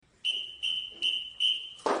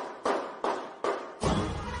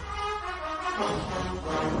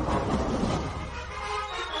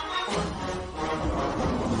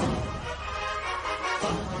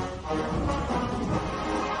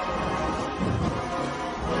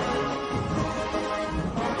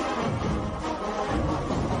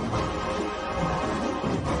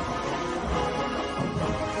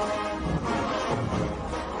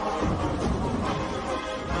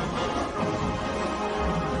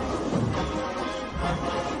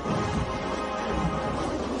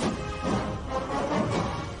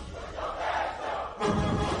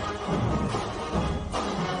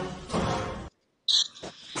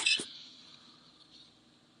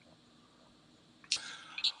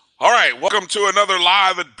All right, welcome to another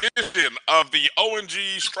live edition of the ONG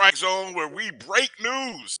Strike Zone, where we break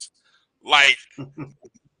news like no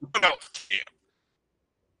one else can.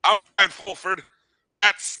 I'm Ryan Fulford.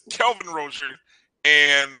 That's Kelvin Rozier,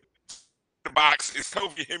 and the box is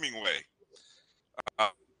Kofi Hemingway. Uh,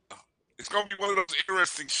 it's going to be one of those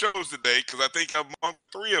interesting shows today because I think among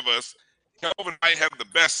three of us, Kelvin might have the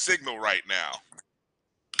best signal right now.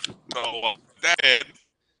 So that,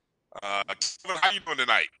 Kelvin, how you doing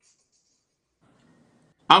tonight?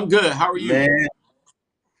 I'm good. How are you? Man,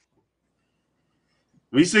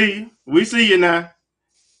 we see you. We see you now.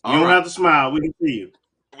 You don't have to smile. We can see you.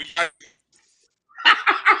 We got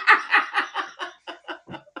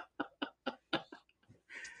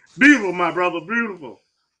Beautiful, my brother. Beautiful.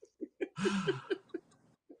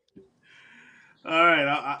 All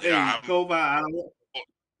right. Hey, Kobe, I don't.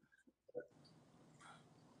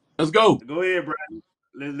 Let's go. Go ahead,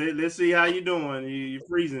 Brad. Let's see how you doing. You're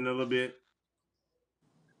freezing a little bit.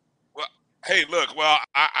 Well, hey, look. Well,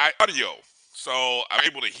 I audio, so I'm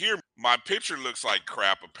able to hear. My picture looks like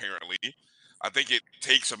crap. Apparently, I think it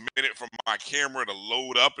takes a minute for my camera to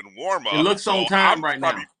load up and warm up. It looks on time right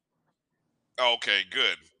now. Okay,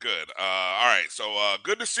 good. All right. So,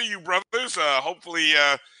 good to see you, brothers. Hopefully,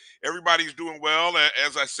 everybody's doing well.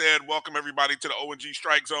 As I said, welcome everybody to the ONG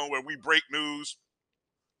Strike Zone, where we break news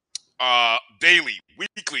daily,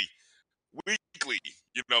 weekly.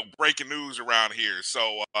 Breaking news around here.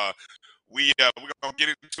 So, we're gonna get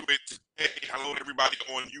into it today. Hello, everybody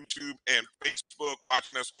on YouTube and Facebook,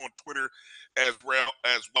 watching us on Twitter as well.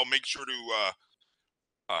 Make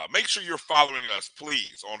sure you're following us,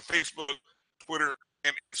 please, on Facebook, Twitter,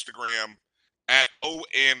 and Instagram at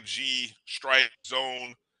ONG Strike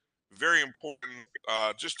Zone. Very important,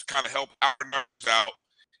 just to kind of help our numbers out.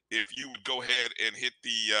 If you would go ahead and hit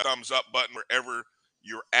the thumbs up button wherever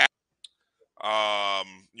you're at. On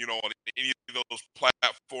any of those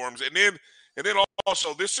platforms. And then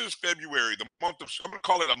also, this is February, I'm going to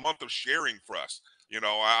call it a month of sharing for us.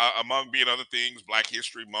 Among being other things, Black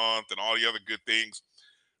History Month and all the other good things.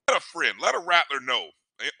 Let a friend, let a Rattler know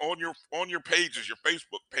on your pages, your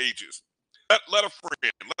Facebook pages. Let a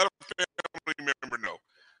friend, let a family member know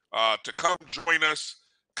to come join us,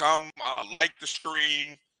 come like the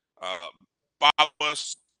stream, uh, follow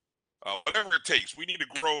us. Whatever it takes, we need to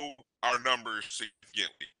grow our numbers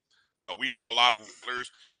significantly. We have a lot of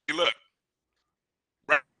listeners. Hey, look,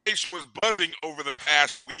 Race was buzzing over the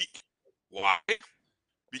past week. Why?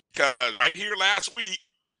 Because right here last week,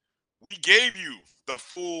 we gave you the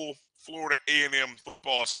full Florida A&M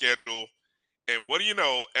football schedule. And what do you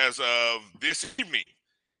know, as of this evening,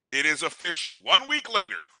 it is official. 1 week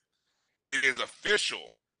later, it is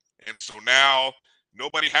official. And so now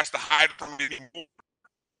nobody has to hide from it anymore.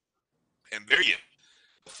 And there you go.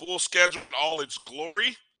 The full schedule in all its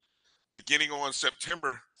glory, beginning on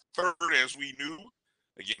September 3rd, as we knew,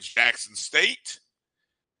 against Jackson State.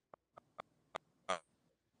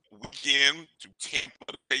 Weekend to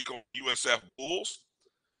Tampa to take on USF Bulls.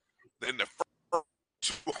 Then the first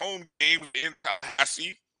two home games in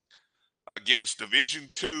Tallahassee against Division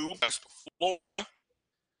II, that's Florida.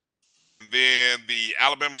 And then the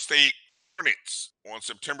Alabama State Hornets on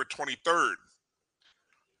September 23rd.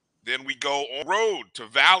 Then we go on road to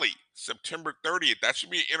Valley, September 30th. That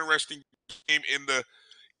should be an interesting game in the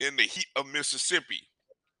heat of Mississippi.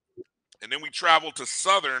 And then we travel to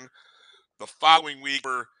Southern the following week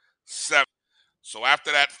for 7. So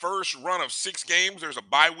after that first run of 6 games, there's a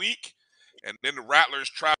bye week. And then the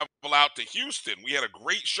Rattlers travel out to Houston. We had a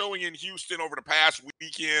great showing in Houston over the past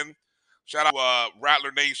weekend. Shout out to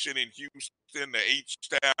Rattler Nation in Houston, the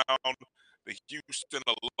H-Town, the Houston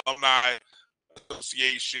Alumni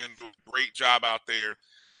Association. Great job out there.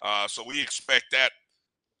 So we expect that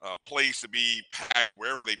place to be packed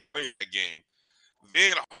wherever they play the game.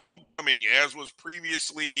 Then homecoming, as was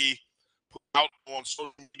previously put out on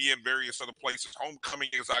social media and various other places, homecoming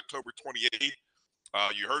is October 28th.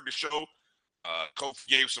 You heard the show. Coach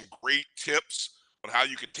gave some great tips on how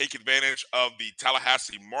you can take advantage of the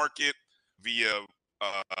Tallahassee market. via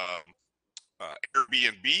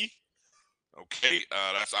Airbnb. Okay,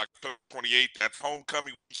 that's October 28th. That's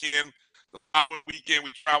homecoming weekend. The following weekend,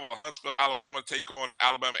 we travel to Huntsville, Alabama, to take on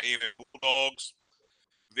Alabama A&M Bulldogs.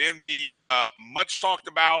 Then the much talked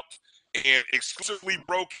about and exclusively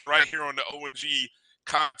broken right here on the OMG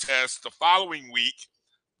contest the following week,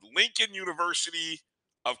 Lincoln University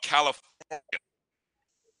of California,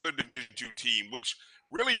 the Division II team, which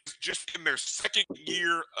really is just in their second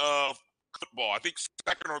year of football. I think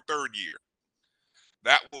second or third year.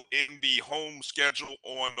 That will end the home schedule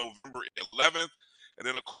on November 11th. And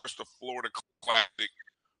then, of course, the Florida Classic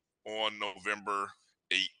on November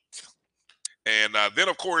 8th. And then,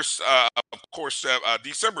 of course,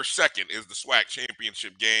 December 2nd is the SWAC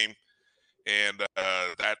championship game. And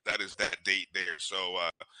that is that date there. So,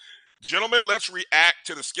 gentlemen, let's react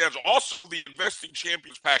to the schedule. Also, the Investing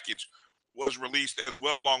Champions package was released as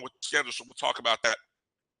well along with the schedule. So we'll talk about that.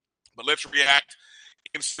 But let's react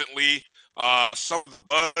instantly. Some of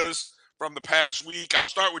the buzz from the past week. I'll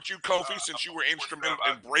start with you, Kofi, since you were instrumental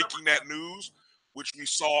in breaking that news, which we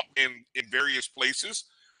saw in various places.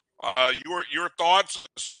 Your thoughts,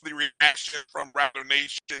 the reaction from Rattler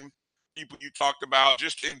Nation, people you talked about,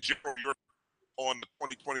 just in general, your on the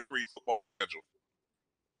 2023 football schedule.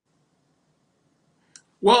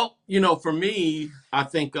 Well, for me, I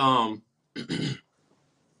think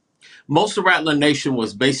most of Rattler Nation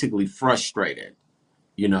was basically frustrated,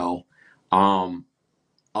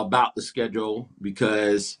 about the schedule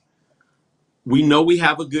because we know we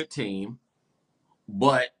have a good team,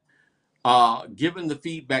 but given the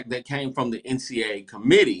feedback that came from the NCAA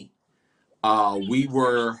committee, we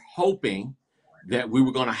were hoping that we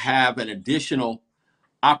were going to have an additional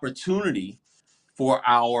opportunity for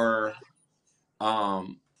our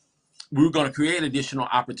we were going to create additional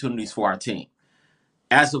opportunities for our team.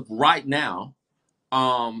 As of right now,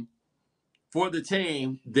 for the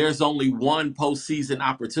team, there's only one postseason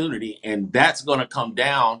opportunity, and that's going to come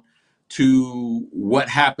down to what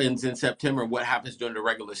happens in September and what happens during the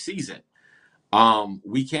regular season.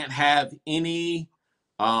 We can't have any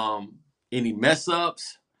mess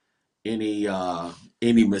ups, any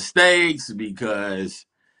mistakes, because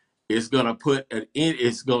it's going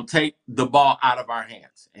to take the ball out of our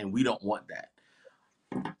hands, and we don't want that.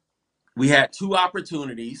 We had two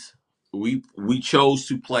opportunities. We chose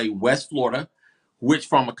to play West Florida, which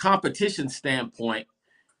from a competition standpoint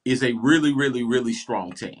is a really, really, really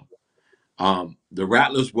strong team. The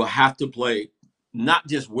Rattlers will have to play not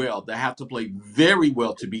just well, they have to play very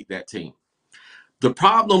well to beat that team. The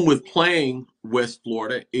problem with playing West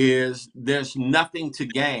Florida is there's nothing to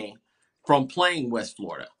gain from playing West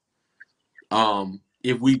Florida.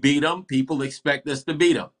 If we beat them, people expect us to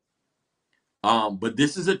beat them. But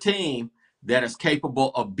this is a team that is capable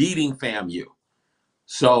of beating FAMU.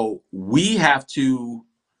 So we have to,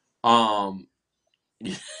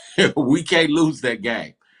 we can't lose that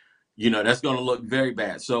game. That's going to look very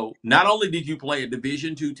bad. So not only did you play a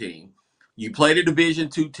Division II team, you played a Division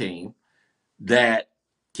II team that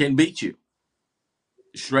can beat you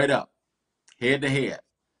straight up, head to head,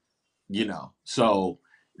 so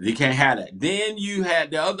you can't have that. Then you had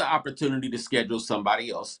the other opportunity to schedule somebody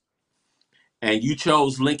else, and you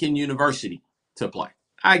chose Lincoln University to play.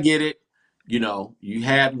 I get it. You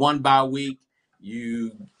had one bye week.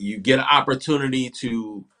 You get an opportunity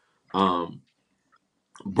to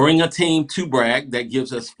bring a team to Bragg that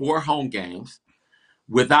gives us 4 home games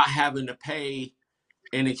without having to pay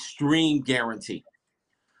an extreme guarantee.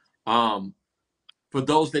 For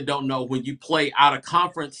those that don't know, when you play out of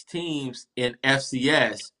conference teams in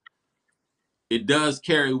FCS, it does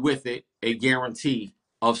carry with it a guarantee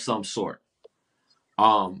of some sort.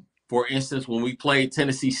 For instance, when we played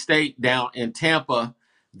Tennessee State down in Tampa,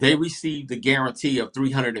 they received the guarantee of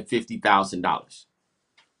 $350,000.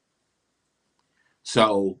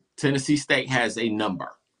 So Tennessee State has a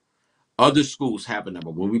number. Other schools have a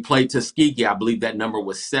number. When we played Tuskegee, I believe that number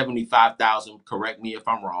was $75,000. Correct me if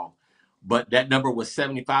I'm wrong. But that number was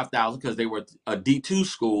 $75,000 because they were a D2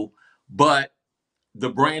 school. But the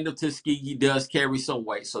brand of Tuskegee does carry some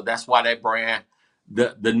weight. So that's why that brand,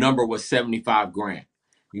 the number was $75,000.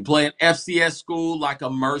 You play an FCS school like a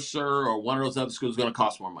Mercer or one of those other schools, is going to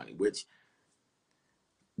cost more money, which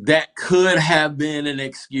that could have been an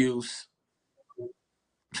excuse.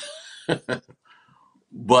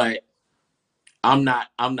 But I'm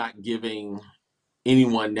not giving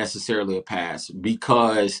anyone necessarily a pass,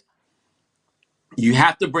 because you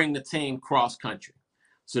have to bring the team cross country.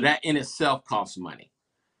 So that in itself costs money,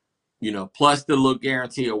 plus the little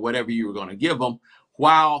guarantee or whatever you were going to give them.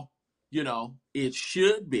 While, it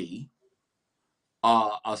should be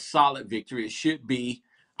a solid victory. It should be,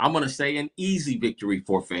 I'm going to say an easy victory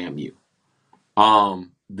for FAMU.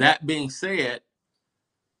 That being said,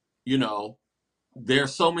 you know,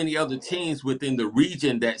 there's so many other teams within the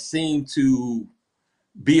region that seem to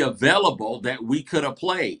be available that we could have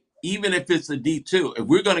played, even if it's a D2. If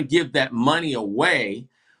we're going to give that money away,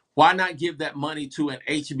 why not give that money to an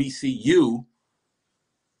HBCU,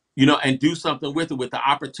 you know, and do something with it, with the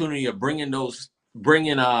opportunity of bringing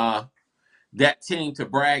that team to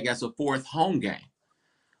Bragg as a fourth home game.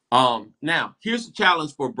 Now here's the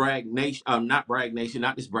challenge for Bragg Nation, not Bragg Nation,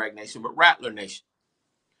 not just Bragg Nation, but Rattler Nation.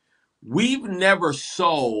 We've never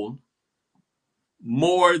sold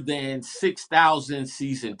more than 6,000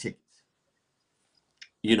 season tickets,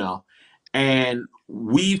 you know, and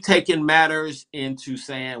we've taken matters into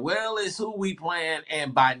saying, well, it's who we playing.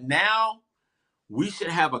 And by now we should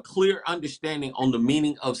have a clear understanding on the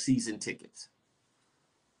meaning of season tickets.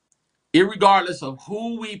 Irregardless of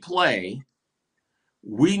who we play,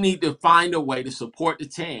 we need to find a way to support the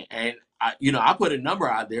team. And I put a number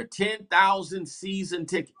out there, 10,000 season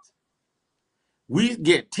tickets. We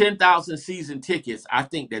get 10,000 season tickets. I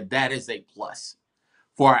think that is a plus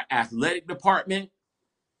for our athletic department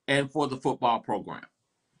and for the football program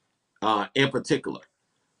in particular.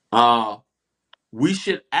 We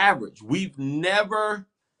should average. We've never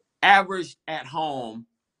averaged at home.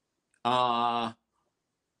 And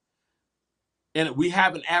we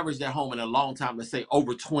haven't averaged at home in a long time, let's say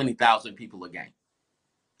over 20,000 people a game.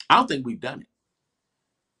 I don't think we've done it.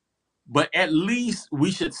 But at least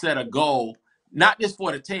we should set a goal, not just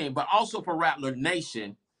for the team, but also for Rattler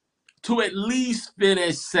Nation, to at least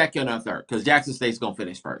finish second or third, because Jackson State's going to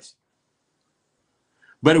finish first.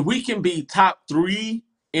 But if we can be top 3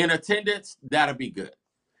 in attendance, that'll be good,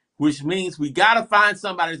 which means we got to find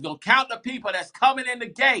somebody that's going to count the people that's coming in the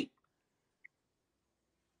gate.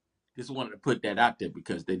 Just wanted to put that out there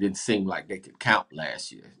because they didn't seem like they could count last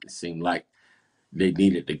year. It seemed like they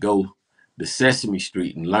needed to go to Sesame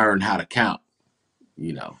Street and learn how to count,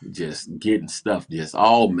 you know, just getting stuff just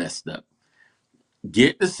all messed up.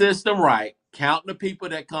 Get the system right, count the people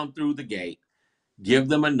that come through the gate, give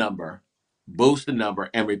them a number, boost the number,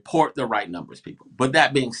 and report the right numbers, people. But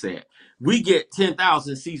that being said, we get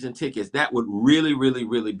 10,000 season tickets. That would really, really,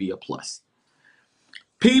 really be a plus.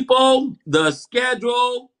 People, the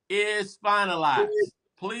schedule is finalized.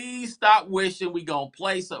 Please stop wishing we going to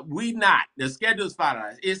play some. We not. The schedule is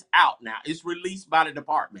finalized. It's out now. It's released by the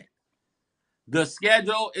department. The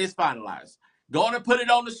schedule is finalized. Going to put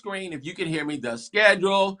it on the screen if you can hear me. The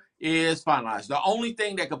schedule is finalized. The only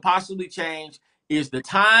thing that could possibly change is the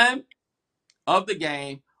time of the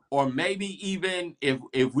game, or maybe even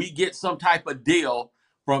if we get some type of deal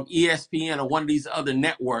from ESPN or one of these other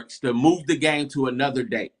networks to move the game to another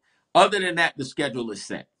date. Other than that, the schedule is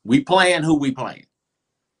set. We playing who we playing.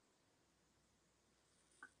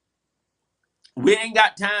 We ain't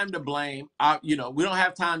got time to blame. We don't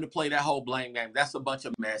have time to play that whole blame game. That's a bunch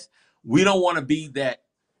of mess. We don't want to be that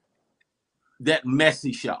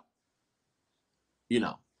messy show. You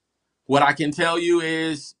know, what I can tell you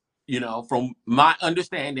is, from my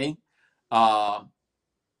understanding, the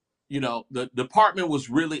department was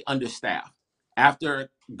really understaffed. After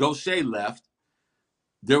Gaucher left,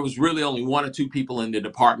 there was really only 1 or 2 people in the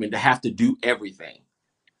department to have to do everything.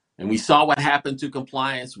 And we saw what happened to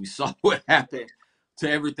compliance. We saw what happened to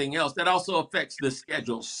everything else. That also affects the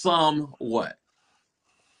schedule somewhat.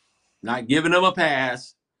 Not giving them a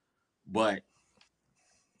pass, but,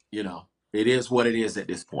 it is what it is at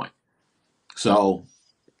this point. So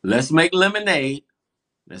let's make lemonade.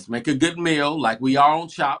 Let's make a good meal like we are on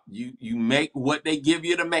CHOP. You make what they give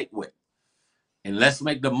you to make with. And let's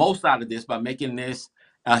make the most out of this by making this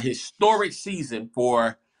a historic season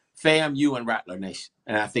for FAMU and Rattler Nation.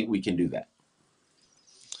 And I think we can do that.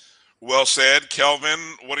 Well said. Kelvin,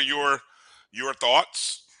 what are your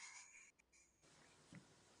thoughts?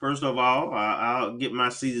 First of all, I'll get my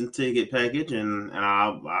season ticket package and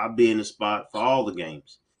I'll be in the spot for all the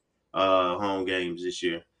games, home games this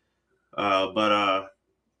year. But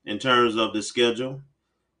in terms of the schedule,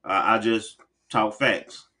 I just talk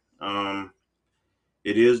facts.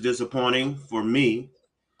 It is disappointing for me.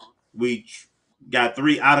 We got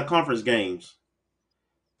 3 out-of-conference games.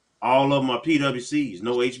 All of them are PWCs,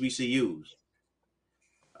 no HBCUs.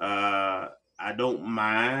 I don't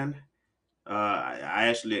mind. I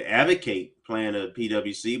actually advocate playing a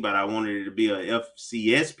PWC, but I wanted it to be a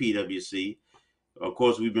FCS PWC. Of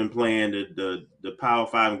course, we've been playing the Power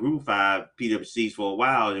 5 and Group 5 PWCs for a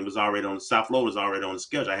while, and it was already on South Florida was already on the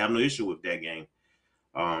schedule. I have no issue with that game.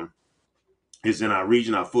 It's in our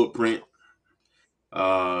region, our footprint.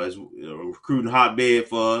 It's a recruiting hotbed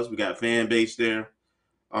for us. We got fan base there.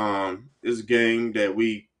 It's a game that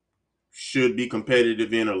we should be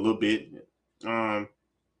competitive in a little bit. So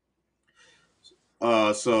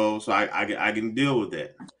I can deal with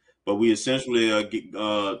that. But we essentially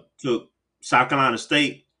took South Carolina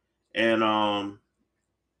State and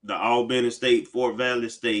the Albany State, Fort Valley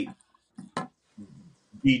State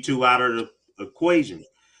D2 out of the equation.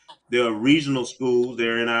 There are regional schools.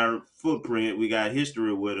 They're in our footprint. We got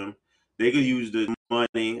history with them. They could use the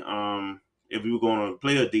money if we were going to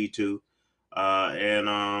play a D2,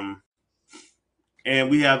 and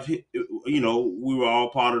we have, we were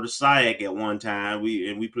all part of the SIAC at one time.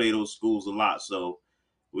 We play those schools a lot. So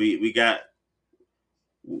we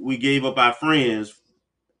gave up our friends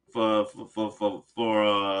for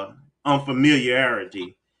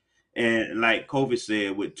unfamiliarity. And like Kofi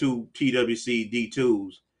said, with two TWC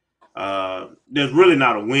D2s, there's really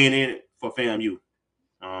not a win in it for FAMU.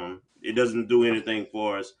 It doesn't do anything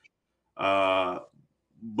for us,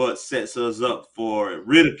 but sets us up for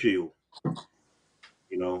ridicule.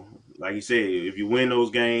 Like you said, if you win those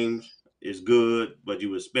games, it's good, but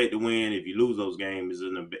you expect to win. If you lose those games,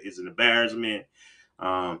 it's an embarrassment.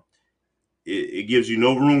 Um, it gives you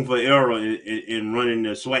no room for error in running the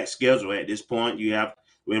SWAC schedule at this point.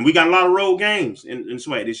 And we got a lot of road games in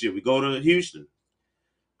SWAC this year. We go to Houston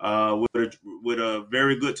with a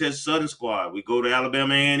very good Texas Southern squad. We go to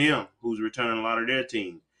Alabama A&M, who's returning a lot of their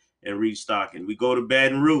team and restocking. We go to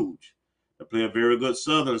Baton Rouge to play a very good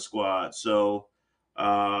Southern squad. So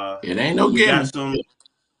it ain't no we gimme.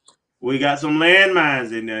 We got some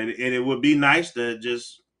landmines in there, and it would be nice to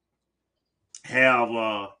just have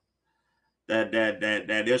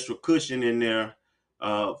that extra cushion in there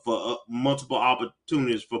for multiple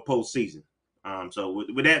opportunities for postseason. So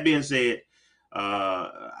with that being said,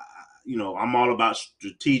 I'm all about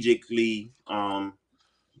strategically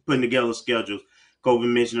putting together schedules. Kobe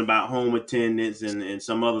mentioned about home attendance and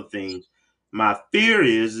some other things. My fear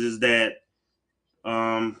is that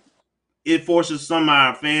it forces some of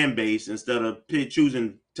our fan base, instead of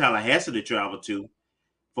choosing Tallahassee to travel to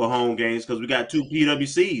for home games, because we got two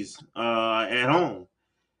PWCs at home,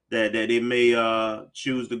 that they may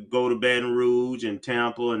choose to go to Baton Rouge and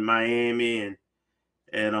Tampa and Miami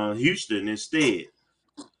and Houston instead.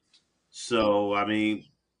 So I mean,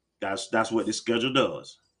 that's what the schedule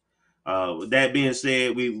does. With that being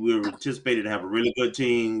said, we're anticipated to have a really good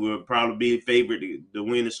team. We'll probably be favored to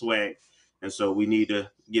win the SWAC, and so we need to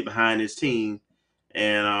get behind this team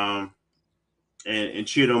and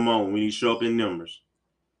cheer them on. We need to show up in numbers.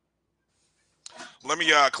 Let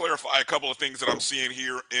me clarify a couple of things that I'm seeing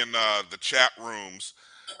here in the chat rooms.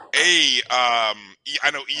 I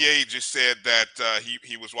know EA just said that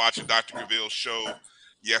he was watching Dr. Cavill's show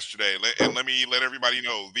yesterday, and let me let everybody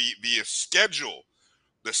know the schedule,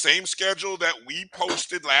 the same schedule that we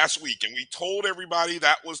posted last week, and we told everybody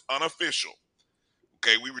that was unofficial.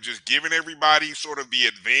 Okay, we were just giving everybody sort of the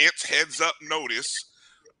advance heads up notice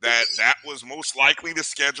that was most likely the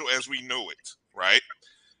schedule as we know it, right?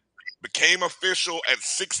 Became official at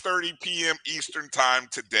 6:30 p.m. Eastern time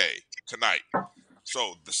tonight.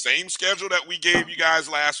 So the same schedule that we gave you guys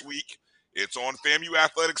last week, it's on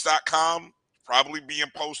FAMUathletics.com, probably being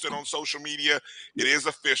posted on social media. It is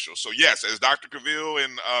official. So yes, as Dr. Cavill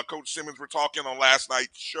and Coach Simmons were talking on last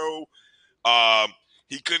night's show,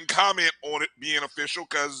 he couldn't comment on it being official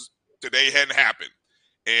because today hadn't happened.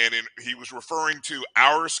 And he was referring to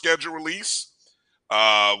our schedule release,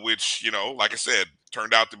 which, like I said,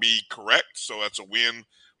 turned out to be correct. So that's a win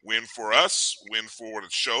for us, win for the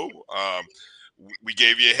show. We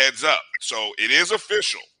gave you a heads up. So it is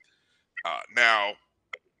official. Now,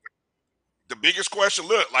 the biggest question,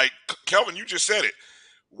 look, like Kelvin, you just said it.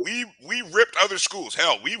 We ripped other schools.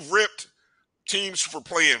 Hell, we ripped teams for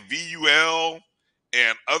playing VUL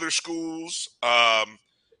and other schools. That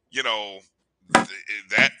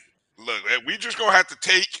look, we just gonna have to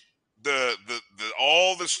take the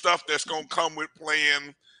all the stuff that's gonna come with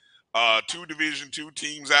playing two Division II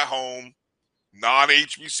teams at home,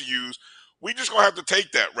 non-HBCUs. We just gonna have to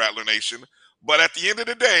take that, Rattler Nation. But at the end of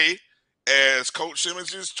the day, as Coach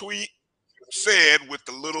Simmons' tweet said, with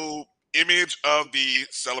the little image of the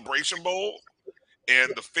Celebration Bowl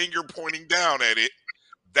and the finger pointing down at it,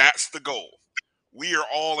 that's the goal. We are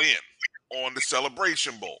all in on the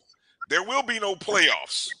Celebration Bowl. There will be no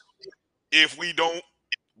playoffs if we don't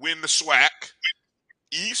win the SWAC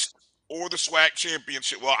East or the SWAC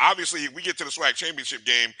championship. Well, obviously, if we get to the SWAC championship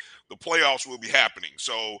game, the playoffs will be happening.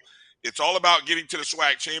 So it's all about getting to the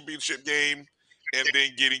SWAC championship game and then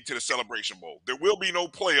getting to the Celebration Bowl. There will be no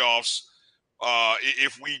playoffs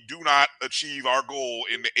if we do not achieve our goal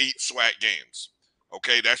in the 8 SWAC games.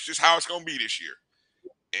 Okay, that's just how it's going to be this year.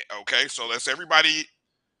 Okay, so let's everybody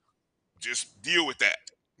just deal with that.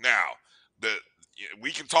 Now,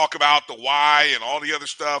 we can talk about the why and all the other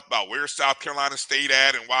stuff about where South Carolina State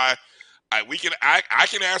at and why. I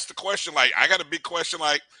can ask the question, like, I got a big question,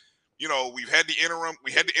 like, we had the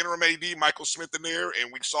interim AD Michael Smith in there,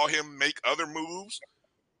 and we saw him make other moves.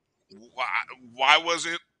 Why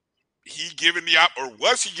wasn't he given or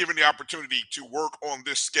was he given the opportunity to work on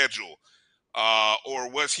this schedule, or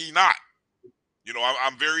was he not?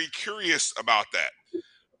 I'm very curious about that.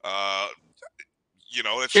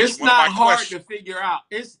 It's just one of my questions. It's not hard to figure out.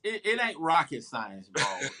 It ain't rocket science, bro.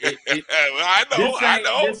 I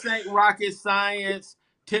know. This ain't rocket science.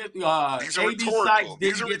 These are AD Sykes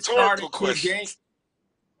didn't get started till January.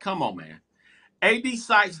 Come on, man. AD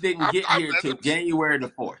Sykes didn't get here till January the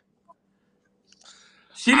 4th.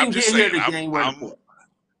 She didn't get here till January the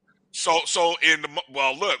 4th. So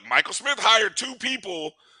look, Michael Smith hired 2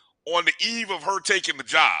 people on the eve of her taking the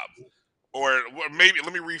job. Or maybe,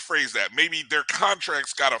 let me rephrase that. Maybe their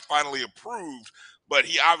contracts got finally approved, but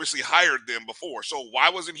he obviously hired them before. So why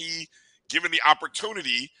wasn't he given the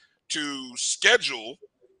opportunity to schedule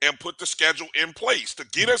and put the schedule in place to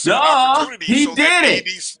get us an opportunity? He did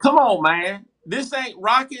it. Come on, man. This ain't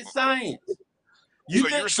rocket science. You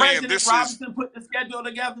think President Robinson put the schedule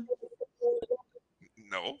together?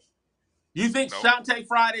 No. You think Shante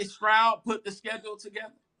Friday Stroud put the schedule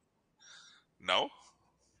together? No.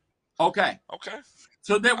 Okay.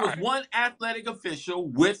 So there was one athletic official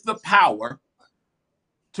with the power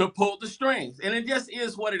to pull the strings. And it just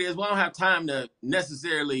is what it is. We don't have time to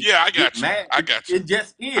necessarily I got you. mad. I got you. It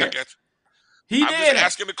just is. I got you. I'm just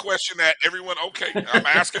asking the question that everyone, I'm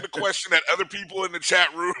asking the question that other people in the chat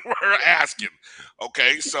room are asking.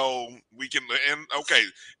 Okay, so we can,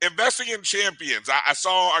 investing in champions. I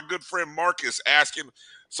saw our good friend Marcus asking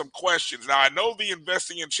some questions. Now, I know the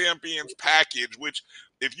Investing in Champions package, which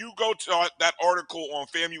if you go to that article on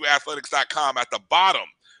FAMUathletics.com at the bottom,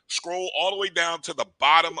 scroll all the way down to the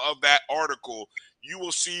bottom of that article, you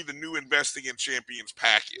will see the new Investing in Champions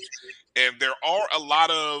package. And there are a lot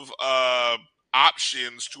of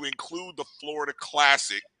options to include the Florida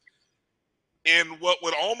Classic in what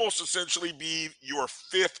would almost essentially be your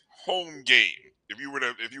 5th home game. If you were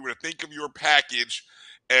to think of your package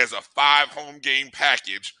as a 5 home game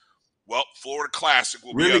package, well, Florida Classic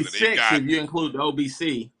will really be under. 6 if you include the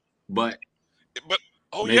OBC, but the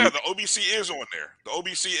OBC is on there. The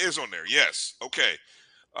OBC is on there. Yes. Okay.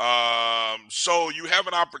 So you have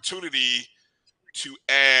an opportunity to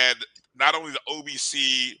add not only the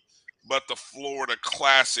OBC but the Florida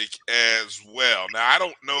Classic as well. Now, I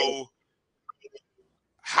don't know,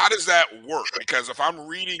 how does that work? Because if I'm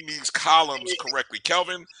reading these columns correctly,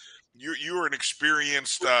 Kelvin, you're an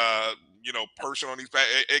experienced person on these.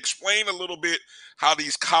 Explain a little bit how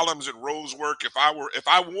these columns and rows work. If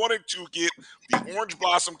I wanted to get the Orange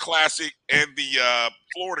Blossom Classic and the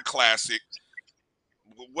Florida Classic,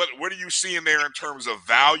 what are you seeing there in terms of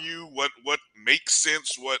value? What makes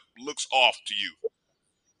sense? What looks off to you?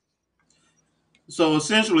 So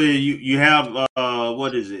essentially, you have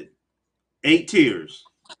 8 tiers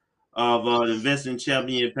of the Investing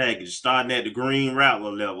Champion package, starting at the Green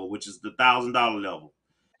Rattler level, which is the $1,000 level,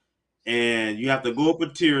 and you have to go up a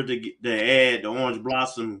tier to add the Orange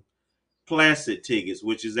Blossom Classic tickets,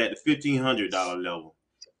 which is at the $1,500 level,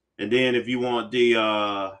 and then if you want the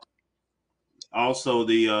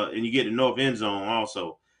and you get the North End Zone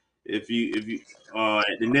also, if you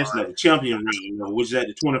at the next level, Champion level, which is at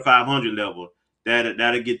the $2,500 level.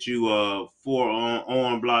 That'll get you 4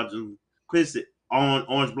 Orange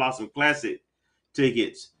Blossom Classic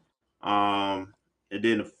tickets. And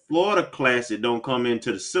then the Florida Classic don't come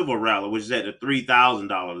into the Silver Rattler, which is at the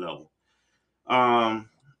 $3,000 level.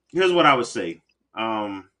 Here's what I would say.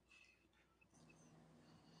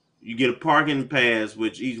 You get a parking pass,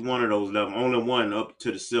 which each one of those levels, only one up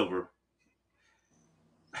to the Silver.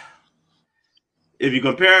 If you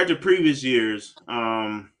compare it to previous years,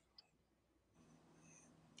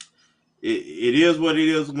 it is what it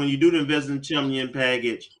is. When you do the Investing Champion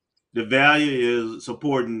package, the value is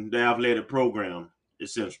supporting the athletic program,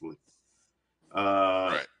 essentially.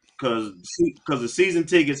 Right. Because the season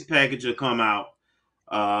tickets package will come out,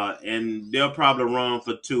 and they'll probably run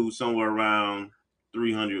for somewhere around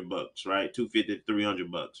 $300, right? $250,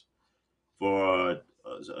 $300 for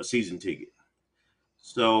a season ticket.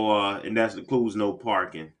 So, and that includes no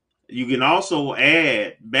parking. You can also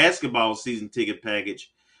add basketball season ticket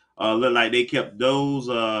package. Look like they kept those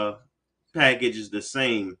packages the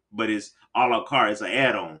same, but it's a la carte. It's an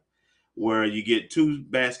add-on where you get 2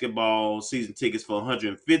 basketball season tickets for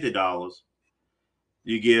 $150.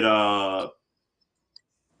 You get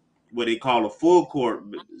what they call a full court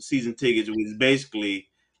season tickets, which is basically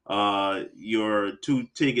your 2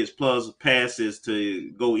 tickets plus passes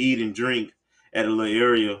to go eat and drink at a little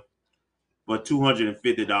area for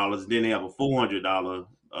 $250. Then they have a $400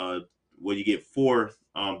 where you get 4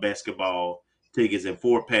 basketball tickets and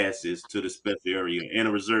 4 passes to the special area and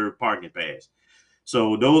a reserved parking pass.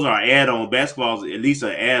 So those are add-on. Basketball is at least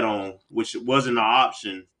an add-on, which wasn't an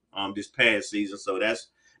option this past season. So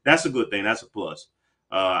that's a good thing. That's a plus.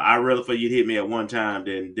 I'd rather for you to hit me at one time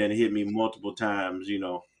than hit me multiple times,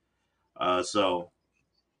 So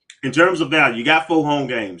in terms of value, you got 4 home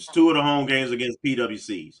games. 2 of the home games against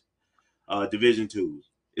PWCs, Division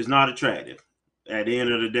twos. It's not attractive at the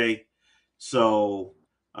end of the day. So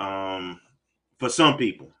for some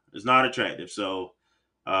people, it's not attractive. So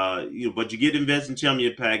but you get the Investing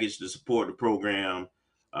Champion package to support the program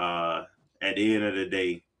at the end of the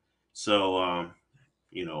day. So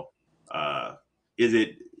is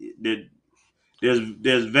it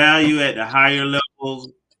there's value at the higher levels,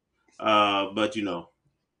 but the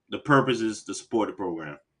purpose is to support the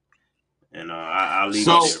program, and I'll leave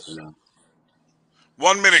it there for now.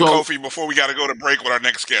 1 minute, Kofi, before we got to go to break with our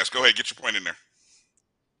next guest. Go ahead, get your point in there.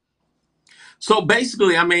 So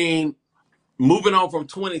basically, I mean, moving on from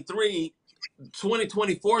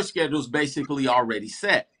 2024 schedule is basically already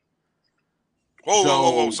set.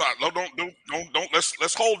 Whoa. Sorry. Don't.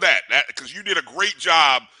 Let's hold that because you did a great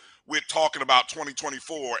job with talking about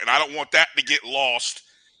 2024, and I don't want that to get lost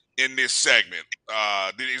in this segment.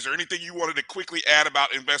 Is there anything you wanted to quickly add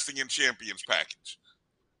about Investing in Champions package?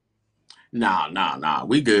 Nah.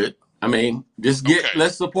 We good. I mean,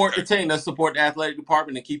 let's support the team. Let's support the athletic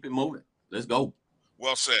department and keep it moving. Let's go.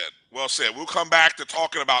 Well said. We'll come back to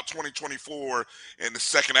talking about 2024 in the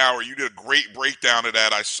second hour. You did a great breakdown of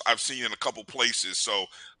that. I've seen in a couple places, so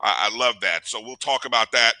I love that. So we'll talk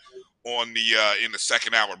about that on the in the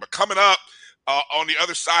second hour. But coming up on the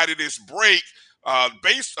other side of this break,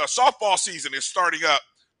 softball season is starting up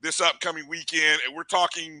this upcoming weekend, and we're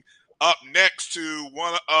talking up next to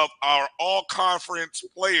one of our all-conference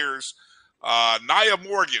players. Nia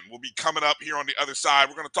Morgan will be coming up here on the other side.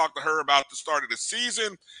 We're going to talk to her about the start of the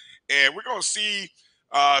season, and we're going to see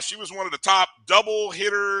she was one of the top double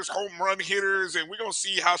hitters, home run hitters, and we're going to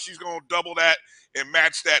see how she's going to double that and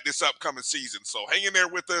match that this upcoming season. So hang in there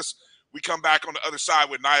with us. We come back on the other side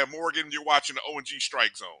with Nia Morgan. You're watching the O&G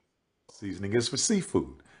Strike Zone. Seasoning is for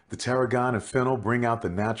seafood. The tarragon and fennel bring out the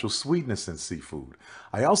natural sweetness in seafood.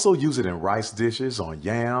 I also use it in rice dishes, on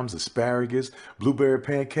yams, asparagus, blueberry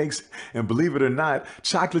pancakes, and believe it or not,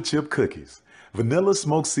 chocolate chip cookies. Vanilla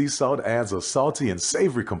smoked sea salt adds a salty and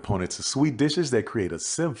savory component to sweet dishes that create a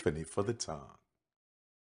symphony for the tongue.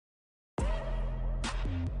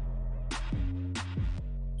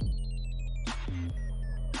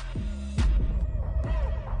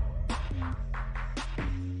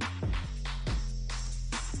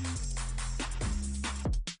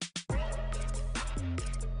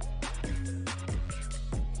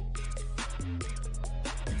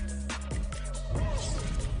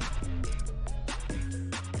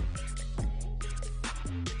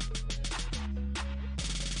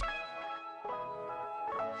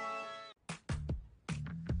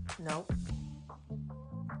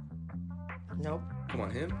 Nope. Come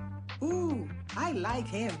on, him? Ooh, I like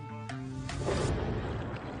him.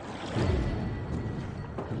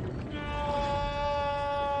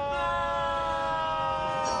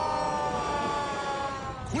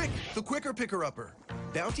 Quick, the quicker picker-upper.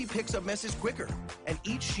 Bounty picks up messes quicker, and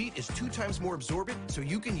each sheet is 2 times more absorbent, so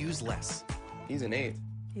you can use less. He's an 8.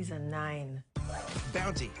 He's a 9.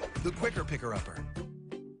 Bounty, the quicker picker-upper.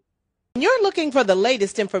 You're looking for the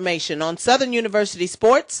latest information on Southern University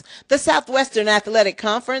sports, the Southwestern Athletic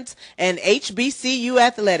Conference, and HBCU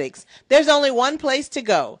athletics. There's only one place to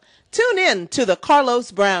go. Tune in to the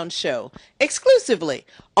Carlos Brown Show, exclusively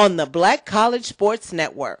on the Black College Sports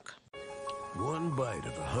Network. One bite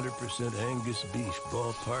of 100% Angus beef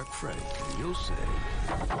ballpark frank, and you'll say,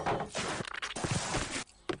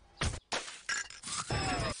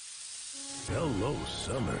 hello,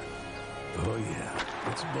 summer. Oh yeah,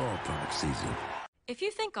 it's ballpark season. If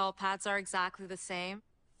you think all pads are exactly the same,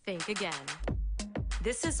 think again.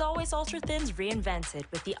 This is Always Ultra Thins reinvented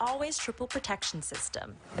with the Always Triple Protection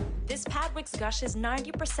System. This pad wicks gushes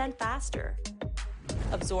 90% faster,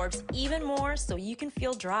 absorbs even more so you can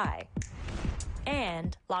feel dry,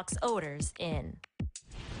 and locks odors in.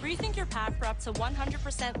 Rethink your pad for up to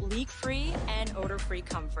 100% leak-free and odor-free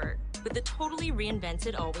comfort with the totally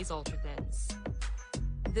reinvented Always Ultra Thins.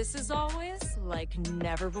 This is always like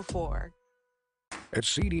never before. At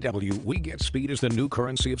CDW, we get speed as the new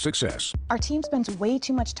currency of success. Our team spends way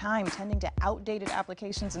too much time tending to outdated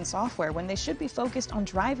applications and software when they should be focused on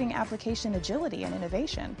driving application agility and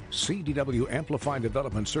innovation. CDW Amplified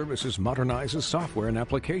Development Services modernizes software and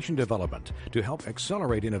application development to help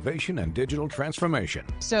accelerate innovation and digital transformation.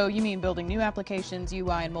 So you mean building new applications,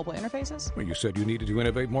 UI, and mobile interfaces? Well, you said you needed to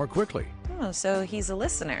innovate more quickly. Oh, so he's a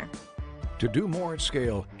listener. To do more at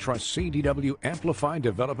scale, trust CDW Amplified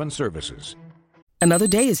Development Services. Another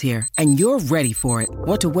day is here, and you're ready for it.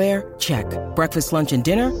 What to wear? Check. Breakfast, lunch, and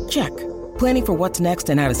dinner? Check. Planning for what's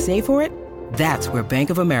next and how to save for it? That's where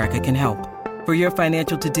Bank of America can help. For your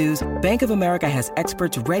financial to-dos, Bank of America has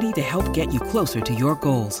experts ready to help get you closer to your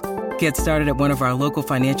goals. Get started at one of our local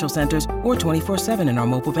financial centers or 24/7 in our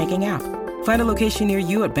mobile banking app. Find a location near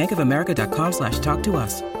you at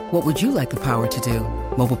bankofamerica.com/talktous. What would you like the power to do?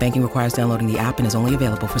 Mobile banking requires downloading the app and is only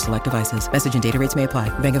available for select devices. Message and data rates may apply.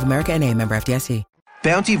 Bank of America N.A., member FDIC.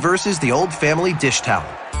 Bounty versus the old family dish towel.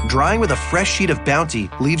 Drying with a fresh sheet of Bounty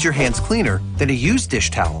leaves your hands cleaner than a used dish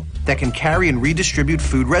towel that can carry and redistribute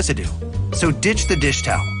food residue. So ditch the dish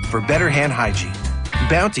towel for better hand hygiene.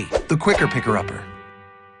 Bounty, the quicker picker-upper.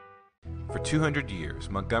 For 200 years,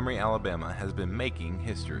 Montgomery, Alabama has been making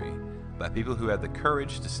history by people who had the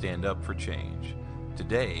courage to stand up for change.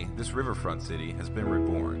 Today, this riverfront city has been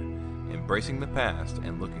reborn, embracing the past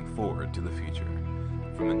and looking forward to the future.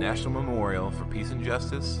 From the National Memorial for Peace and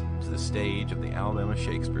Justice to the stage of the Alabama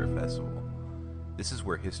Shakespeare Festival, this is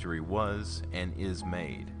where history was and is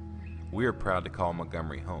made. We are proud to call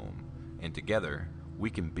Montgomery home, and together, we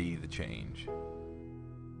can be the change.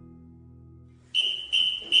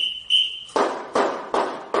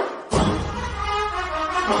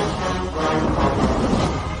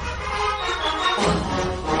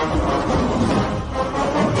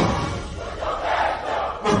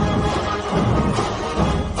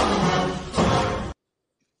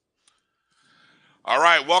 All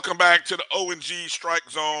right, welcome back to the O&G Strike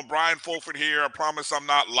Zone. Brian Fulford here. I promise I'm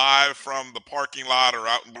not live from the parking lot or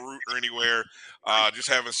out in Beirut or anywhere. Just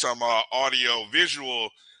having some audio-visual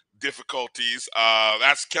difficulties.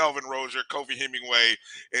 That's Kelvin Rozier, Kofi Hemingway.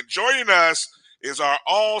 And joining us is our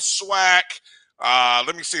all-SWAC.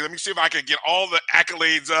 Let me see if I can get all the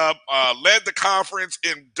accolades up. Led the conference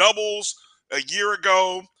in doubles a year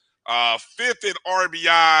ago. Fifth in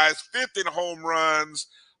RBIs, fifth in home runs.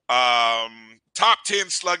 Top 10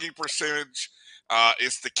 slugging percentage.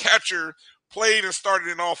 It's the catcher. Played and started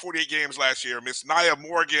in all 48 games last year. Miss Nia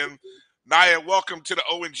Morgan. Nia, welcome to the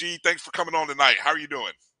O&G. Thanks for coming on tonight. How are you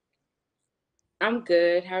doing? I'm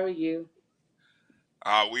good. How are you?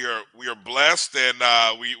 We are blessed, and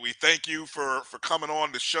we thank you for coming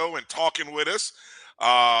on the show and talking with us.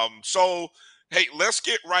 So, hey, let's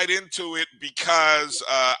get right into it because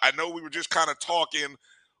I know we were just kind of talking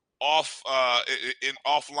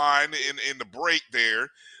offline in the break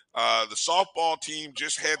there. The softball team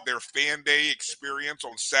just had their fan day experience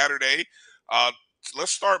on Saturday.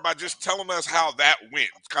 Let's start by just telling us how that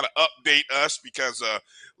went. Kind of update us because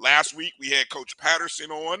last week we had Coach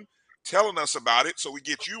Patterson on telling us about it. So we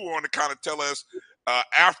get you on to kind of tell us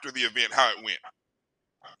after the event how it went.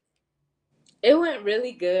 It went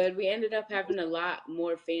really good. We ended up having a lot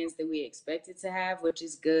more fans than we expected to have, which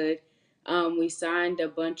is good. We signed a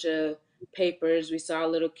bunch of papers. We saw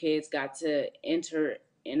little kids, got to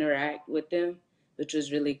interact with them, which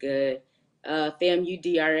was really good. FAMU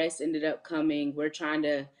DRS ended up coming. We're trying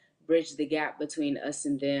to bridge the gap between us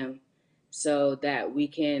and them so that we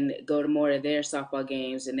can go to more of their softball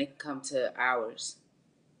games and they can come to ours.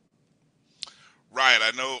 Right.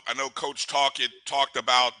 I know Coach talked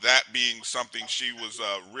about that being something she was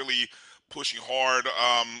really pushing hard.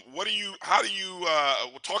 How do you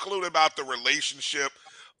talk a little bit about the relationship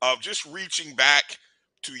of just reaching back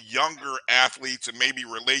to younger athletes and maybe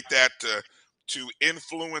relate that to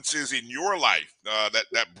influences in your life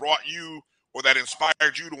that brought you or that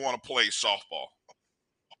inspired you to want to play softball?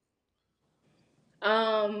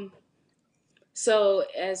 So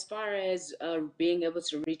as far as being able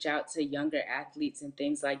to reach out to younger athletes and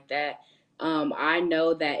things like that, I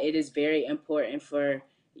know that it is very important for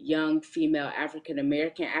young female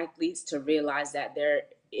African-American athletes to realize that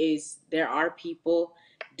there are people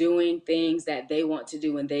doing things that they want to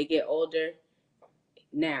do when they get older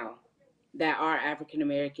now that are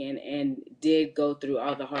African-American and did go through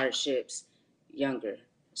all the hardships younger.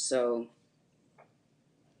 So.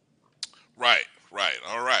 Right.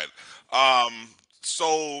 All right.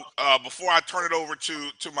 So before I turn it over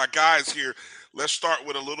to my guys here, let's start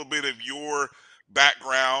with a little bit of your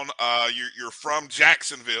background. You're from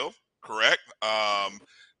Jacksonville, correct?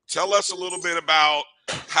 Tell us a little bit about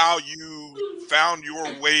how you found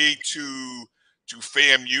your way to to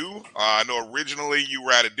FAMU. I know originally you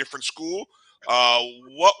were at a different school.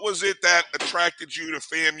 What was it that attracted you to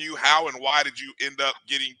FAMU? How and why did you end up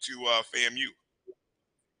getting to FAMU?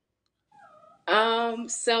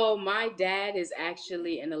 So my dad is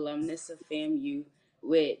actually an alumnus of FAMU,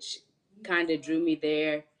 which kind of drew me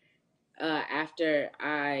there after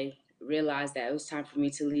I realized that it was time for me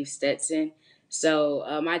to leave Stetson. So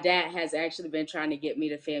my dad has actually been trying to get me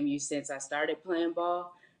to FAMU since I started playing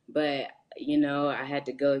ball, but I had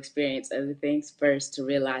to go experience other things first to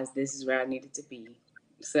realize this is where I needed to be.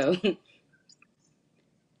 So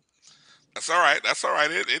That's all right. That's all right.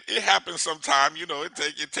 It happens sometime.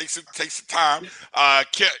 It takes time.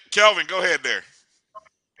 Kelvin, go ahead there.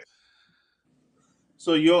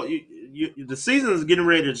 So the season is getting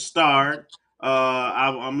ready to start.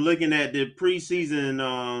 I'm looking at the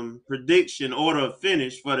preseason prediction order of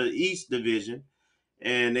finish for the East Division,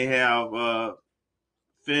 and they have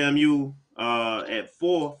FAMU at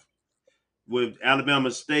 4th with Alabama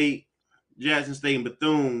State, Jackson State, and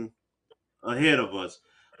Bethune ahead of us.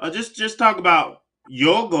 Just talk about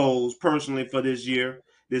your goals personally for this year,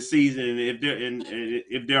 this season, and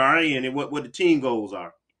if there are any, and what the team goals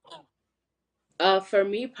are. For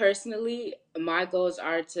me personally, my goals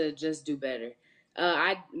are to just do better.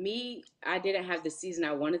 I didn't have the season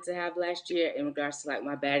I wanted to have last year in regards to like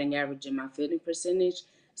my batting average and my fielding percentage.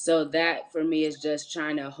 So that for me is just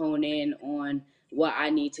trying to hone in on what I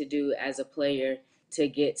need to do as a player to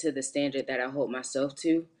get to the standard that I hold myself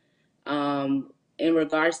to. In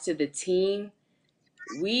regards to the team,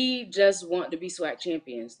 we just want to be SWAC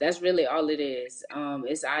champions. That's really all it is.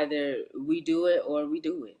 It's either we do it or we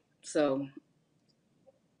do it. So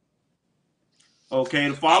okay,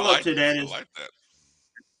 the follow up to that is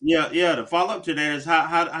the follow up to that is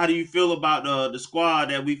how do you feel about the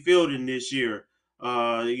squad that we fielding this year?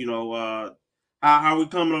 How are we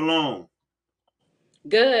coming along?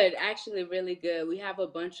 Good, actually, really good. We have a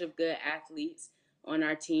bunch of good athletes on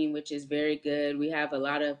our team, which is very good. We have a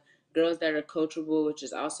lot of girls that are coachable, which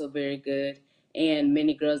is also very good, and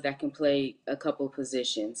many girls that can play a couple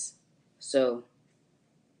positions. So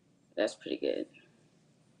that's pretty good.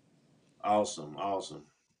 Awesome.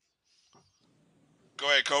 Go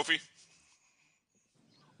ahead, Kofi.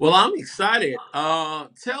 Well, I'm excited.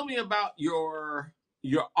 Tell me about your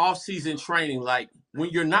off-season training. Like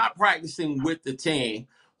when you're not practicing with the team,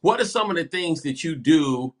 what are some of the things that you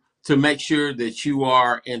do to make sure that you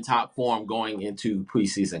are in top form going into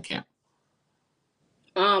preseason camp?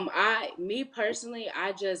 Me personally,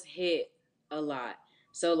 I just hit a lot.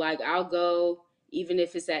 So like I'll go, even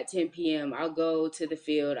if it's at 10 p.m., I'll go to the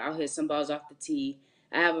field, I'll hit some balls off the tee.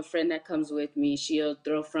 I have a friend that comes with me. She'll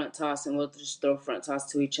throw front toss and we'll just throw front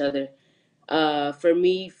toss to each other. For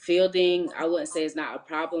me, fielding, I wouldn't say it's not a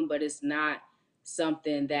problem, but it's not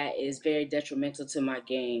something that is very detrimental to my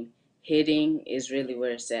game. Hitting is really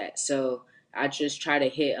where it's at. So I just try to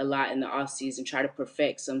hit a lot in the off season, try to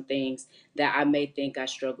perfect some things that I may think I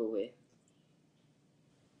struggle with.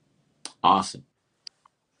 Awesome.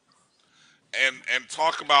 And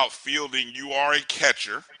talk about fielding. You are a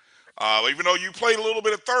catcher, even though you played a little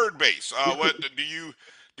bit of third base. What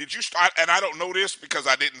did you start? And I don't know this because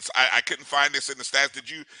I couldn't find this in the stats.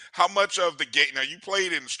 How much of the game? Now you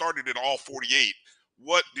played and started in all 48.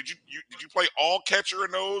 What did you play all catcher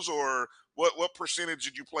in those, or what percentage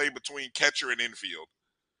did you play between catcher and infield?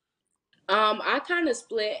 I kind of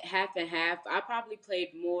split half and half. I probably played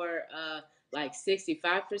more like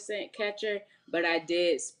 65% catcher, but I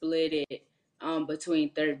did split it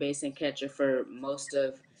between third base and catcher for most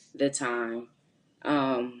of the time.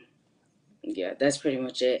 Yeah, that's pretty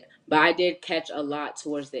much it. But I did catch a lot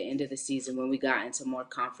towards the end of the season when we got into more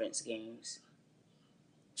conference games.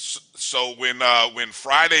 So when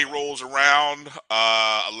Friday rolls around,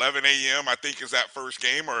 11 a.m. I think is that first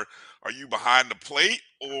game, or are you behind the plate,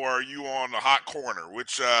 or are you on the hot corner?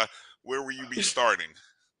 Where will you be starting?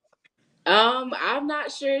 I'm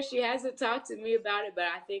not sure. She hasn't talked to me about it, but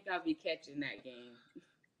I think I'll be catching that game.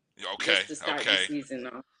 Okay. Just to start the season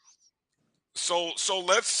off. So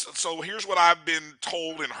here's what I've been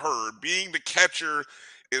told and heard. Being the catcher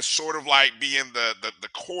is sort of like being the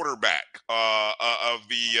quarterback of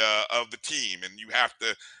the team, and you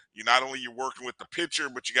not only you're working with the pitcher,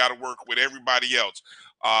 but you got to work with everybody else.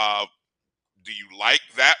 Do you like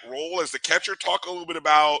that role as the catcher? Talk a little bit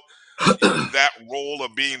about that role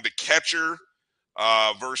of being the catcher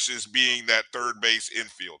versus being that third base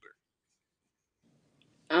infielder.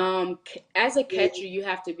 As a catcher, you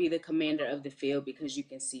have to be the commander of the field because you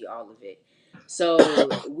can see all of it. So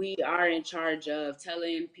we are in charge of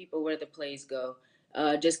telling people where the plays go,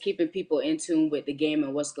 just keeping people in tune with the game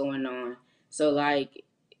and what's going on. So like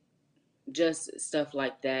just stuff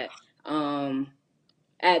like that.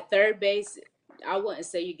 At third base, I wouldn't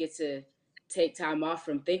say you get to take time off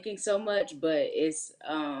from thinking so much, but it's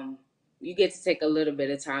you get to take a little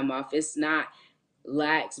bit of time off. It's not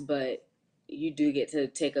lax, but you do get to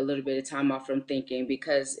take a little bit of time off from thinking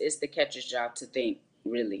because it's the catcher's job to think,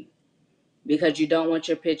 really. Because you don't want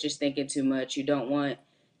your pitchers thinking too much. You don't want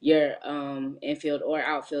your infield or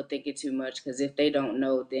outfield thinking too much because if they don't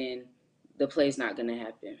know, then the play's not going to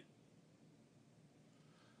happen.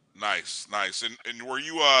 Nice. And were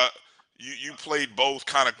you you played both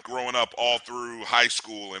kind of growing up all through high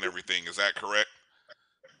school and everything, is that correct?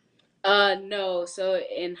 No. So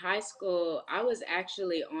in high school, I was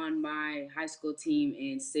actually on my high school team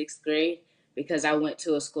in 6th grade because I went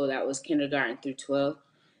to a school that was kindergarten through 12th.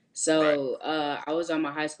 So I was on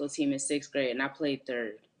my high school team in 6th grade and I played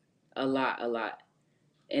third a lot.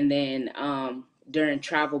 And then during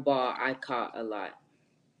travel ball, I caught a lot.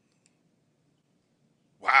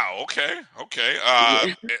 Wow. Okay. Yeah.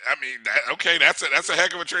 I mean, that's a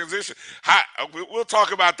heck of a transition. We'll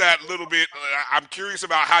talk about that a little bit. I'm curious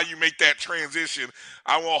about how you make that transition.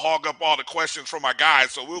 I won't hog up all the questions from my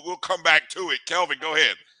guys, so we'll come back to it. Kelvin, go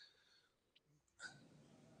ahead.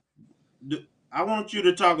 I want you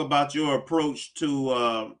to talk about your approach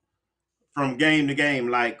to from game to game.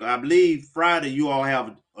 Like I believe Friday you all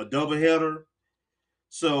have a doubleheader.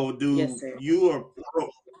 So Yes, sir.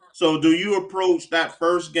 do you approach that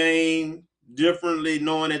first game differently,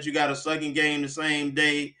 knowing that you got a second game the same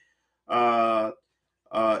day?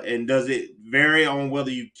 And does it vary on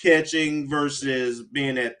whether you catching versus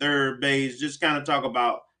being at third base? Just kind of talk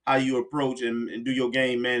about how you approach and do your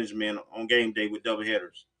game management on game day with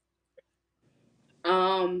doubleheaders.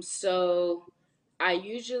 So I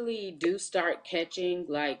usually do start catching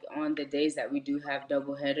like on the days that we do have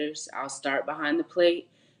double headers. I'll start behind the plate,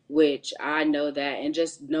 which I know that, and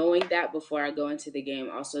just knowing that before I go into the game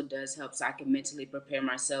also does help so I can mentally prepare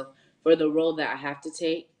myself for the role that I have to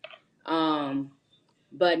take.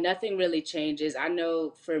 But nothing really changes. I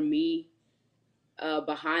know for me,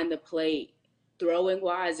 behind the plate, throwing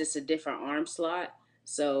wise, it's a different arm slot.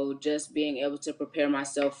 So just being able to prepare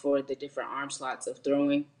myself for the different arm slots of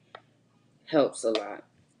throwing helps a lot.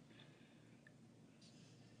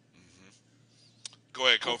 Go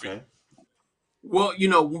ahead, Kofi. Okay. Well,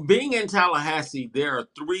 being in Tallahassee, there are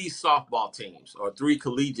 3 softball teams or 3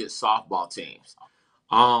 collegiate softball teams.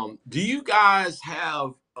 Do you guys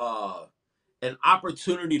have an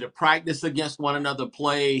opportunity to practice against one another,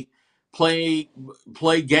 play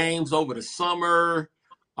games over the summer?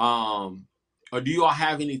 Or do you all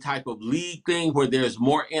have any type of league thing where there's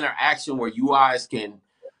more interaction where you guys can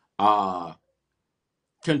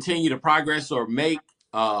continue to progress or make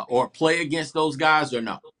or play against those guys, or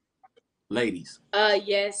no? Ladies.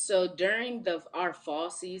 Yes. So during our fall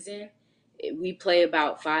season, we play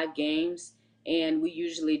about 5 games, and we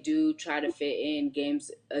usually do try to fit in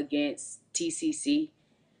games against TCC.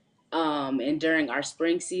 And during our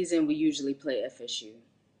spring season, we usually play FSU.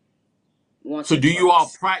 So do you all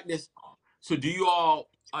practice? So do you all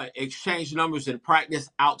exchange numbers and practice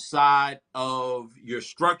outside of your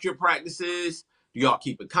structured practices? Do y'all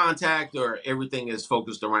keep in contact, or everything is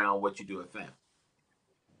focused around what you do at FAM?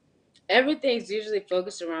 Everything's usually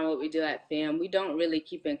focused around what we do at FAM. We don't really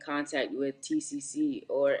keep in contact with TCC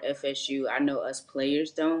or FSU. I know us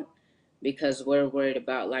players don't because we're worried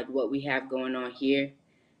about like what we have going on here.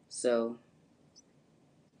 So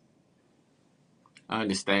I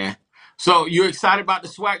understand. So you're excited about the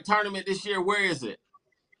SWAC tournament this year? Where is it?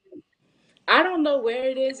 I don't know where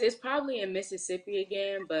it is. It's probably in Mississippi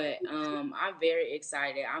again, but I'm very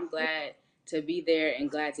excited. I'm glad to be there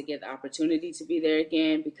and glad to get the opportunity to be there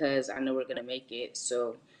again because I know we're going to make it.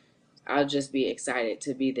 So I'll just be excited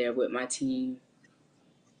to be there with my team.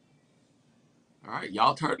 All right,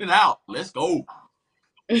 y'all turned it out. Let's go.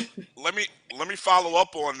 Let me follow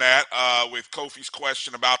up on that with Kofi's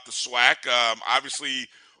question about the SWAC. Obviously,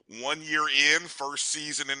 1 year in, first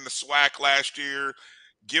season in the SWAC last year.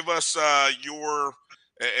 Give us your,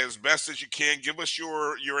 as best as you can, give us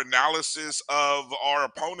your analysis of our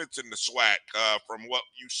opponents in the SWAC from what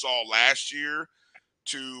you saw last year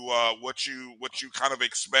to what you kind of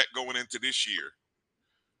expect going into this year.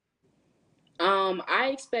 I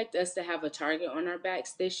expect us to have a target on our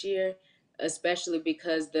backs this year, especially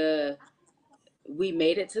because we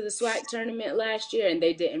made it to the SWAC tournament last year, and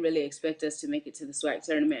they didn't really expect us to make it to the SWAC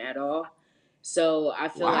tournament at all. So I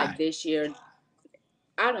feel like this year,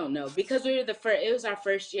 I don't know, because we were it was our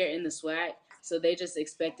first year in the SWAC, so they just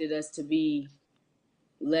expected us to be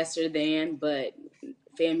lesser than, but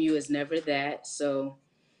FAMU is never that. So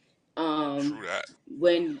True that.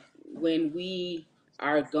 when we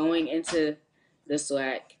are going into the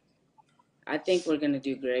SWAC, I think we're going to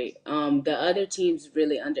do great. The other teams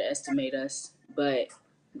really underestimate us, but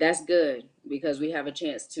that's good because we have a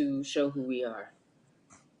chance to show who we are.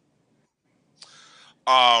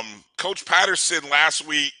 Coach Patterson last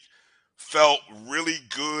week felt really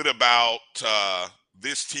good about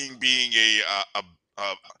this team being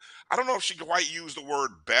I don't know if she can quite use the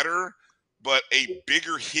word better, but a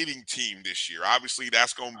bigger hitting team this year. Obviously,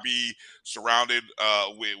 that's going to be surrounded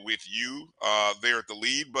with you there at the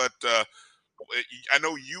lead, but I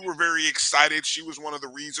know you were very excited. She was one of the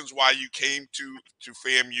reasons why you came to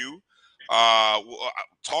FAMU.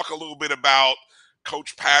 Talk a little bit about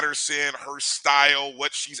Coach Patterson, her style,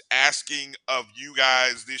 what she's asking of you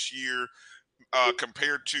guys this year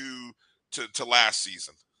compared to last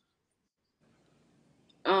season.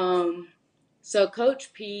 So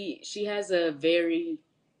Coach P, she has a very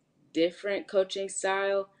different coaching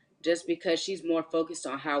style just because she's more focused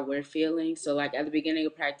on how we're feeling. So like at the beginning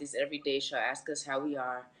of practice every day, she'll ask us how we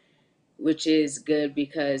are, which is good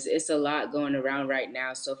because it's a lot going around right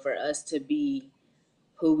now. So for us to be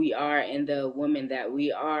who we are and the woman that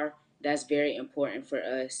we are, that's very important for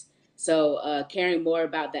us. So caring more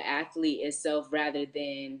about the athlete itself rather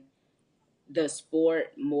than the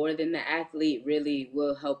sport more than the athlete really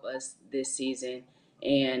will help us this season.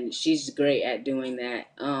 And she's great at doing that.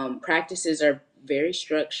 Practices are very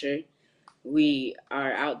structured. We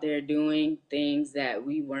are out there doing things that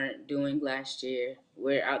we weren't doing last year.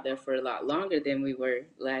 We're out there for a lot longer than we were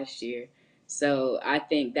last year. So I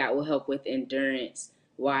think that will help with endurance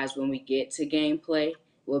wise when we get to gameplay.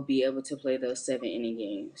 We'll be able to play those 7-inning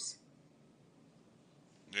games.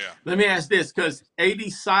 Yeah. Let me ask this, because AD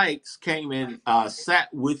Sykes came and sat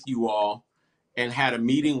with you all and had a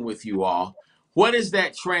meeting with you all. What has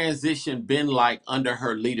that transition been like under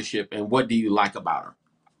her leadership, and what do you like about her?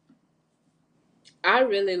 I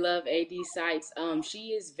really love AD Sykes.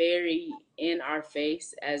 She is very in our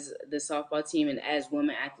face as the softball team and as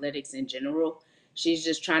women athletics in general. She's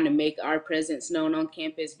just trying to make our presence known on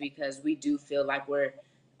campus because we do feel like we're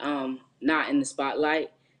not in the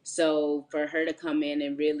spotlight. So for her to come in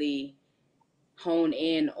and really hone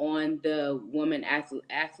in on the women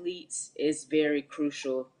athletes is very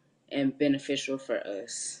crucial and beneficial for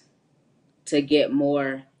us to get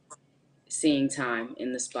more seeing time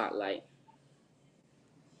in the spotlight.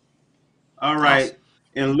 All right.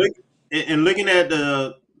 And looking at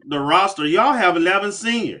the roster, y'all have 11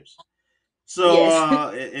 seniors.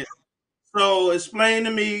 So Yes. so explain to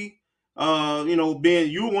me,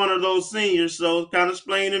 being you one of those seniors, so kind of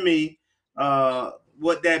explain to me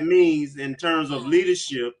what that means in terms of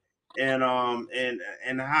leadership and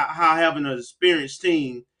how having an experienced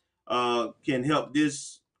team can help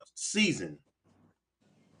this season.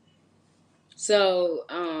 So,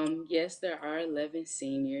 yes, there are 11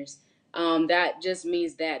 seniors. That just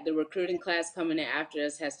means that the recruiting class coming in after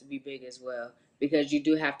us has to be big as well because you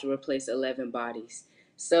do have to replace 11 bodies.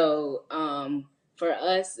 So, for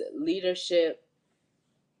us, leadership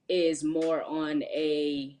is more on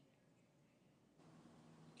a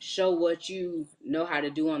show what you know how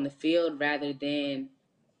to do on the field rather than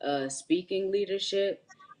speaking leadership,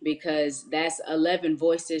 because that's 11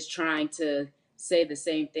 voices trying to say the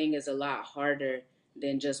same thing is a lot harder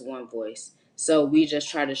than just one voice. So we just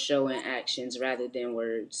try to show in actions rather than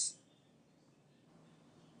words.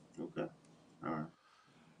 Okay. All right.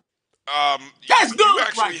 That's good you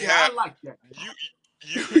actually right there. have I like that.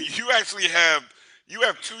 you actually have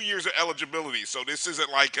 2 years of eligibility. So this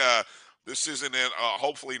isn't like this isn't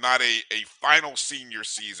hopefully not a final senior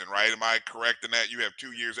season, right? Am I correct in that you have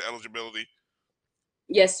 2 years of eligibility?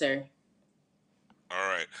 Yes, sir. All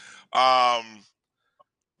right.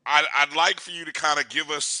 I'd like for you to kind of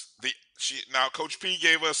give us now Coach P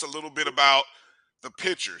gave us a little bit about the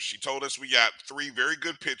pitchers. She told us we got 3 very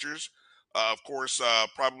good pitchers. Of course,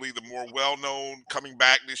 probably the more well-known coming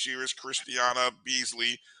back this year is Christiana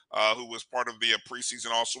Beasley, who was part of the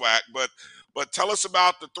preseason All-SWAC. But tell us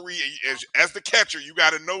about the 3 as the catcher. You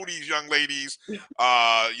got to know these young ladies,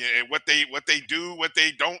 and what they do, what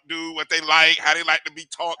they don't do, what they like, how they like to be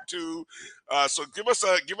talked to. So give us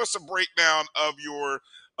a breakdown of your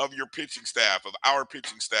pitching staff, of our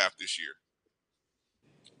pitching staff this year.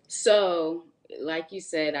 So, like you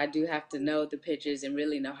said, I do have to know the pitchers and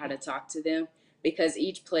really know how to talk to them because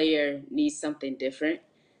each player needs something different.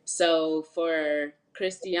 So, for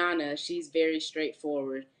Christiana, she's very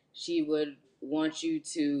straightforward. She would want you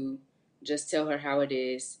to just tell her how it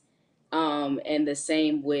is. And the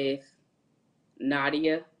same with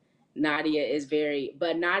Nadia. Nadia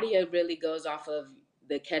really goes off of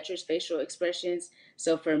the catcher's facial expressions.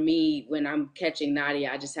 So for me, when I'm catching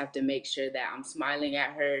Nadia, I just have to make sure that I'm smiling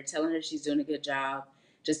at her, telling her she's doing a good job,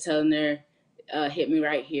 just telling her, hit me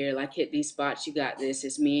right here, like hit these spots, you got this,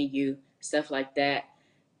 it's me and you, stuff like that.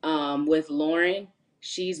 With Lauren,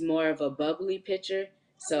 she's more of a bubbly pitcher.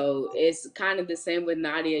 So it's kind of the same with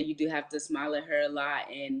Nadia. You do have to smile at her a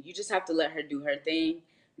lot, and you just have to let her do her thing,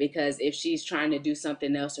 because if she's trying to do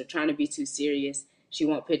something else or trying to be too serious, she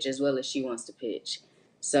won't pitch as well as she wants to pitch.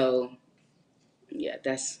 So, yeah,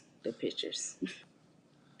 that's the pitchers.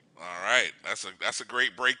 All right, that's a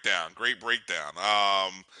great breakdown. Great breakdown.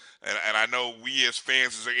 And I know we as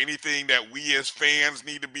fans, is there anything that we as fans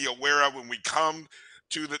need to be aware of when we come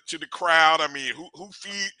to the crowd? I mean, who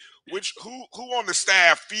on the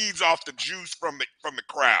staff feeds off the juice from the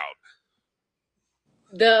crowd?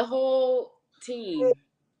 The whole team.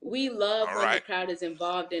 We love All when the right. crowd is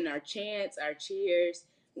involved in our chants, our cheers,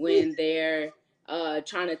 when they're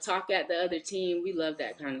trying to talk at the other team. We love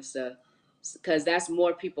that kind of stuff, because that's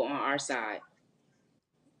more people on our side.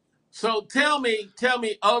 So tell me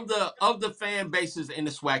of the fan bases in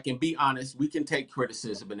the SWAC, and be honest, we can take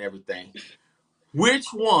criticism and everything. Which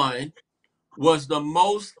one was the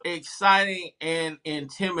most exciting and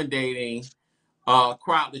intimidating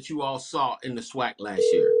crowd that you all saw in the SWAC last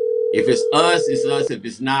year? If it's us, it's us. If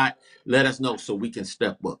it's not, let us know so we can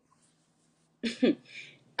step up.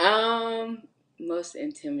 Most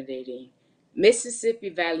intimidating. Mississippi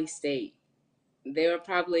Valley State. They were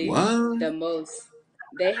probably the most.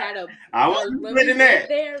 They had when we went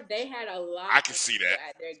there, they had a lot I can see that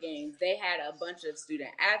at their games. They had a bunch of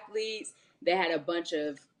student athletes. They had a bunch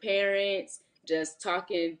of parents just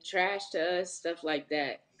talking trash to us, stuff like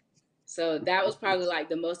that. So that was probably like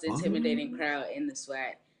the most intimidating crowd in the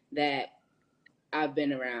SWAC that I've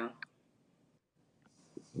been around.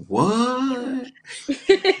 What?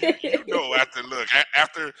 You know,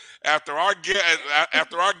 after our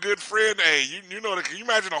good friend, hey, you know, can you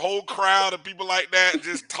imagine a whole crowd of people like that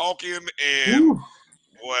just talking and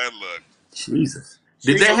boy, look. Jesus.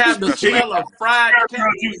 Did they have the smell of fried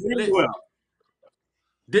catfish?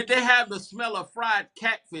 Did they have the smell of fried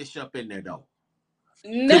catfish up in there though?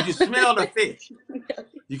 No. Could you smell the fish?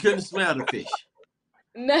 You couldn't smell the fish.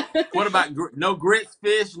 No. What about no grits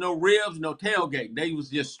fish, no ribs, no tailgate? They was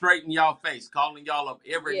just straight in y'all face, calling y'all up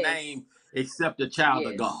every name except a child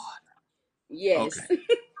of God. Yes. Okay.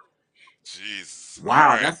 Jesus. Wow,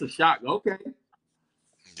 right. That's a shock. Okay.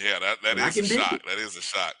 Yeah, that is a shock. That is a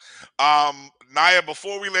shock. Naya,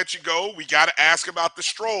 before we let you go, we got to ask about the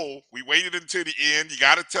stroll. We waited until the end. You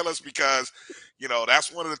got to tell us, because, you know,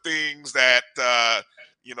 that's one of the things that,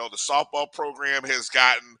 you know, the softball program has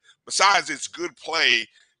gotten, besides its good play,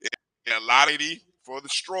 a lot of for the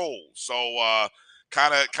stroll. So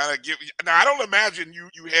kind of give. Now, I don't imagine you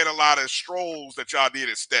had a lot of strolls that y'all did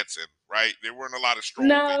at Stetson, right? There weren't a lot of strolls.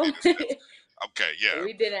 No. Okay, yeah.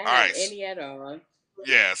 We didn't have any at all.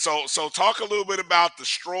 Yeah, so talk a little bit about the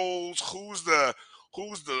strolls. Who's the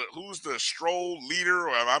stroll leader?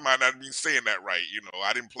 Or I might not be saying that right. You know,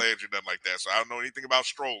 I didn't pledge or nothing like that, so I don't know anything about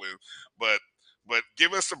strolling. But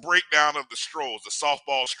give us a breakdown of the strolls, the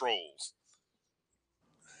softball strolls.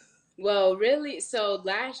 Well, really, so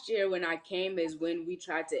last year when I came is when we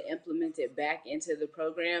tried to implement it back into the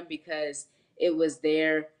program, because it was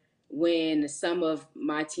there when some of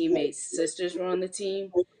my teammates' sisters were on the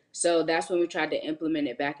team. So that's when we tried to implement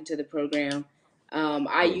it back into the program.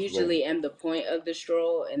 I usually am the point of the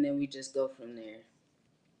stroll, and then we just go from there.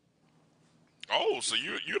 Oh, so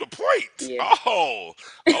you're the point. Yeah. Oh,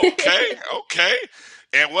 okay, okay.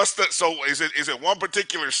 And is it one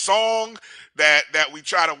particular song that we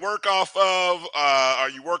try to work off of? Are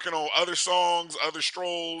you working on other songs, other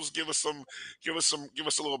strolls? Give us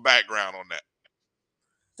a little background on that.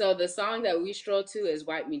 So the song that we stroll to is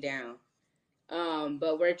 "Wipe Me Down."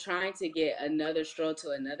 But we're trying to get another stroll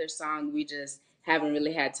to another song. We just haven't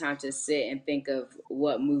really had time to sit and think of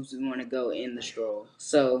what moves we want to go in the stroll.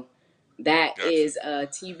 So that is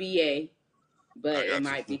TBA, but it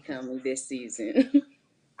might be coming this season.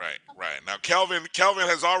 Right. Now, Kelvin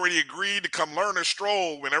has already agreed to come learn a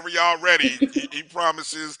stroll whenever y'all ready. he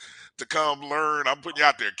promises to come learn. I'm putting you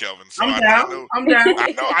out there, Kelvin. So I'm down.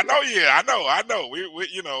 I know. We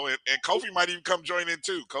you know, and Kofi might even come join in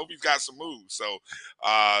too. Kofi's got some moves, so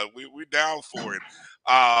we're down for it.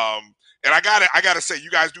 And I gotta say, you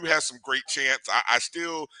guys do have some great chants. I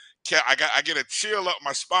get a chill up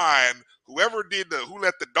my spine. Whoever did who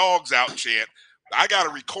let the dogs out chant, I gotta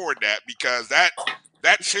record that, because that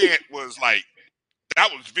chant was like That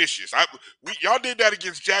was vicious. Y'all did that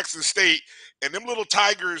against Jackson State, and them little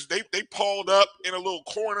Tigers, they pulled up in a little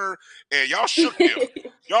corner, and y'all shook them.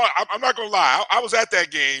 Y'all, I'm not gonna lie. I was at that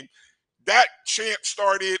game. That chant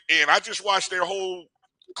started, and I just watched their whole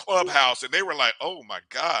clubhouse, and they were like, "Oh my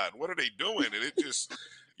God, what are they doing?" And it just,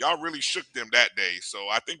 y'all really shook them that day. So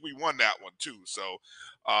I think we won that one too. So,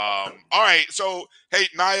 all right. So hey,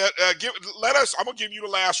 Naya, I'm gonna give you the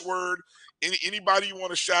last word. Anybody you want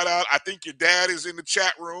to shout out? I think your dad is in the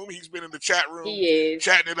chat room. He's been in the chat room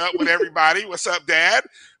chatting it up with everybody. What's up, Dad?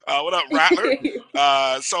 What up, Rattler?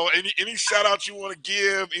 So any shout outs you want to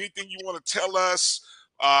give, anything you want to tell us?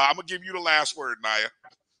 I'm going to give you the last word, Naya.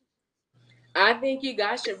 I think you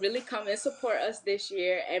guys should really come and support us this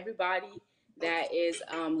year. Everybody that is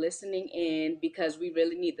listening in, because we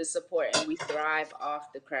really need the support and we thrive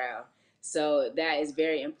off the crowd. So that is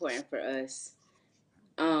very important for us.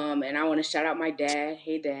 And I want to shout out my dad.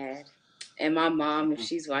 Hey, Dad. And my mom, if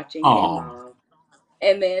she's watching. Aww. Hey, Mom.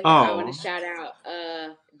 And then I want to shout out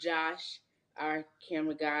Josh, our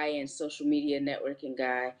camera guy and social media networking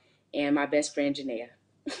guy, and my best friend, Janaea.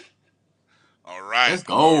 All right. Let's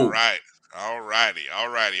go. All righty.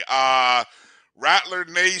 Rattler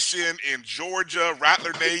Nation in Georgia,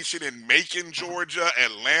 Rattler Nation in Macon, Georgia,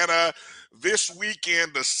 Atlanta. This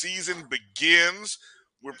weekend, the season begins.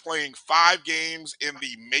 We're playing 5 games in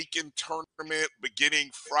the Macon tournament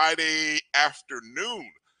beginning Friday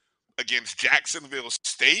afternoon against Jacksonville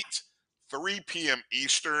State, 3 p.m.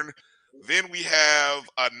 Eastern. Then we have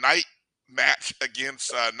a night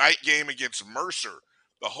game against Mercer,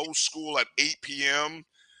 the host school, at 8 p.m.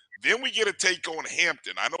 Then we get a take on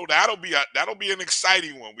Hampton. I know that'll be an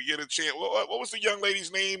exciting one. We get a chance. What was the young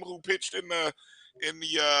lady's name who pitched in the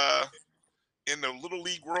Little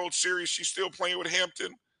League World Series? She's still playing with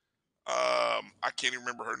Hampton. I can't even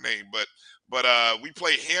remember her name, but we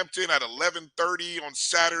play Hampton at 11:30 on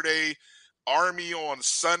Saturday, Army on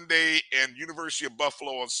Sunday, and University of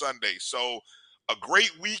Buffalo on Sunday. So a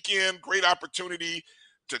great weekend, great opportunity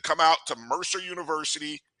to come out to Mercer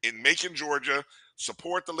University in Macon, Georgia,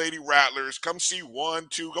 support the Lady Rattlers, come see 1,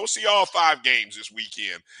 2, go see all 5 games this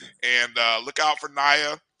weekend, and look out for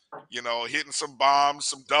Naya, hitting some bombs,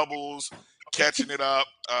 some doubles, catching it up.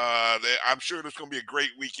 I'm sure there's going to be a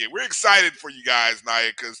great weekend. We're excited for you guys,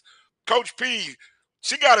 Naya, because Coach P,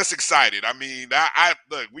 she got us excited. I mean,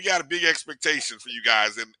 look, we got a big expectation for you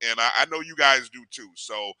guys, and I know you guys do too.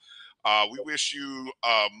 So we wish you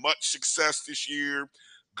much success this year,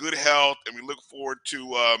 good health, and we look forward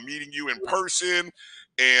to meeting you in person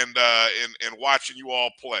and watching you all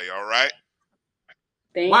play. All right.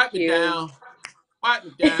 Thank you. Wipe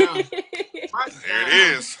it down. There it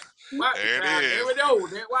is. There we go.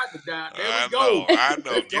 Wipe it down. There we go. I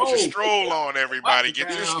know. Get your stroll on, everybody. Get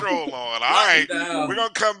your stroll on. All right. We're going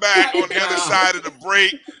to come back on the other side of the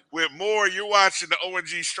break with more. You're watching the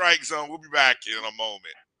ONG Strike Zone. We'll be back in a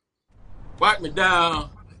moment. Wipe me down.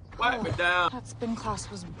 Wipe me down. That spin class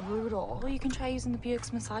was brutal. Well, you can try using the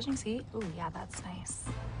Buick's massaging seat. Ooh, yeah, that's nice.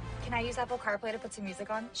 Can I use Apple CarPlay to put some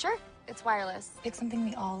music on? Sure. It's wireless. Pick something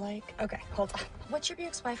we all like. Okay, hold on. What's your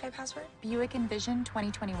Buick's Wi-Fi password? Buick Envision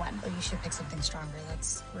 2021. Oh, you should pick something stronger.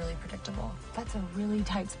 That's really predictable. That's a really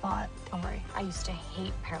tight spot. Don't worry. I used to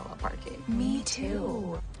hate parallel parking. Me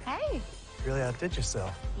too. Hey. Really outdid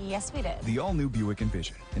yourself. Yes, we did. The all-new Buick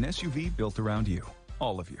Envision, an SUV built around you.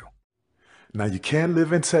 All of you. Now, you can't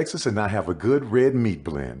live in Texas and not have a good red meat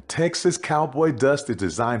blend. Texas Cowboy Dust is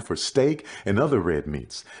designed for steak and other red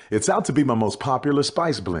meats. It's out to be my most popular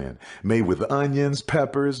spice blend, made with onions,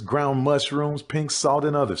 peppers, ground mushrooms, pink salt,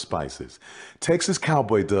 and other spices. Texas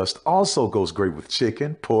Cowboy Dust also goes great with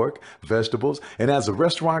chicken, pork, vegetables, and adds a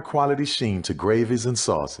restaurant-quality sheen to gravies and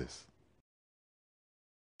sauces.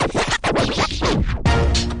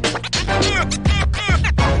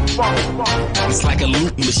 It's like a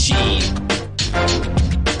loop machine.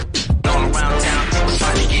 All around town, people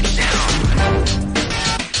trying to get down.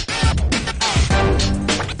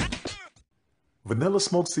 Vanilla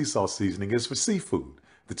smoked sea salt seasoning is for seafood.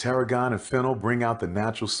 The tarragon and fennel bring out the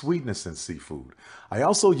natural sweetness in seafood. I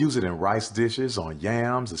also use it in rice dishes, on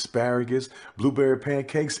yams, asparagus, blueberry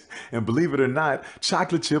pancakes, and believe it or not,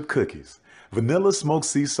 chocolate chip cookies. Vanilla smoked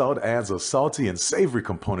sea salt adds a salty and savory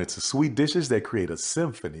component to sweet dishes that create a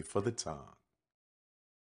symphony for the tongue.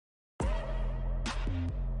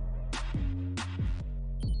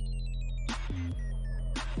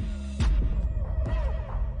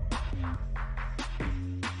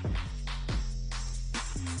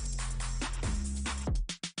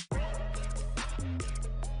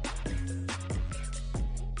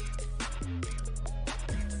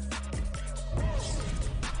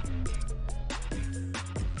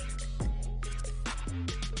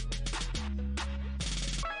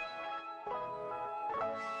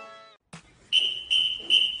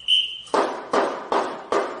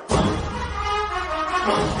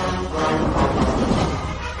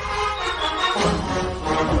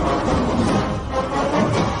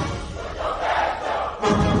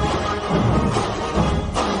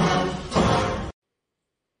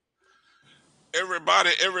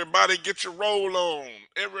 Everybody get your roll on.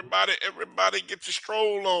 Everybody get your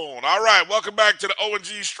stroll on. All right, welcome back to the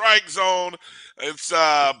O&G Strike Zone. It's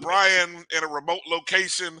Brian in a remote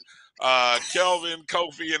location, Kelvin,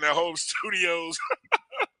 Kofi in their home studios.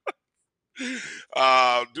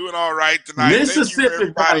 Doing all right tonight.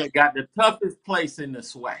 Mississippi Valley got the toughest place in the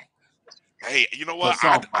SWAC. Hey, you know what?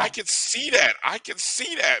 I can see that. I can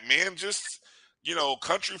see that, man. Just,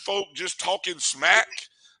 country folk just talking smack.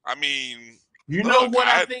 I mean, you know what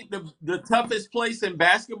I think the toughest place in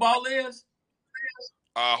basketball is?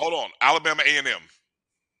 Hold on. Alabama A&M.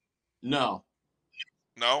 No.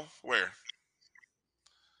 No? Where?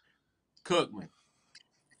 Cookman.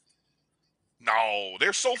 No,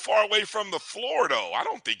 they're so far away from the floor, though. I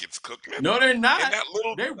don't think it's Cookman. No, they're not. And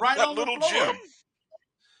they're right on little the floor. gym.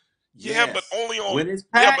 Yeah, yes. but only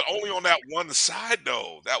on on that one side,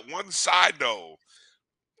 though. That one side, though.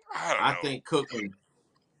 I don't know. Think Cookman.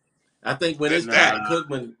 I think when it's packed,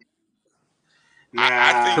 Cookman.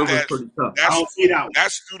 I think that's pretty tough. I don't see that one.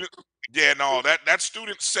 That student. Yeah, no, that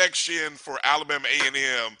student section for Alabama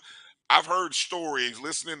A&M. I've heard stories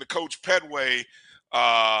listening to Coach Pedway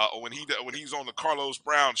when he's on the Carlos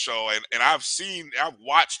Brown show, and I've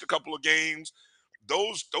watched a couple of games.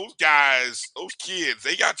 Those guys, those kids,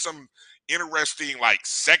 they got some interesting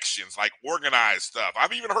sections, organized stuff.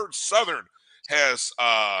 I've even heard Southern has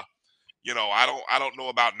I don't know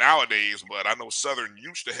about nowadays, but I know Southern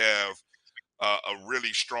used to have a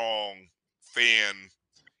really strong fan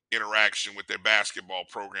interaction with their basketball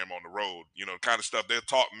program on the road. Kind of stuff. They'll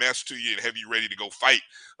talk mess to you and have you ready to go fight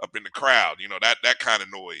up in the crowd. That kind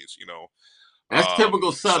of noise. That's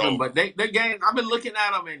typical Southern, but their game. I've been looking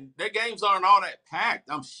at them, and their games aren't all that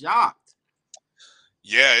packed. I'm shocked.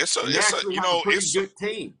 Yeah, it's a good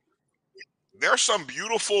team. There are some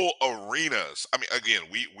beautiful arenas. I mean, again,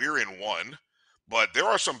 we're in one, but there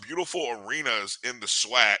are some beautiful arenas in the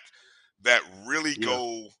SWAC that really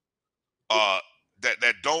go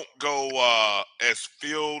that don't go as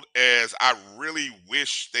filled as I really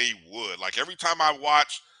wish they would. Like every time I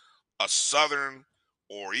watch a Southern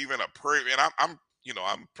or even a Prairie, and I'm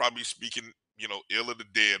probably speaking ill of the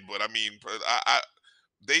dead, but I mean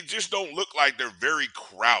they just don't look like they're very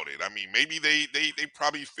crowded. I mean, maybe they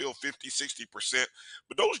probably fill 50-60%,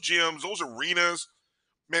 but those gyms, those arenas,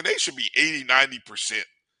 man, they should be 80-90%.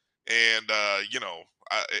 And I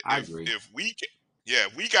agree. If we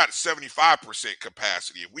got 75%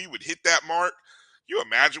 capacity, if we would hit that mark, you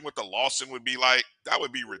imagine what the Lawson would be like? That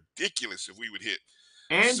would be ridiculous if we would hit.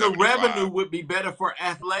 And 75. The revenue would be better for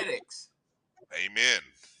athletics. Amen.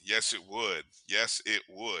 Yes, it would. Yes, it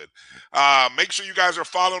would. Make sure you guys are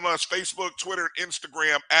following us Facebook, Twitter, and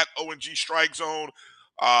Instagram at O&G Strike Zone.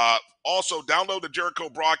 Also, download the Jericho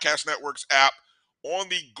Broadcast Network's app on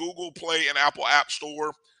the Google Play and Apple App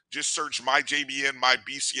Store. Just search My JBN, My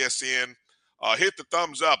BCSN. Hit the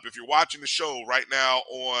thumbs up. If you're watching the show right now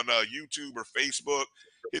on YouTube or Facebook,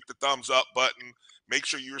 hit the thumbs up button. Make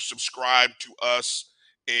sure you're subscribed to us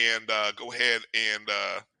and go ahead and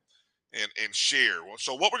share.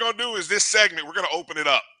 So what we're going to do is this segment, we're going to open it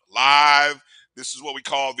up live. This is what we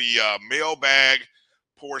call the mailbag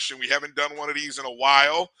portion. We haven't done one of these in a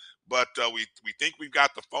while, but we think we've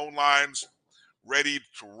got the phone lines ready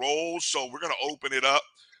to roll. So we're going to open it up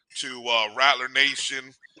to Rattler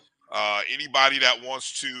Nation. Anybody that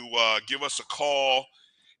wants to give us a call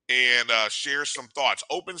and share some thoughts.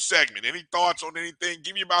 Open segment. Any thoughts on anything?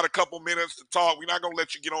 Give you about a couple minutes to talk. We're not going to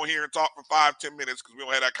let you get on here and talk for 5-10 minutes because we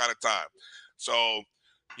don't have that kind of time. So,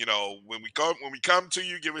 when we come to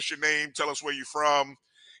you, give us your name, tell us where you're from,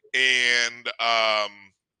 and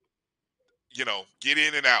get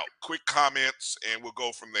in and out. Quick comments, and we'll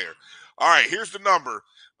go from there. All right, here's the number.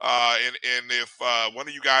 And if one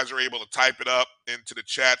of you guys are able to type it up into the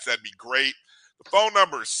chats, that'd be great. The phone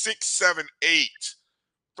number is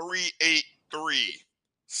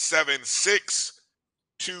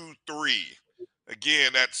 678-383-7623.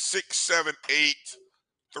 Again, that's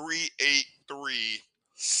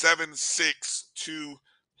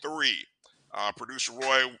 678-383-7623. Producer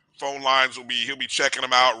Roy, phone lines he'll be checking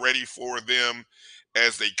them out, ready for them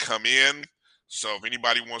as they come in. So if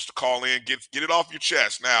anybody wants to call in, get it off your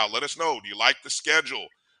chest. Now, let us know. Do you like the schedule?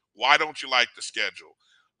 Why don't you like the schedule?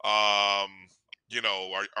 Are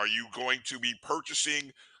you going to be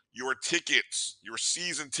purchasing your tickets, your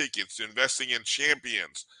season tickets, investing in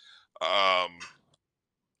champions?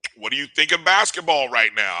 What do you think of basketball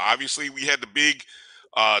right now? Obviously, we had the big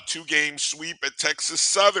 2-game sweep at Texas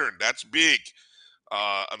Southern. That's big.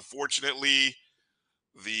 Unfortunately,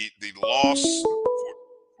 the loss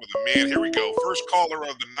for the men. Here we go. First caller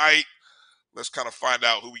of the night. Let's kind of find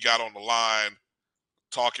out who we got on the line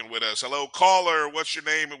talking with us. Hello, caller. What's your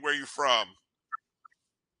name and where you from?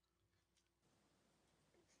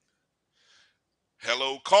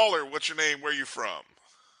 Hello, caller. What's your name? Where you from?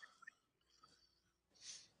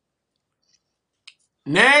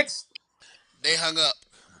 Next. They hung up.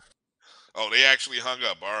 Oh, they actually hung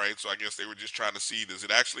up. All right. So I guess they were just trying to see, does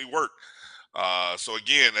it actually work? So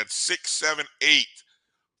again, that's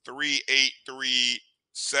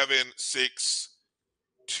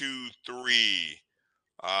 678-383-7623.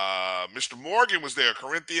 Mr. Morgan was there.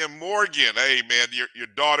 Corinthia Morgan. Hey, man, your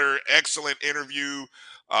daughter, excellent interview.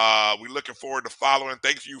 We're looking forward to following.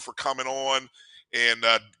 Thank you for coming on. And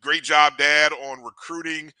great job, Dad, on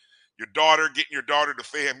recruiting your daughter, getting your daughter to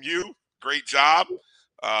FAMU. Great job.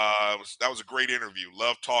 That was a great interview.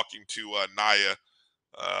 Love talking to Naya.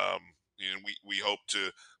 And we hope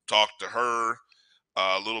to talk to her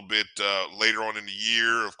a little bit later on in the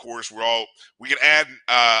year. Of course, we can add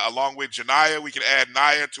along with Janiyah, we can add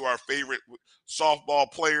Naya to our favorite softball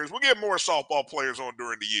players. We'll get more softball players on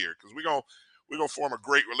during the year because we're gonna form a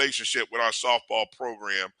great relationship with our softball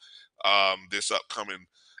program this upcoming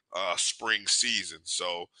spring season.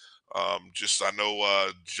 So just I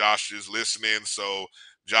know Josh is listening, so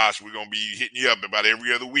Josh, we're gonna be hitting you up about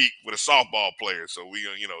every other week with a softball player. So we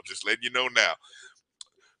just letting you know now.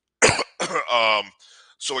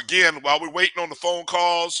 So again, while we're waiting on the phone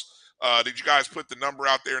calls, did you guys put the number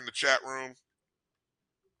out there in the chat room?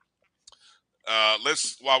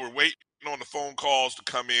 While we're waiting on the phone calls to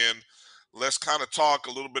come in, let's kind of talk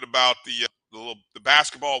a little bit about the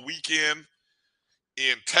basketball weekend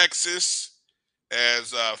in Texas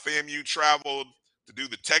as FAMU traveled to do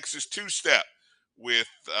the Texas two-step with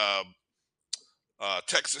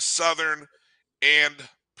Texas Southern and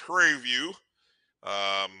Prairie View.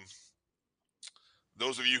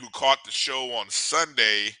 Those of you who caught the show on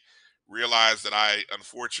Sunday realize that I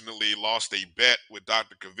unfortunately lost a bet with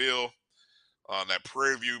Dr. Cavill on that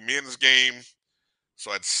Prairie View men's game.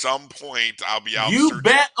 So at some point I'll be out. You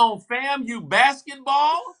bet on FAMU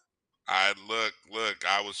basketball? I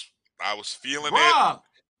was feeling Bruh.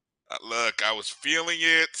 it. Look, I was feeling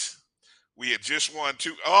it. We had just won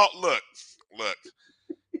two. Oh, look.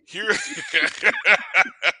 Here.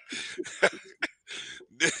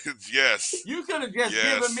 Yes. You could have just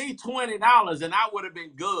given me $20 and I would have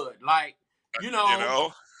been good. Like, you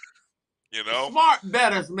know. Smart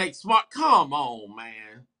bettors make smart. Come on,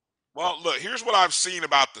 man. Well, look, here's what I've seen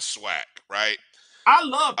about the SWAC, right? I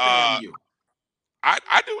love FAMU.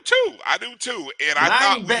 I do too. And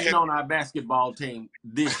I ain't betting on our basketball team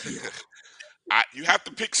this year. You have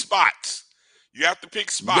to pick spots. You gotta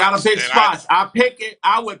pick spots.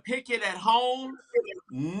 I would pick it at home,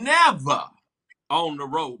 never on the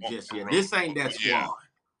road just yet. This ain't that squad.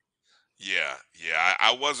 Yeah.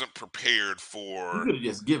 I wasn't prepared for. You could have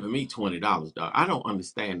just given me $20, dog. I don't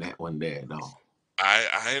understand that one there, dog.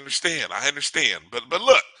 I understand. But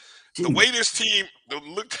look, the way this team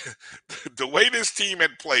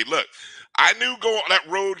had played. Look, I knew going on that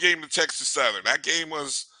road game to Texas Southern. That game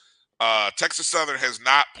was Texas Southern has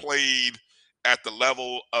not played at the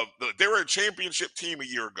level of they were a championship team a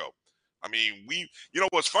year ago. I mean,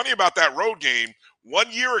 what's funny about that road game,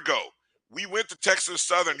 1 year ago, we went to Texas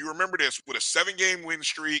Southern, you remember this, with a 7-game win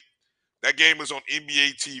streak. That game was on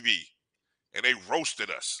NBA TV, and they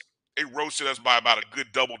roasted us. They roasted us by about a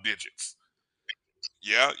good double digits.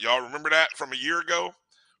 Yeah, y'all remember that from a year ago?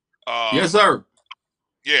 Yes, sir.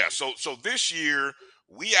 Yeah, so this year,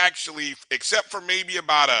 we actually, except for maybe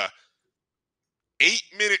about a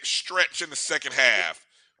 8-minute stretch in the second half,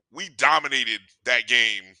 we dominated that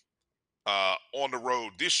game on the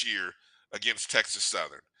road this year against Texas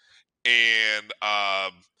Southern. And,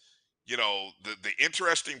 the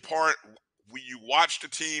interesting part, you watched a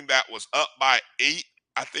team that was up by 8,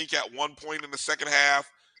 I think at one point in the second half,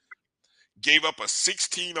 gave up a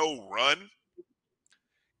 16-0 run,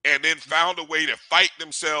 and then found a way to fight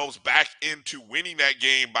themselves back into winning that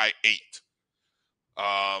game by 8.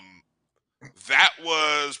 That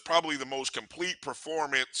was probably the most complete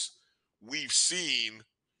performance we've seen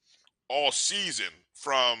all season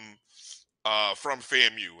from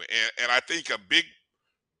FAMU, and I think a big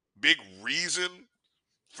reason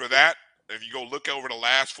for that, if you go look over the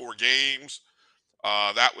last 4 games,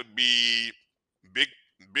 that would be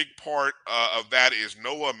big part of that is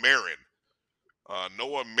Noah Marin.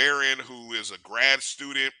 Noah Marin, who is a grad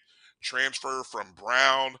student, transfer from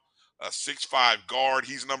Brown, a 6'5" guard.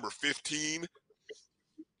 He's number 15.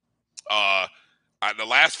 The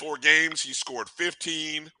last 4 games, he scored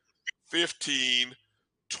 15, 15,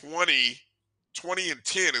 20, 20 and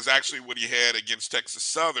 10 is actually what he had against Texas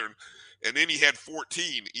Southern. And then he had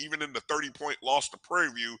 14. Even in the 30-point loss to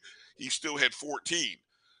Prairie View, he still had 14.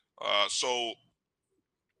 So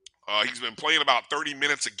he's been playing about 30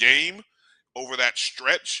 minutes a game over that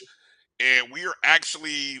stretch. And we are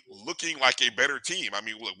actually looking like a better team. I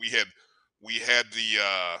mean, look, we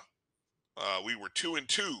were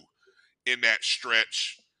 2-2 in that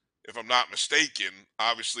stretch, if I'm not mistaken.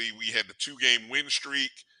 Obviously, we had the 2-game win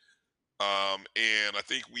streak. And I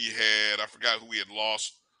think I forgot who we had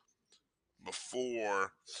lost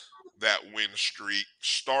before that win streak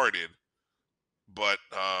started. But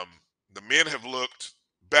the men have looked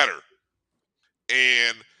better.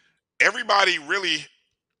 And everybody really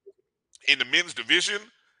in the men's division,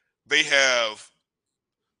 they have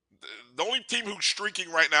 – the only team who's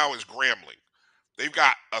streaking right now is Grambling. They've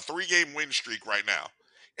got a 3-game win streak right now.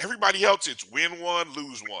 Everybody else, it's win 1,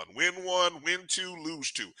 lose 1. Win 1, win 2,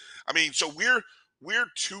 lose 2. I mean, so we're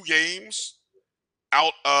 2 games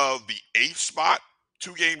out of the 8th spot,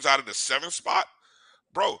 2 games out of the 7th spot.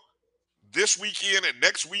 Bro, this weekend and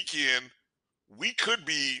next weekend, we could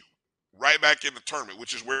be right back in the tournament,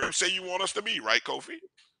 which is where you say you want us to be, right, Kofi?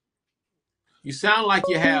 You sound like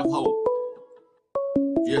you have hope.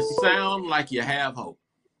 You sound like you have hope.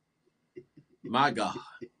 My God.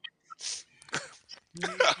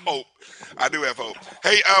 Hope. I do have hope.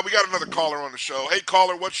 Hey, we got another caller on the show. Hey,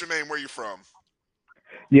 caller, what's your name? Where you from?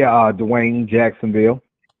 Yeah, Dwayne, Jacksonville.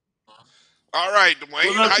 All right,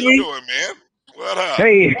 Dwayne. How you doing, man? What up?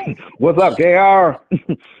 Hey, what's up, KR?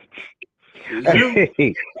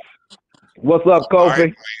 Hey, what's up,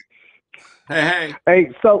 Kofi? Right, hey.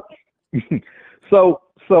 Hey, so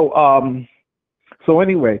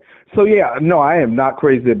anyway, yeah, no, I am not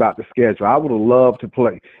crazy about the schedule. I would have loved to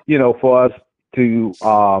play, for us to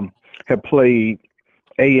have played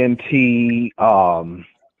A&T,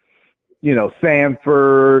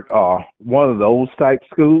 Sanford, one of those type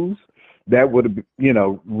schools. That would have,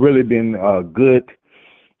 really been a good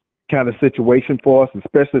kind of situation for us,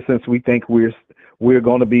 especially since we think we're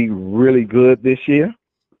going to be really good this year.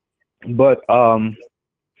 But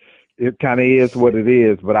it kind of is what it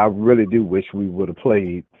is. But I really do wish we would have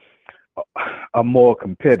played a more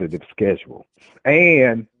competitive schedule.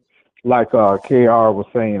 And like KR was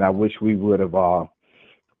saying, I wish we would have not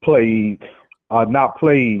played, all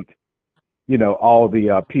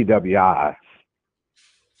the PWIs.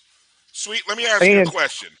 Sweet, let me ask you a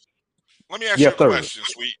question.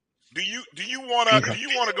 Sweet. Do you want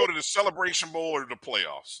to go to the Celebration Bowl or the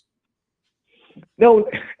playoffs? No,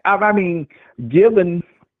 I mean, given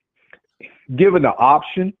the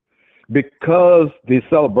option, because the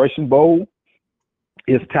Celebration Bowl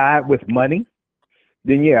is tied with money,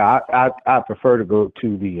 then yeah, I prefer to go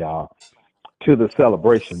to the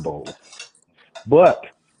Celebration Bowl. But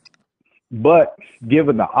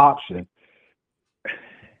given the option,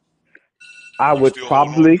 I would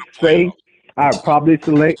probably say I'd probably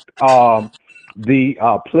select the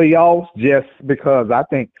playoffs, just because I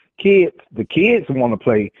think the kids want to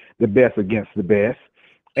play the best against the best,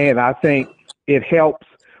 and I think it helps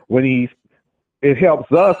it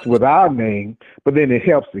helps us with our name, but then it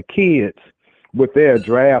helps the kids with their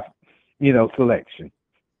draft, selection.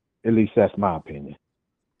 At least that's my opinion.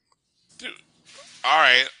 Dude, all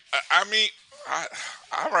right.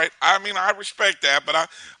 All right. I mean, I respect that, but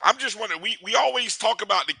I'm just wondering. We always talk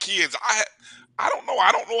about the kids. I don't know.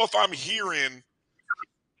 I don't know if I'm hearing,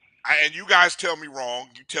 and you guys tell me wrong.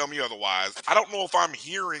 You tell me otherwise. I don't know if I'm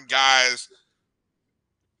hearing guys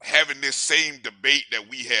having this same debate that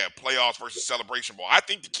we have, playoffs versus Celebration Bowl. I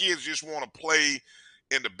think the kids just want to play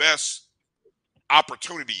in the best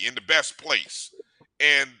opportunity, in the best place.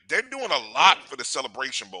 And they're doing a lot for the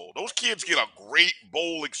Celebration Bowl. Those kids get a great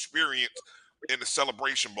bowl experience in the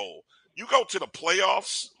Celebration Bowl. You go to the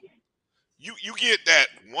playoffs, you get that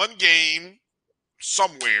one game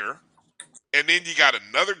somewhere, and then you got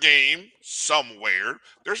another game somewhere.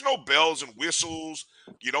 There's no bells and whistles.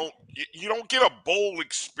 You don't get a bowl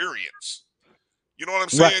experience. You know what I'm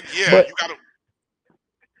saying? Right. Yeah, you got to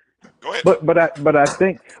go ahead. But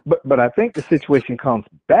I think the situation comes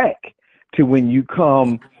back to when you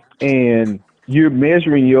come and you're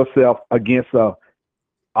measuring yourself against a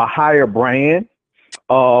higher brand,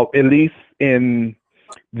 at least in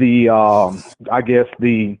the NFL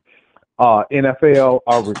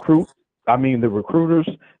the recruiters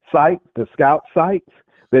site, the scout sites,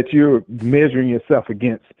 that you're measuring yourself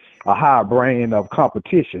against a higher brand of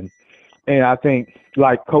competition. And I think,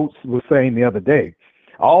 like Coach was saying the other day,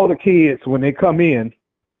 all the kids, when they come in,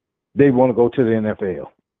 they want to go to the NFL.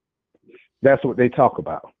 That's what they talk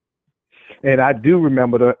about. And I do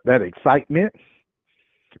remember that excitement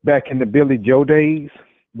back in the Billy Joe days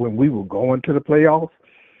when we were going to the playoffs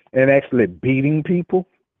and actually beating people.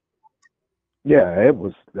 Yeah, it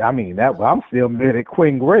was. I mean, I'm still mad at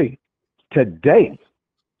Quinn Gray today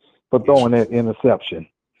for throwing that interception.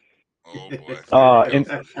 Oh boy.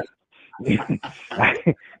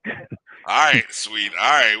 All right, sweet.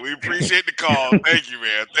 All right, we appreciate the call. Thank you,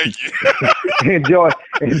 man. Thank you. enjoy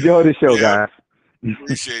the show, guys.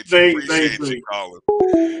 Appreciate you calling.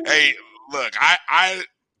 Hey, look,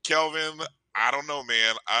 Kelvin, I don't know,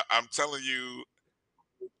 man. I'm telling you,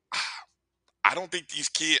 I don't think these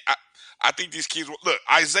kids. I think these kids. Look,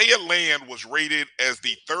 Isaiah Land was rated as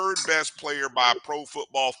the third best player by Pro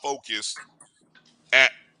Football Focus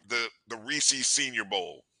at the Reese Senior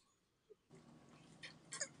Bowl.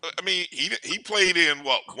 I mean, he played in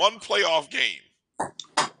one playoff game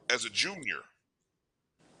as a junior.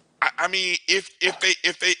 I mean, if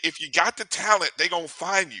you got the talent, they gonna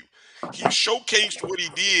find you. He showcased what he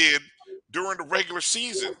did during the regular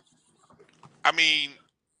season. I mean,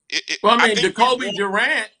 Jacoby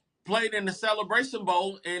Durant played in the Celebration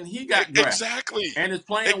Bowl and he got drafted. Exactly, and is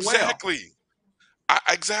playing exactly. well.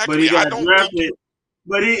 Exactly. But he got drafted.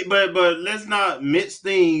 But let's not mix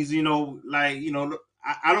things. You know, I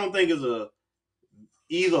don't think it's a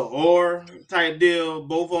either or type deal.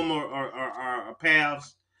 Both of them are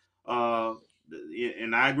paths.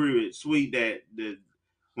 And I agree with Sweet that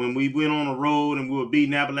when we went on the road and we were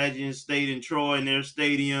beating Appalachian State and Troy in their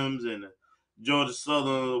stadiums and Georgia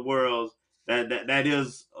Southern of the world, that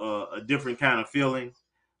is a different kind of feeling.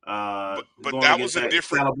 But that was a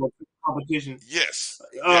different competition. Yes.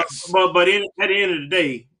 But at the end of the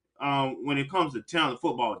day, when it comes to talent,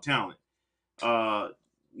 football talent,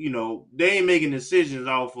 they ain't making decisions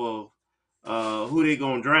off of who they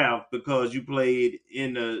gonna draft because you played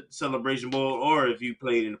in the Celebration Bowl or if you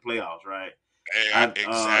played in the playoffs, right?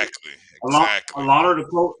 Exactly. A lot of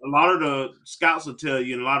the scouts will tell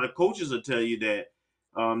you, and a lot of the coaches will tell you that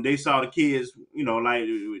they saw the kids, like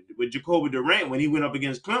with Jacoby Durant when he went up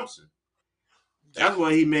against Clemson. That's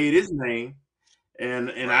where he made his name. And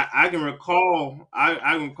right. I can recall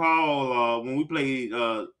when we played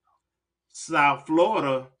South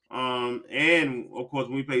Florida, and of course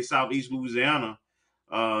when we played Southeast Louisiana,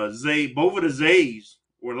 both of the Zays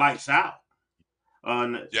were lights out.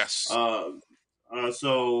 Yes.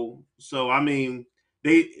 So I mean,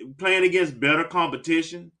 they playing against better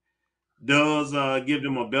competition does give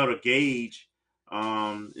them a better gauge.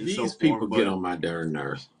 These people get on my darn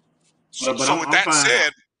nerves. So with that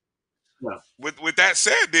said, with that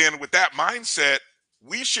said, then with that mindset,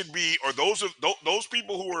 we should be, or those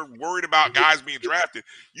people who are worried about guys being drafted,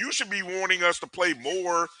 you should be warning us to play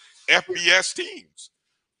more FBS teams,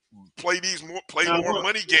 play more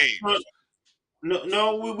money games.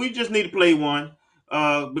 No, we just need to play one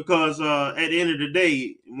because at the end of the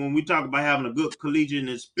day, when we talk about having a good collegiate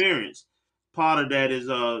experience, part of that is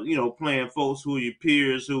playing folks who are your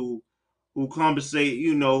peers who compensate,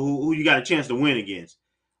 who you got a chance to win against.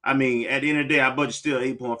 I mean, at the end of the day, our budget's still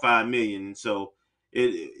 $8.5 million, so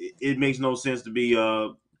it makes no sense to be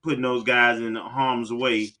putting those guys in harm's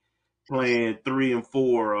way, playing 3 and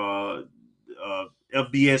 4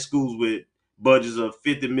 FBS schools with budgets of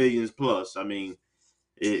 50 million plus. I mean,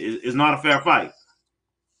 it's not a fair fight.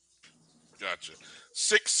 Gotcha.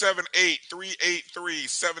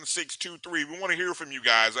 678-383-7623. We want to hear from you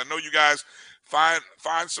guys. I know you guys find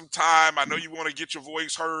some time. I know you want to get your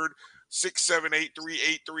voice heard.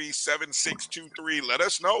 678-383-7623. Let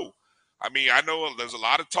us know. I mean, I know there's a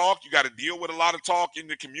lot of talk. You got to deal with a lot of talk in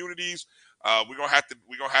the communities. We're gonna have to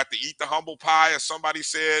eat the humble pie, as somebody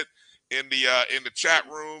said in the chat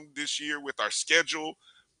room this year with our schedule.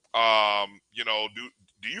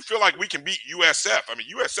 Do you feel like we can beat USF? I mean,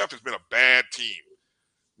 USF has been a bad team.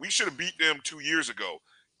 We should have beat them 2 years ago.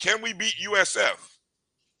 Can we beat USF?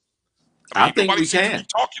 I think we can.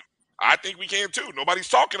 I think we can too. Nobody's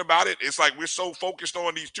talking about it. It's like we're so focused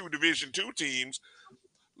on these two Division II teams.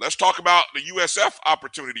 Let's talk about the USF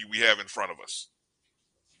opportunity we have in front of us.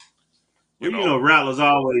 Rattlers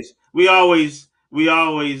we always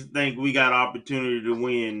think we got opportunity to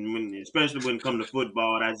win, especially when it comes to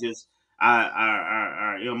football. That's just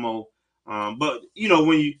our MO. But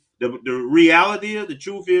when the reality is, the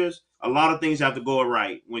truth is, a lot of things have to go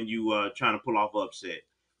right when you trying to pull off upset.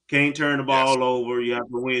 Can't turn the ball over. You have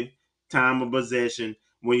to win time of possession.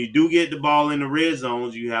 When you do get the ball in the red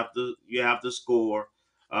zones, you have to score.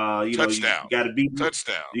 Touchdown. You got to beat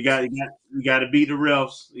touchdown. You got to beat the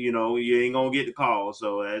refs. You ain't gonna get the call.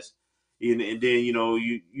 So that's and then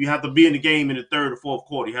you have to be in the game in the third or fourth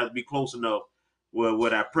quarter. You have to be close enough where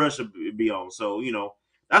that pressure be on. So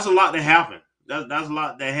that's a lot to happen. That's a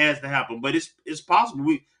lot that has to happen. But it's possible.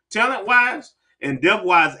 We talent wise and depth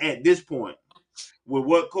wise at this point, with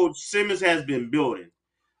what Coach Simmons has been building,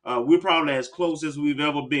 we're probably as close as we've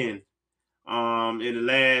ever been in the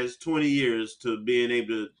last 20 years to being able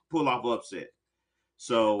to pull off upset.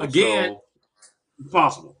 So again, it's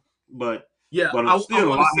possible, but yeah, but I still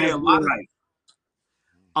want to say a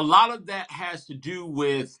a lot of that has to do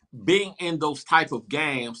with being in those type of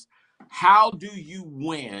games. How do you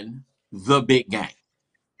win the big game?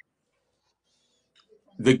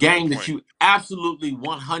 The game that you absolutely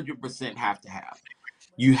 100% have to have.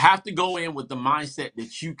 You have to go in with the mindset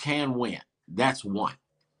that you can win. That's one.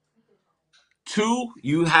 Two,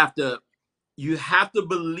 you have to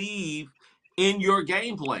believe in your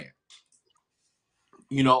game plan.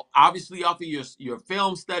 Obviously off of your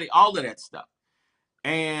film study, all of that stuff.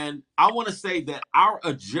 And I want to say that our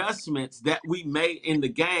adjustments that we made in the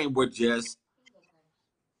game were just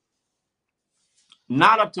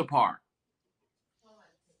not up to par.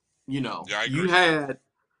 You had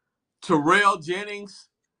Terrell Jennings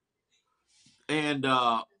and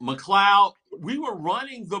McLeod. We were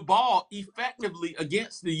running the ball effectively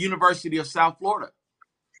against the University of South Florida.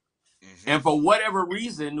 Mm-hmm. And for whatever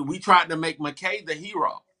reason, we tried to make McKay the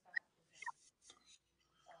hero.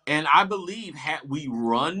 And I believe had we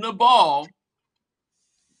run the ball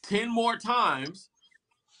 10 more times,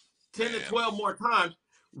 10 to 12 more times,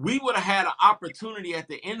 we would have had an opportunity at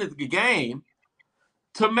the end of the game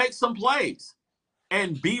to make some plays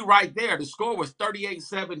and be right there. The score was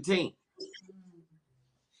 38-17.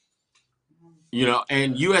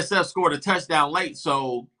 And USF scored a touchdown late,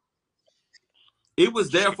 so it was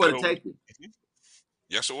there for the taking.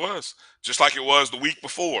 Yes, it was. Just like it was the week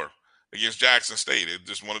before against Jackson State. It's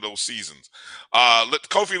just one of those seasons.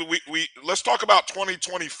 Kofi, let's talk about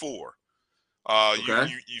 2024.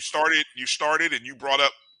 Okay. You started and you brought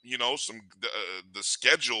up some the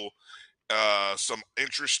schedule. Some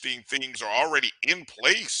interesting things are already in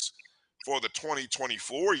place for the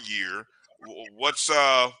 2024 year. What's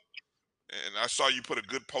and I saw you put a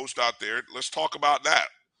good post out there. Let's talk about that.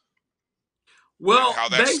 Well, and how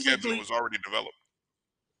that schedule was already developed.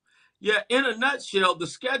 Yeah, in a nutshell, the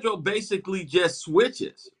schedule basically just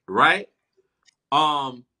switches, right?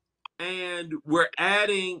 And we're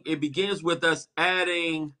adding. It begins with us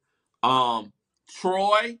adding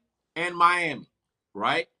Troy and Miami,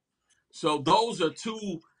 right? So those are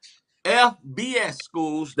two FBS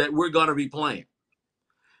schools that we're going to be playing.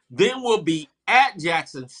 Then we'll be at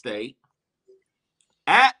Jackson State,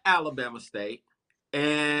 at Alabama State,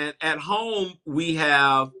 and at home we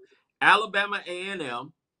have Alabama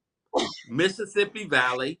A&M, Mississippi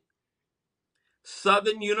Valley,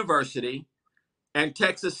 Southern University, and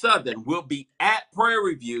Texas Southern. We'll be at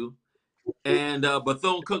Prairie View, and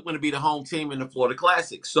Bethune-Cookman will be the home team in the Florida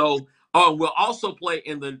Classic. So we'll also play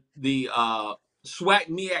in the SWAC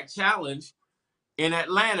MEAC Challenge in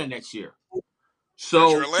Atlanta next year.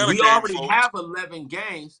 So we already have 11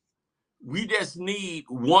 games. We just need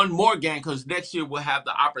one more game because next year we'll have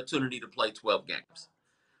the opportunity to play 12 games.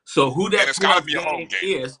 So who that 12th game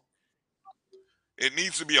is. It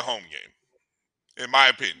needs to be a home game, in my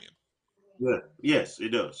opinion. Yeah. Yes, it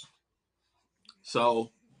does.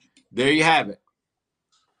 So there you have it.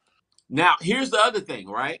 Now, here's the other thing,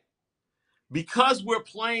 right? Because we're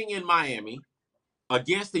playing in Miami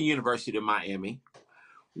against the University of Miami,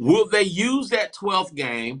 will they use that 12th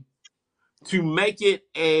game to make it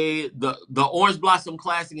the Orange Blossom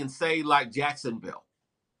Classic and say like Jacksonville?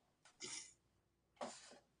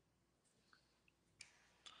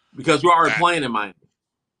 Because we're already playing in Miami.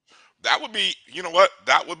 That would be, you know what?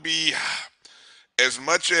 That would be, as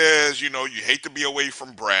much as, you hate to be away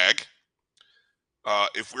from Bragg.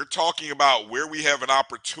 If we're talking about where we have an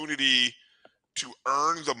opportunity to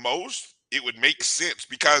earn the most, it would make sense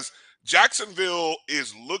because Jacksonville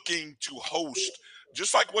is looking to host,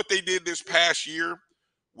 just like what they did this past year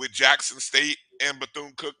with Jackson State and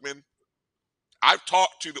Bethune-Cookman. I've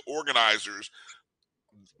talked to the organizers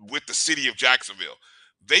with the city of Jacksonville.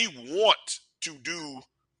 They want to do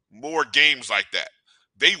more games like that.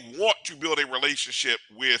 They want to build a relationship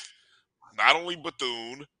with not only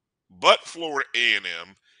Bethune, but Florida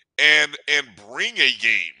A&M, and bring a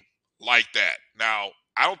game like that. Now,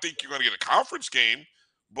 I don't think you're going to get a conference game,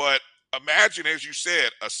 but imagine, as you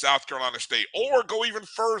said, a South Carolina State, or go even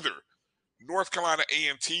further, North Carolina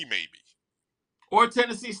A&T maybe. Or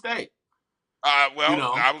Tennessee State. I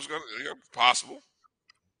was going to, possible.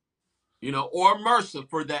 Or Mercer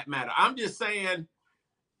for that matter. I'm just saying,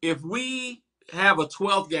 if we have a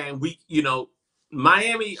 12th game,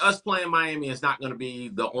 Miami, us playing Miami is not going to be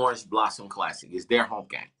the Orange Blossom Classic. It's their home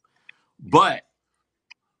game. But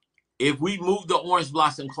if we move the Orange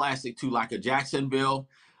Blossom Classic to like a Jacksonville,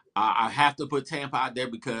 I have to put Tampa out there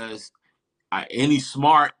because any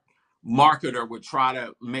smart marketer would try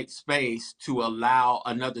to make space to allow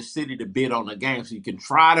another city to bid on the game so you can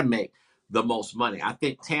try to make the most money. I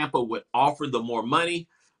think Tampa would offer the more money,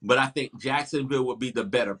 but I think Jacksonville would be the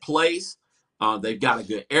better place. They've got a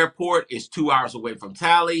good airport. It's 2 hours away from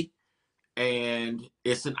Tally, and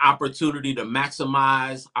it's an opportunity to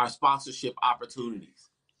maximize our sponsorship opportunities.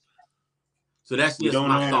 So that's just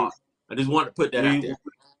my thought. I just wanted to put that out there.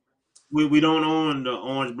 We don't own the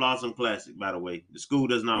Orange Blossom Classic, by the way. The school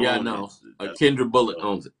does not own it. Kendra Bullock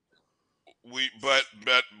owns it. But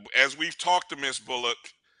as we've talked to Miss Bullock,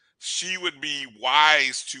 she would be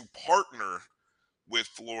wise to partner with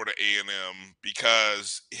Florida A&M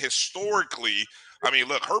because historically, I mean,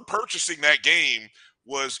 look, her purchasing that game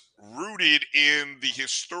was rooted in the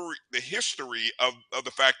history of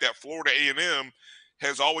the fact that Florida A&M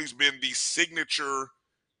has always been the signature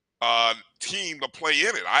team to play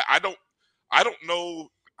in it. I don't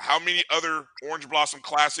know how many other Orange Blossom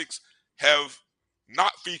Classics have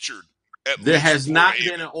not featured. There has not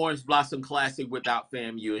been an Orange Blossom Classic without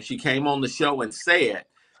FAMU, and she came on the show and said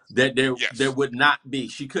that there would not be.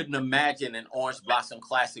 She couldn't imagine an Orange Blossom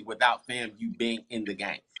Classic without FAMU being in the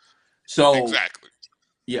game. So exactly,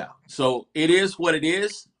 yeah. So it is what it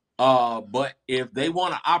is. But if they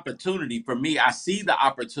want an opportunity, for me, I see the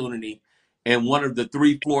opportunity in one of the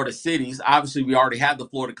 3 Florida cities. Obviously, we already have the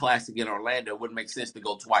Florida Classic in Orlando. It wouldn't make sense to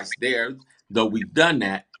go twice there, though we've done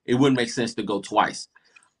that. It wouldn't make sense to go twice.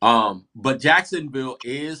 But Jacksonville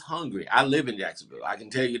is hungry. I live in Jacksonville. I can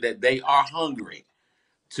tell you that they are hungry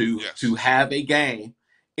to have a game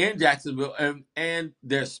in Jacksonville, and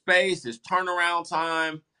there's space, there's turnaround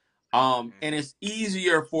time, and it's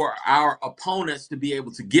easier for our opponents to be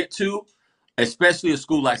able to get to, especially a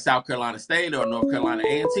school like South Carolina State or North Carolina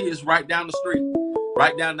A&T. Is right down the street,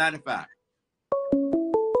 right down 95.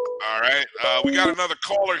 All right, we got another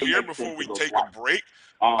caller here before we take a break.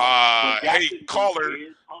 Hey, caller,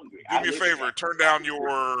 do me a favor. Turn down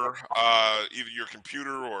your either your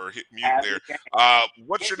computer or hit mute there.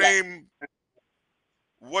 What's your name?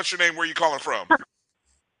 What's your name? Where are you calling from?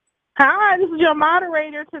 Hi, this is your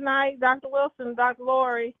moderator tonight, Dr. Wilson, Dr.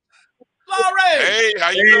 Lori. Lori! Hey,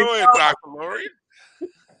 how you doing, Dr. Lori?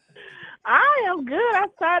 I am good. I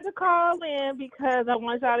decided to call in because I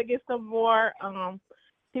want y'all to get some more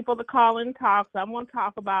people to call and talk. So I'm going to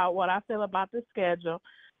talk about what I feel about the schedule.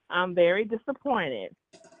 I'm very disappointed.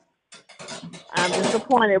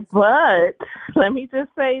 But let me just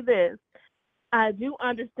say this. I do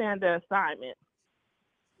understand the assignment.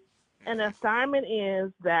 And the assignment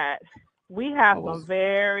is that we have some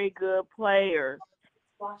very good players.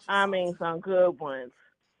 I mean, some good ones.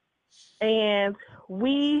 And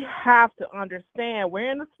we have to understand we're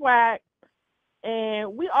in the SWAC,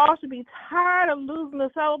 and we all should be tired of losing the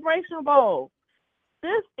Celebration Bowl.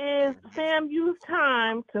 This is FAMU's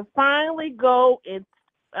time to finally go and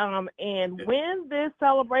win this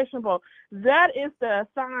Celebration Bowl. That is the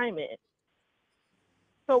assignment.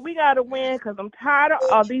 So we got to win because I'm tired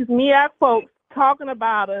of these MEAC folks talking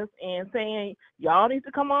about us and saying, y'all need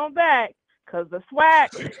to come on back because the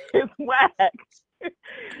SWAC is whack.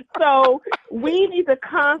 So we need to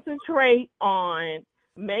concentrate on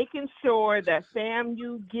making sure that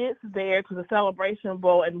FAMU gets there to the Celebration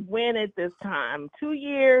Bowl and win it this time. 2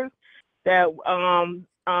 years that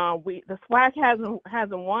the SWAC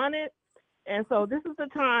hasn't won it. And so this is the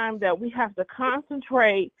time that we have to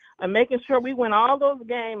concentrate on making sure we win all those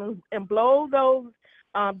games and blow those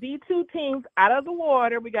B2 teams out of the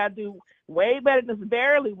water. We got to do way better than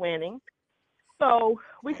barely winning. So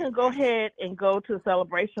we can go ahead and go to the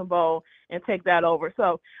Celebration Bowl and take that over.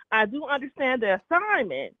 So I do understand the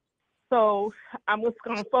assignment. So I'm just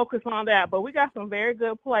going to focus on that. But we got some very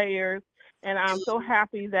good players. And I'm so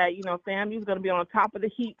happy that, FAMU is going to be on top of the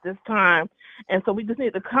heat this time. And so we just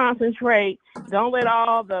need to concentrate. Don't let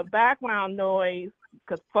all the background noise,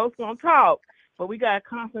 because folks going to talk, but we got to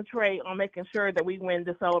concentrate on making sure that we win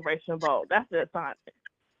the Celebration Bowl. That's the assignment.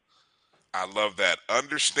 I love that.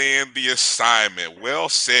 Understand the assignment. Well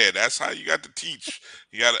said. That's how you got to teach.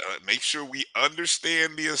 You got to make sure we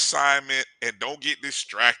understand the assignment and don't get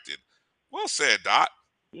distracted. Well said, Dot.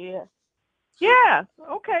 Yeah. Yeah.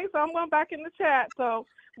 Okay. So I'm going back in the chat. So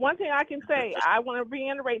one thing I can say, I want to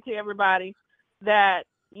reiterate to everybody that,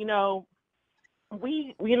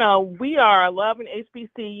 we are loving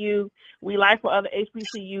HBCU. We like for other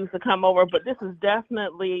HBCUs to come over, but this is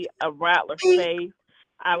definitely a Rattler space.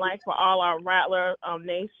 I like for all our Rattler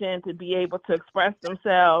Nation to be able to express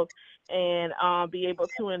themselves and be able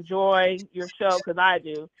to enjoy your show, because I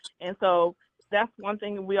do. And so that's one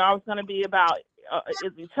thing we always going to be about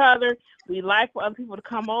is each other. We like for other people to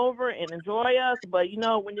come over and enjoy us, but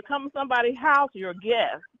when you come to somebody's house, you're a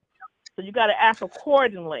guest. So you got to act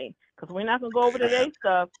accordingly, because we're not going to go over to their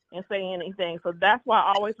stuff and say anything. So that's why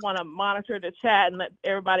I always want to monitor the chat and let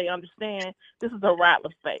everybody understand this is a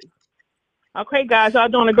Rattler space. Okay, guys, y'all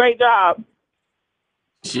doing a great job.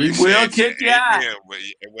 She will kick you out.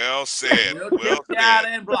 Well said. We'll kick you out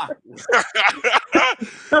and block you.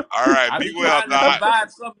 All right, be well, Doc.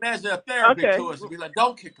 Provide some measure of therapy to us and be like,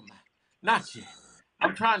 don't kick them out. Not yet.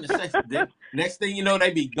 I'm trying to say something. Next thing you know,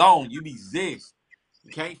 they be gone. You be zigged.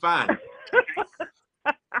 You can't find them.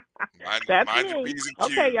 Mind your P's and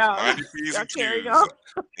Q's. Okay, y'all. Mind your P's and Carry Q's. on.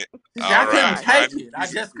 I couldn't take it. I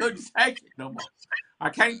just couldn't take it no more. I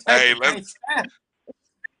can't take it.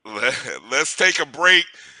 Let's take a break,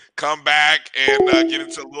 come back, and get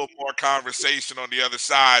into a little more conversation on the other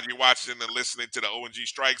side. You're watching and listening to the O&G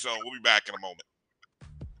Strike Zone. We'll be back in a moment.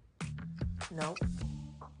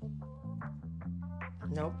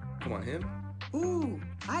 Nope. Come on, him. Ooh,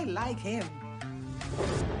 I like him.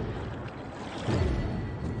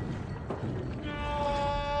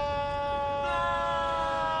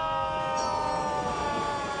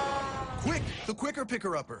 Quick, the quicker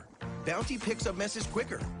picker-upper. Bounty picks up messes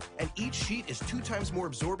quicker, and each sheet is 2 times more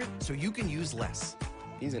absorbent, so you can use less.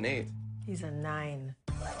 He's an 8. He's a 9.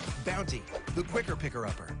 Bounty, the quicker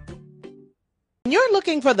picker-upper. When you're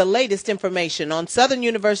looking for the latest information on Southern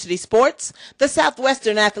University sports, the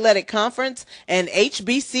Southwestern Athletic Conference, and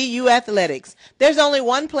HBCU athletics, there's only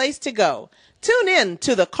one place to go. Tune in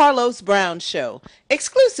to the Carlos Brown Show,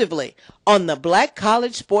 exclusively on the Black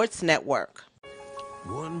College Sports Network.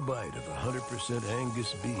 One bite of 100%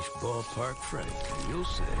 Angus beef ballpark frank, and you'll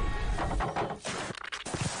say,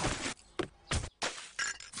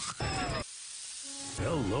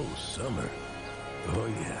 hello, summer. Oh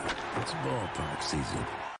yeah, it's ballpark season.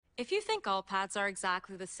 If you think all pads are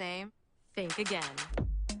exactly the same, think again.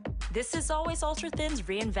 This is Always Ultra Thins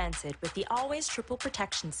reinvented with the Always Triple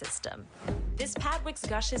Protection System. This pad wicks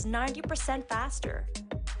gushes 90% faster,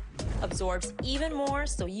 absorbs even more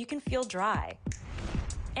so you can feel dry,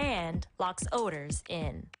 and locks odors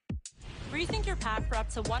in. Rethink your pad for up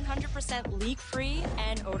to 100% leak-free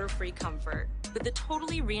and odor-free comfort with the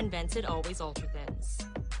totally reinvented Always Ultra Thins.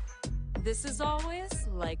 This is always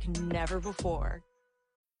like never before.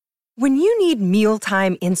 When you need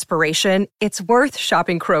mealtime inspiration, it's worth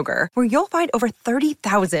shopping Kroger, where you'll find over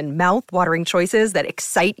 30,000 mouth-watering choices that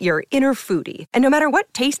excite your inner foodie. And no matter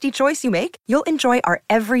what tasty choice you make, you'll enjoy our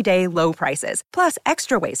everyday low prices, plus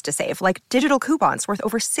extra ways to save, like digital coupons worth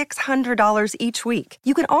over $600 each week.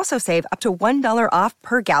 You can also save up to $1 off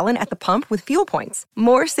per gallon at the pump with fuel points.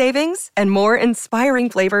 More savings and more inspiring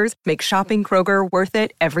flavors make shopping Kroger worth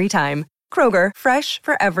it every time. Kroger, fresh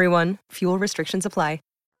for everyone. Fuel restrictions apply.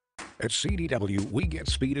 At CDW, we get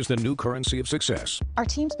speed as the new currency of success. Our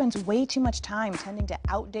team spends way too much time tending to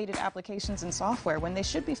outdated applications and software when they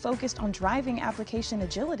should be focused on driving application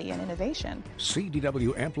agility and innovation.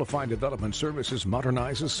 CDW Amplified Development Services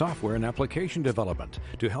modernizes software and application development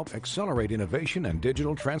to help accelerate innovation and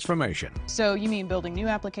digital transformation. So you mean building new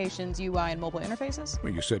applications, UI, and mobile interfaces?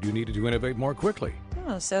 Well, you said you needed to innovate more quickly.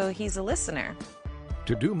 Oh, so he's a listener.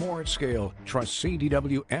 To do more at scale, trust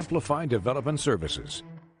CDW Amplified Development Services.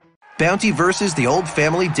 Bounty versus the old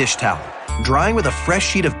family dish towel. Drying with a fresh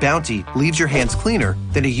sheet of Bounty leaves your hands cleaner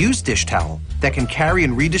than a used dish towel that can carry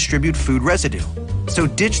and redistribute food residue. So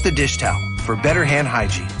ditch the dish towel for better hand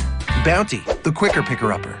hygiene. Bounty, the quicker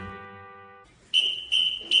picker-upper.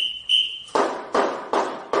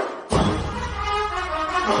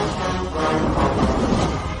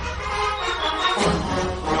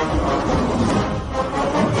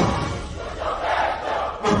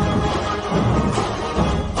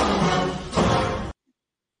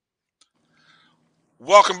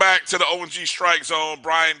 Welcome back to the O&G Strike Zone.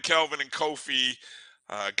 Brian, Kelvin, and Kofi.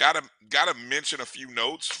 Gotta mention a few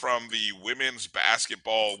notes from the women's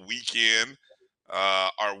basketball weekend.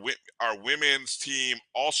 Our women's team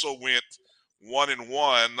also went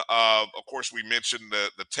 1-1. Of course, we mentioned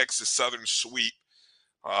the Texas Southern sweep.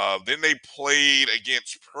 Then they played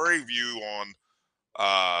against Prairie View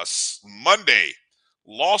on Monday.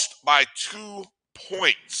 Lost by 2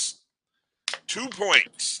 points. 2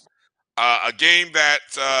 points. A game that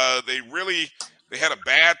they had a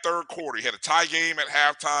bad third quarter. You had a tie game at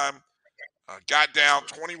halftime. Got down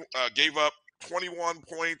 20, gave up 21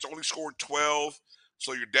 points, only scored 12.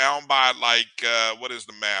 So you're down by what is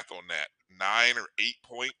the math on that? 9 or 8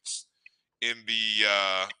 points in the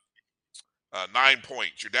 9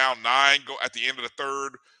 points. You're down 9 go at the end of the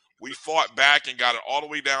third. We fought back and got it all the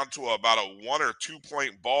way down to about a 1 or 2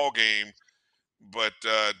 point ball game, but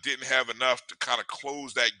didn't have enough to kind of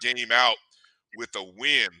close that game out with a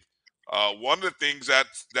win. One of the things that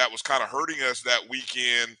was kind of hurting us that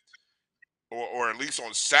weekend, or at least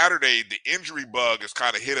on Saturday, the injury bug has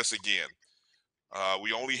kind of hit us again.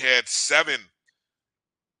 We only had 7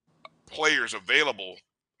 players available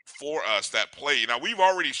for us that play. Now we've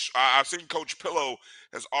already, I've seen Coach Pillow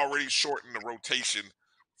has already shortened the rotation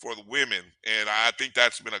for the women, and I think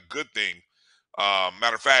that's been a good thing.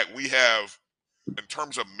 Matter of fact, we have, in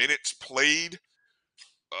terms of minutes played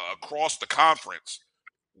across the conference,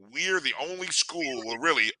 we're the only school, well,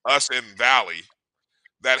 really us and Valley,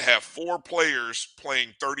 that have 4 players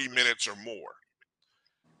playing 30 minutes or more.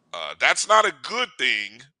 That's not a good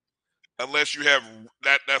thing unless you have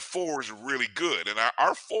that 4 is really good. And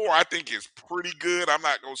our 4, I think, is pretty good. I'm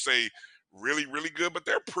not going to say really, really good, but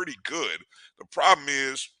they're pretty good. The problem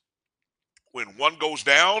is when one goes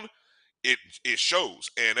down, it shows.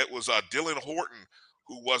 And it was Dylan Horton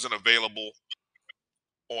who wasn't available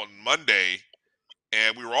on Monday.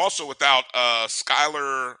 And we were also without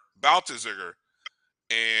Skylar Baltazar,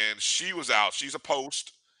 and she was out. She's a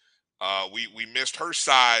post. We missed her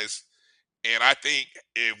size. And I think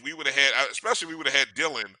if we would have had, especially if we would have had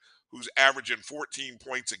Dylan, who's averaging 14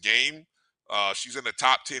 points a game, she's in the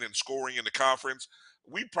top 10 in scoring in the conference,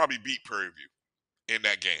 we'd probably beat Prairie View in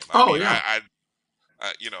that game.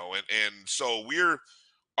 And so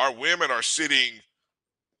our women are sitting,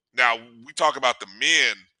 now we talk about the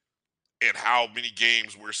men and how many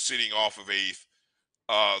games we're sitting off of 8th.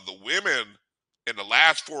 The women in the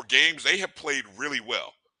last 4 games, they have played really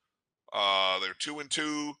well. They're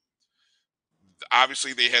 2-2.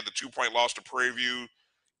 Obviously, they had the 2-point loss to Prairie View.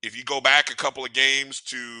 If you go back a couple of games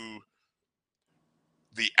to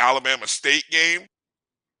the Alabama State game,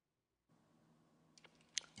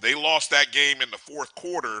 they lost that game in the 4th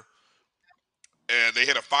quarter, and they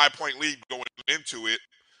had a 5-point lead going into it.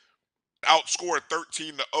 Outscored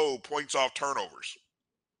 13-0 points off turnovers.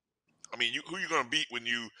 I mean, who are you going to beat when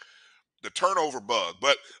the turnover bug?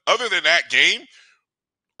 But other than that game,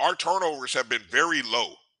 our turnovers have been very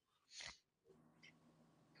low.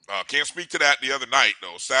 Can't speak to that the other night,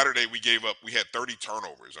 though. Saturday, we had 30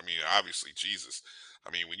 turnovers. I mean, obviously, Jesus.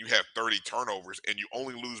 I mean, when you have 30 turnovers and you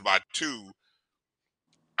only lose by 2,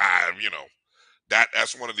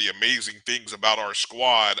 that's one of the amazing things about our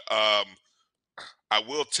squad. I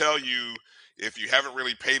will tell you, if you haven't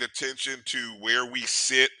really paid attention to where we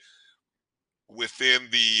sit within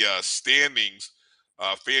the standings,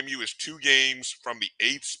 FAMU is 2 games from the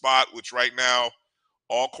 8th spot, which right now,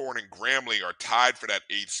 Alcorn and Grambling are tied for that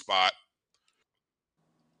 8th spot.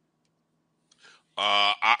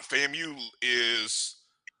 FAMU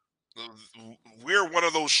we're one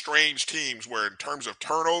of those strange teams where in terms of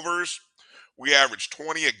turnovers, we average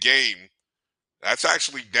 20 a game. That's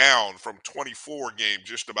actually down from 24 a game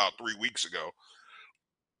just about 3 weeks ago,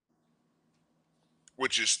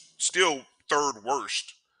 which is still 3rd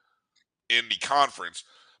worst in the conference.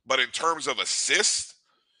 But in terms of assists,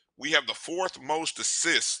 we have the 4th most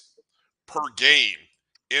assists per game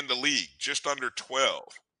in the league, just under 12.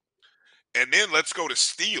 And then let's go to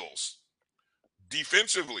steals.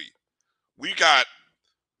 Defensively, we got,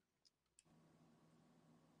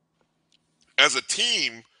 as a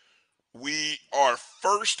team, we are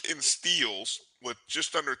 1st in steals with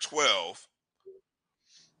just under 12.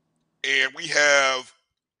 And we have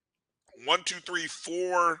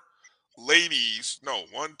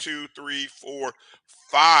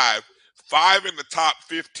 5 in the top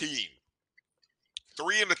 15,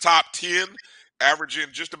 3 in the top 10, averaging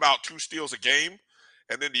just about 2 steals a game,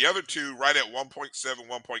 and then the other 2 right at 1.7,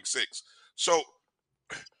 1.6. So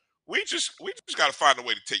we just got to find a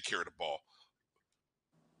way to take care of the ball.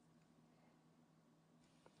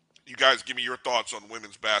 You guys give me your thoughts on the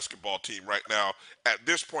women's basketball team right now at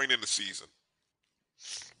this point in the season.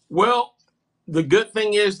 Well, the good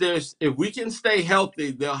thing is if we can stay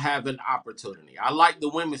healthy, they'll have an opportunity. I like the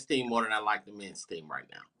women's team more than I like the men's team right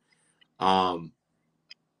now.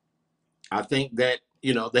 I think that,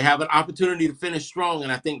 they have an opportunity to finish strong,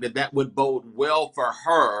 and I think that would bode well for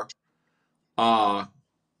her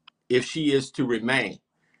if she is to remain.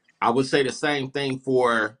 I would say the same thing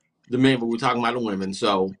for the men, but we're talking about the women.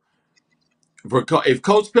 So if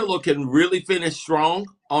Coach Pillow can really finish strong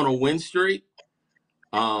on a win streak,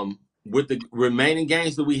 with the remaining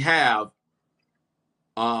games that we have,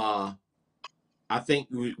 I think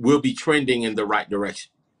we'll be trending in the right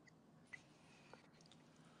direction.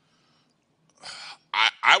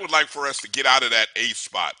 I would like for us to get out of that 8th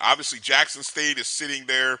spot. Obviously, Jackson State is sitting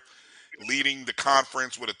there leading the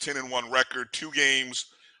conference with a 10-1 record, 2 games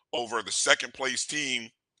over the second place team.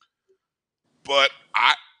 But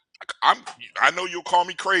I know you'll call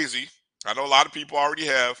me crazy. I know a lot of people already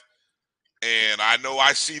have. And I know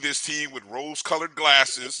I see this team with rose-colored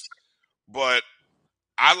glasses, but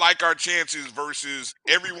I like our chances versus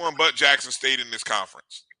everyone but Jackson State in this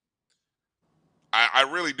conference. I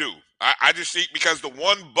really do. I just think because the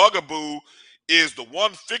one bugaboo is the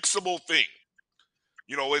one fixable thing.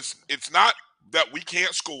 You know, it's not that we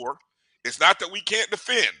can't score. It's not that we can't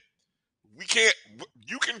defend.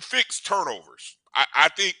 You can fix turnovers. I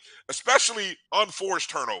think, especially unforced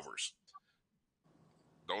turnovers.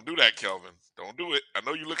 Don't do that, Kelvin. Don't do it. I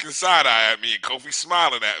know you're looking side-eye at me and Kofi's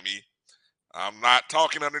smiling at me. I'm not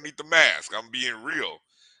talking underneath the mask. I'm being real.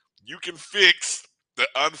 You can fix the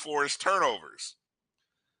unforced turnovers.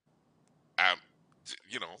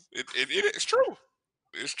 You know, it's true.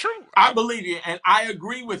 It's true. I believe you, and I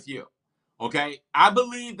agree with you. Okay? I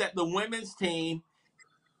believe that the women's team,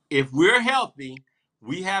 if we're healthy,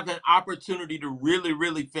 we have an opportunity to really,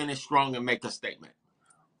 really finish strong and make a statement.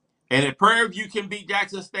 And if Prairie View can beat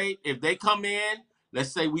Jackson State, if they come in,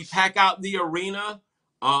 let's say we pack out the arena,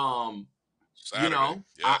 Saturday, you know,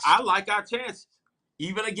 yes. I like our chances,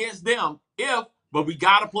 even against them, but we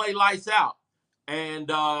got to play lights out. And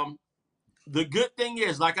the good thing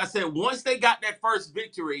is, like I said, once they got that first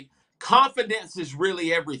victory, confidence is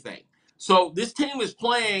really everything. So this team is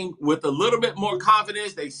playing with a little bit more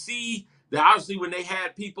confidence. They see that obviously when they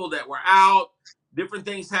had people that were out, different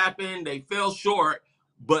things happened. They fell short.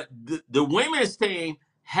 But the women's team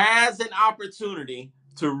has an opportunity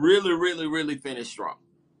to really, really, really finish strong.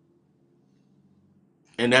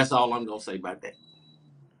 And that's all I'm going to say about that.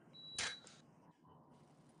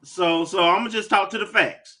 So I'm going to just talk to the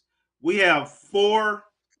facts. We have 4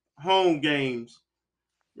 home games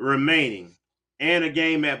remaining and a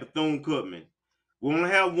game at Bethune-Cookman. We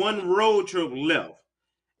only have 1 road trip left.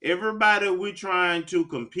 Everybody we're trying to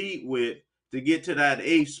compete with to get to that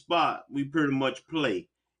 8th spot, we pretty much play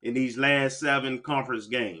in these last 7 conference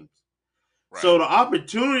games. Right. So the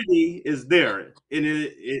opportunity is there, and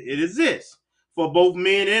it exists for both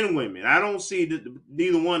men and women. I don't see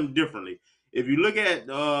neither one differently. If you look at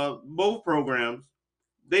both programs,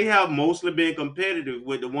 they have mostly been competitive,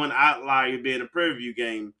 with the one outlier being a Prairie View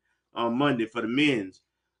game on Monday for the men's.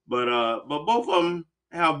 But both of them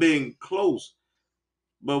have been close,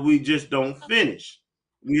 but we just don't finish.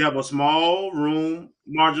 We have a small room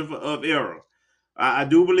margin of error. I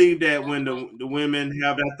do believe that when the women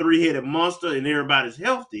have that 3-headed monster and everybody's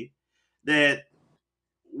healthy, that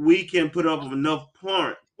we can put up enough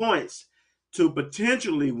points to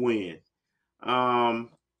potentially win. But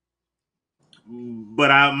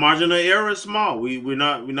our margin of error is small. We're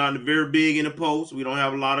not very big in the post. We don't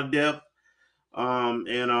have a lot of depth,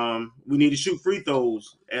 and we need to shoot free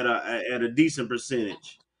throws at a decent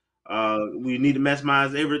percentage. We need to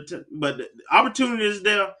maximize but the opportunity is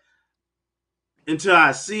there. Until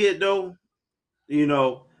I see it, though, you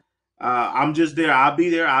know, I'm just there. I'll be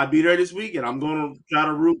there. I'll be there this week, and I'm going to try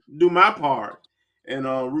to do my part and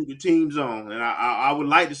root the teams on. And I would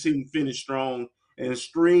like to see them finish strong and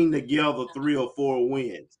string together 3 or 4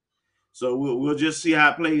 wins. So we'll just see how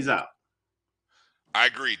it plays out. I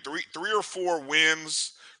agree. Three or 4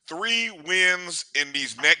 wins. 3 wins in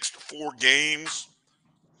these next 4 games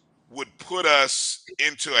would put us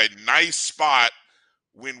into a nice spot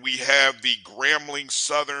when we have the Grambling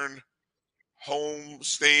Southern home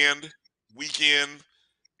stand weekend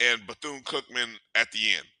and Bethune-Cookman at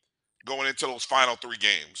the end, going into those final 3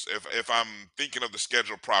 games. If I'm thinking of the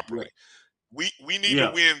schedule properly, right. we need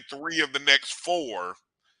to win 3 of the next 4,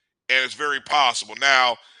 and it's very possible.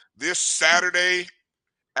 Now, this Saturday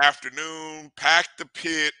afternoon, pack the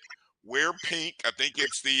pit, wear pink. I think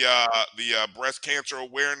it's the breast cancer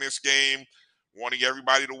awareness game. Wanting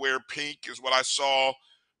everybody to wear pink is what I saw.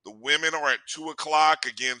 The women are at 2:00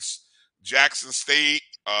 against Jackson State,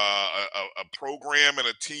 a program and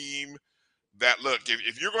a team that, look,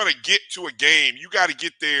 if you're going to get to a game, you got to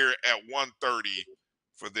get there at 1:30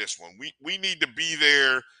 for this one. We need to be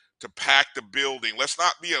there to pack the building. Let's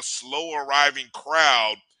not be a slow arriving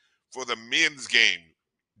crowd for the men's game.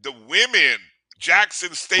 The women,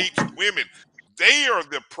 Jackson State's women, they are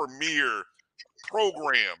the premier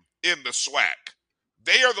program in the SWAC.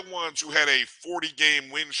 They are the ones who had a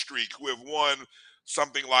 40-game win streak, who have won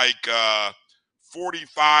something like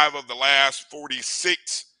 45 of the last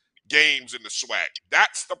 46 games in the SWAC.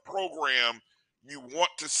 That's the program you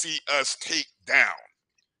want to see us take down.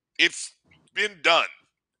 It's been done.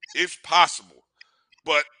 It's possible.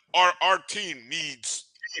 But our team needs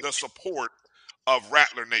the support of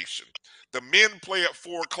Rattler Nation. The men play at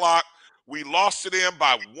 4 o'clock. We lost to them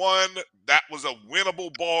by 1. That was a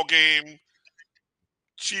winnable ball game.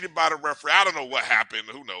 Cheated by the referee. I don't know what happened.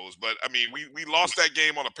 Who knows? But I mean, we lost that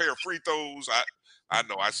game on a pair of free throws. I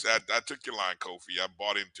know. I took your line, Kofi. I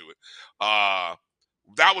bought into it.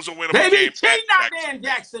 That was a winnable They game. be cheating out there in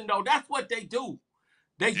Jackson, though. That's what they do.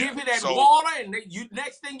 They give it that water, and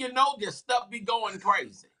next thing you know, your stuff be going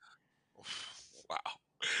crazy. Wow.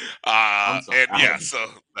 And yeah, so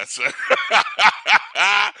that's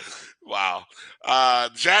wow.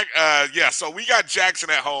 Yeah, so we got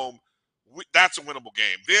Jackson at home. That's a winnable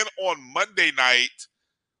game. Then on Monday night,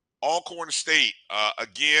 Alcorn State,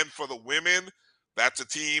 again for the women, that's a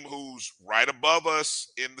team who's right above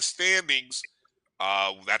us in the standings.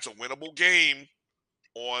 That's a winnable game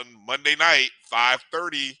on Monday night,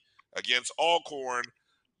 5:30 against Alcorn.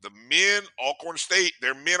 The men, Alcorn State,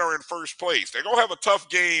 their men are in first place. They're going to have a tough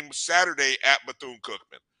game Saturday at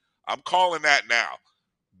Bethune-Cookman. I'm calling that now.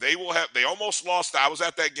 They almost lost. I was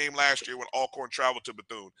at that game last year when Alcorn traveled to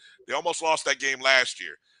Bethune. They almost lost that game last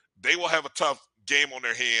year. They will have a tough game on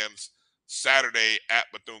their hands Saturday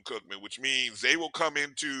at Bethune-Cookman, which means they will come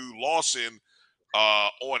into Lawson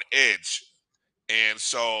on edge. And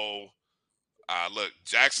so, look,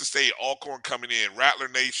 Jackson State, Alcorn coming in. Rattler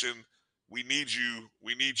Nation, we need you.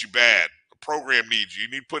 We need you bad. The program needs you.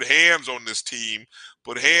 You need to put hands on this team.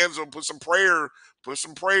 Put some prayer.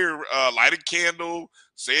 Light a candle.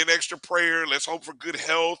 Say an extra prayer. Let's hope for good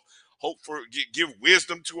health. Hope for give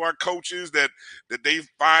wisdom to our coaches that they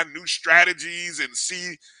find new strategies and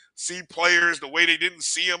see players the way they didn't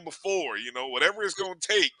see them before. You know, whatever it's going to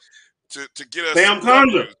take to get us. Bam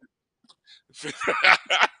Conjure.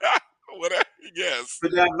 Whatever. Yes.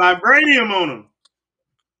 Put that vibranium on them.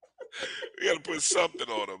 We got to put something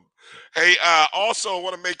on them. Hey, also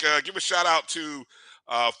want to give a shout out to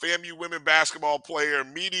FAMU women basketball player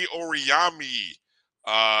Midi Oriyami.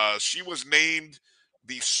 She was named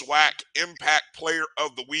the SWAC Impact Player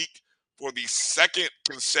of the Week for the second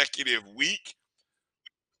consecutive week.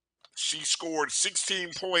 She scored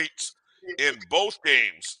 16 points in both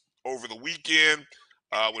games over the weekend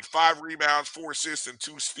with 5 rebounds, 4 assists, and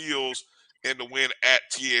 2 steals in the win at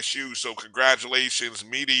TSU. So congratulations,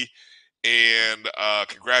 Midi, and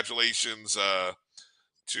congratulations to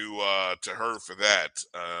her for that.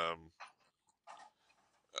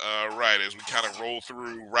 All right, as we kind of roll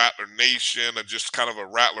through Rattler Nation, just kind of a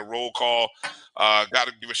Rattler roll call, got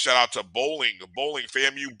to give a shout out to bowling. The bowling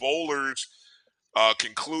FAMU bowlers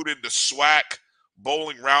concluded the SWAC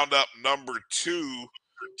bowling roundup number 2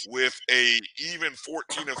 with a even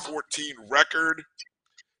 14-14 record.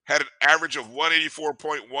 Had an average of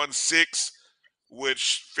 184.16,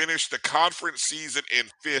 which finished the conference season in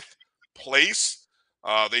 5th place.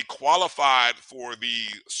 They qualified for the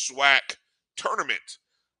SWAC tournament.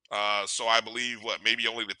 So I believe maybe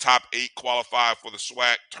only the top 8 qualify for the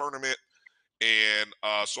SWAC tournament. And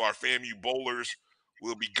so our FAMU bowlers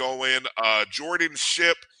will be going. Jordan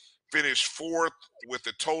Ship finished 4th with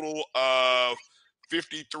a total of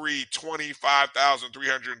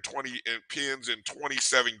 5,320 pins in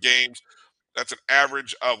 27 games. That's an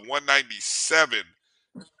average of 197.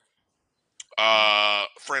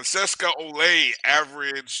 Francesca Olay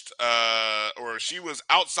averaged, she was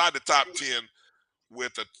outside the top 10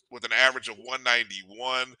 with an average of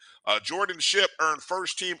 191. Jordan Ship earned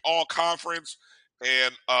first team all conference,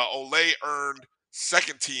 and Olay earned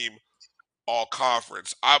second team all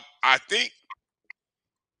conference. I think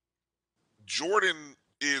Jordan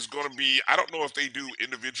is going to be, I don't know if they do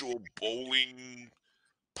individual bowling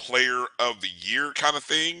player of the year kind of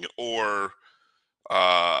thing or,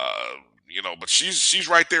 but she's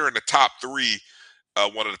right there in the top 3,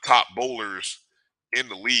 one of the top bowlers in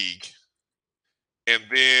the league. And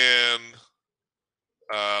then,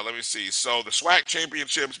 let me see. So the SWAC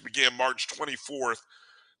championships begin March 24th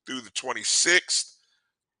through the 26th.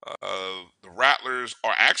 The Rattlers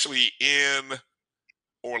are actually in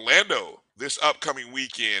Orlando this upcoming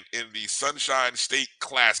weekend in the Sunshine State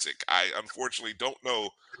Classic. I unfortunately don't know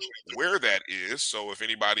where that is, so if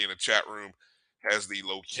anybody in the chat room has the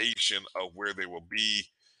location of where they will be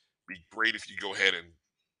great if you go ahead and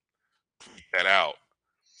tweet that out.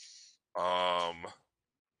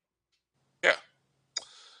 Yeah.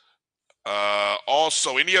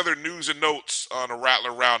 Also, any other news and notes on a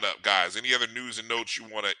Rattler Roundup, guys? Any other news and notes you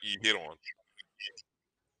hit on?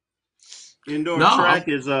 Indoor track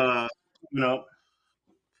is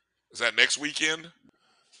Is that next weekend?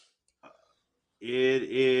 It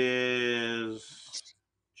is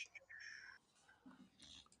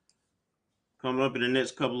coming up in the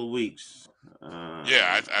next couple of weeks.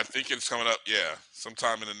 Yeah, I think it's coming up. Yeah,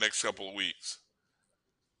 sometime in the next couple of weeks.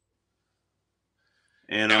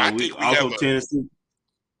 And I we think we have also a. Tennessee.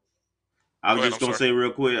 I Go was ahead. just I'm gonna sorry. say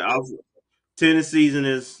real quick. Tennis season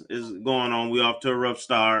is going on. We off to a rough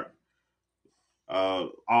start.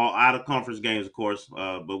 All out of conference games, of course.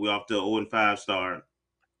 But we off to a 0-5 start.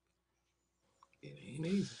 It ain't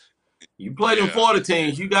easy. You play them Yeah. Florida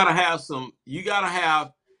teams, you gotta have some. You gotta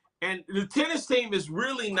have, and the tennis team is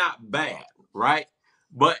really not bad, right?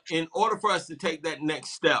 But in order for us to take that next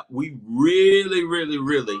step, we really, really,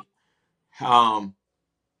 really,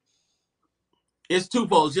 it's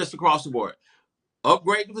twofold, just across the board.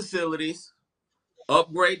 Upgrade the facilities,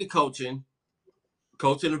 upgrade the coaching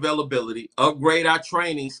availability, upgrade our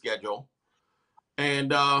training schedule,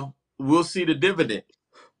 and we'll see the dividend.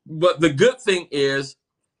 But the good thing is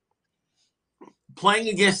playing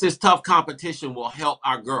against this tough competition will help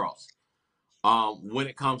our girls when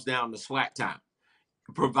it comes down to SWAC time,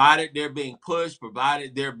 provided they're being pushed,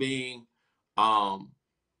 provided they're being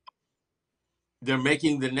they're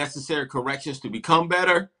making the necessary corrections to become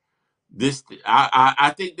better.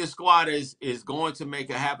 I think this squad is going to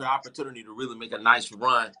have an opportunity to really make a nice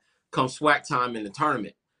run come SWAC time in the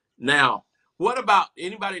tournament. Now, what about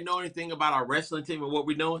anybody know anything about our wrestling team and what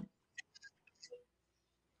we're doing?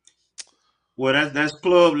 Well, that's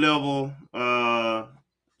club level. But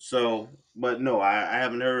no, I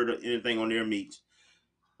haven't heard of anything on their meets.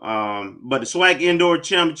 But the SWAC Indoor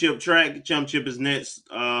Championship Track Championship is next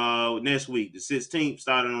week, the 16th,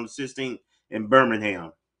 starting on the 16th in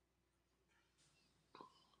Birmingham.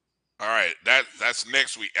 All right, that's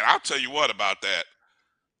next week, and I'll tell you what about that.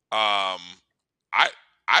 I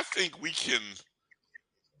think we can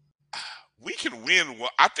win.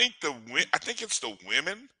 Well, I think it's the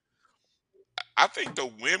women. I think the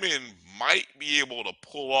women might be able to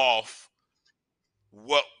pull off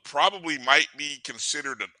what probably might be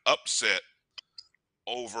considered an upset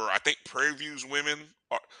over. I think Prairie View's women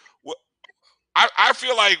are. What I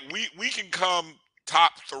feel like we can come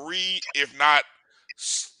top 3, if not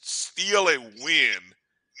steal a win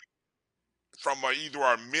from either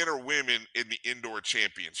our men or women in the indoor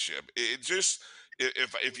championship. It just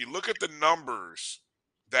if you look at the numbers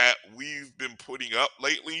that we've been putting up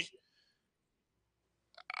lately,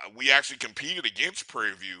 we actually competed against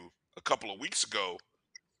Prairie View a couple of weeks ago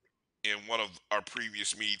in one of our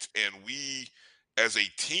previous meets, and we as a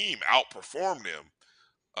team outperformed them.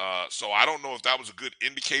 So I don't know if that was a good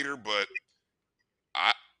indicator, but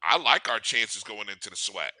I like our chances going into the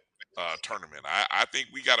SWAC tournament. I think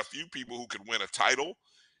we got a few people who could win a title,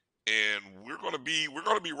 and we're gonna be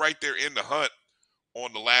right there in the hunt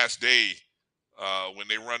on the last day when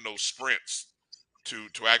they run those sprints to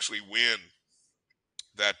actually win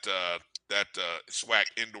that SWAC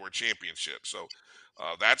indoor championship. So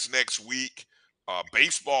that's next week.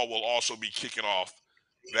 Baseball will also be kicking off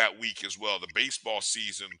that week as well. The baseball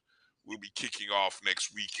season will be kicking off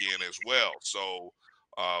next weekend as well. So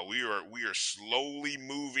we are slowly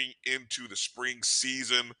moving into the spring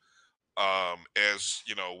season. As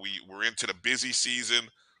you know, we're into the busy season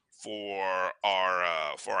for our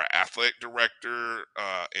athletic director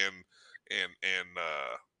and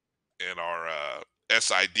our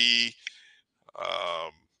SID.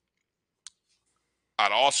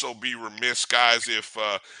 I'd also be remiss, guys, if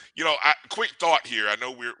quick thought here. I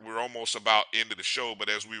know we're almost about end of the show, but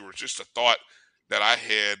as we were just a thought that I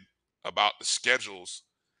had about the schedules,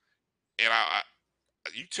 and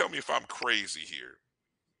you tell me if I'm crazy here.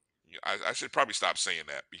 I should probably stop saying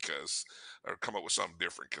that or come up with something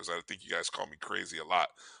different, because I think you guys call me crazy a lot.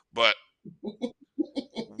 But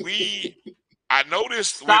I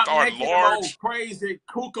noticed Stop with our making large them old crazy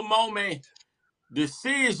Kukamome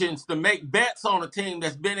decisions to make bets on a team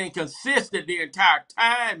that's been inconsistent the entire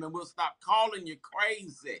time, and we'll stop calling you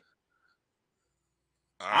crazy.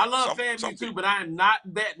 I love FAMU too, but I am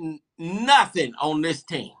not betting nothing on this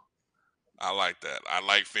team. I like that. I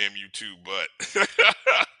like FAMU too, but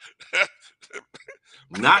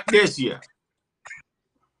not this year.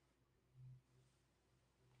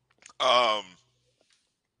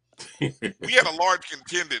 We had a large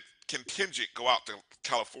contingent go out to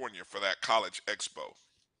California for that college expo.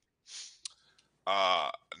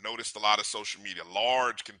 Noticed a lot of social media,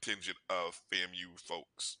 large contingent of FAMU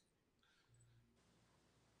folks.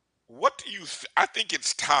 What do you? I think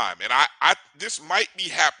it's time, and I this might be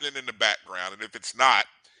happening in the background, and if it's not,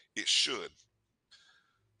 it should.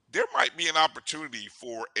 There might be an opportunity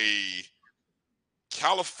for a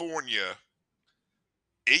California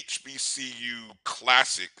HBCU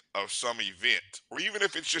classic of some event, or even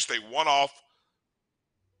if it's just a one-off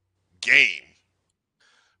game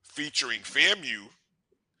featuring FAMU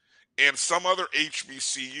and some other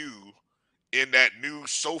HBCU in that new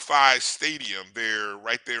SoFi Stadium there,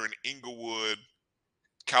 right there in Inglewood,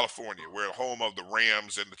 California, where the home of the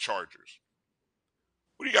Rams and the Chargers.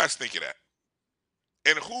 What do you guys think of that?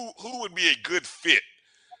 And who would be a good fit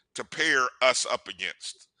to pair us up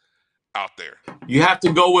against out there? You have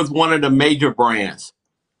to go with one of the major brands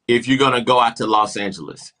if you're going to go out to Los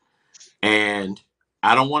Angeles. And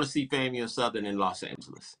I don't want to see FAMU and Southern in Los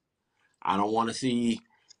Angeles. I don't want to see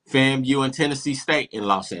FAMU and Tennessee State in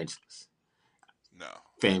Los Angeles. No.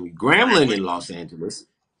 FAMU Grambling in Los Angeles.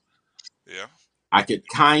 Yeah. I could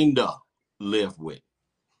kind of live with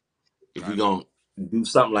if we're going to do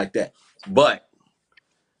something like that. But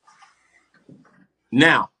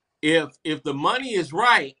now, if the money is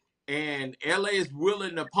right and LA is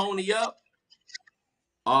willing to pony up,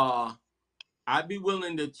 I'd be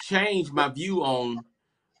willing to change my view on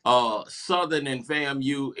Southern and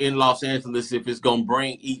FAMU in Los Angeles if it's going to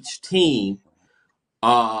bring each team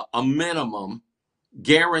a minimum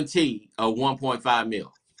guarantee of $1.5 million.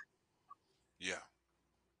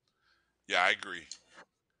 Yeah, I agree.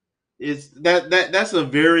 It's that's a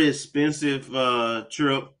very expensive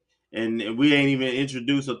trip, and we ain't even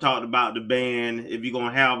introduced or talked about the band. If you're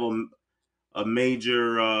gonna have a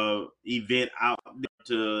major event out there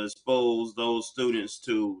to expose those students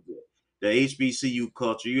to the HBCU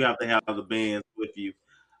culture, you have to have the bands with you.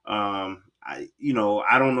 I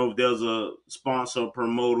don't know if there's a sponsor or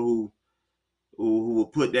promoter who will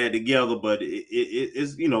put that together, but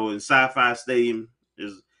it's in SoFi Stadium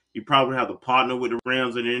is. You probably have to partner with the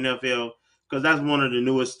Rams and the NFL because that's one of the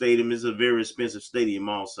newest stadiums. It's a very expensive stadium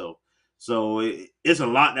also. So it's a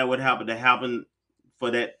lot that would have to happen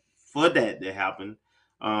for that to happen.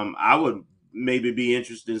 I would maybe be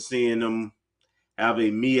interested in seeing them have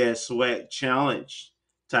a Me at Sweat challenge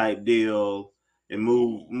type deal and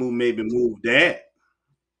move that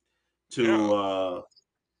to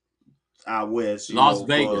out west, Las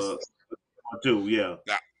Vegas. Too, yeah.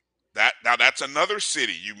 Now that's another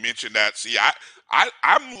city. You mentioned that. See,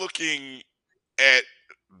 I'm looking at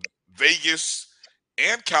Vegas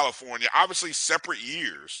and California, obviously separate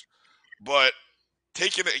years, but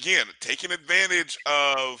taking advantage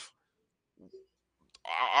of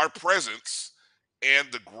our presence and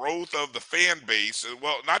the growth of the fan base.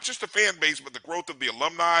 Well, not just the fan base, but the growth of the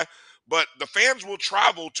alumni. But the fans will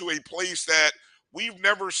travel to a place that we've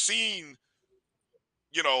never seen.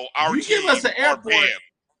 Our you team, give us an airport. Band.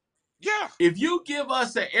 Yeah. If you give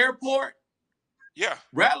us an airport, yeah,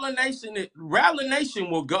 Rattler Nation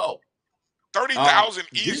will go. 30,000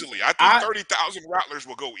 easily. I think 30,000 Rattlers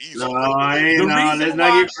will go easily. Let's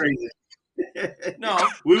not get crazy. No,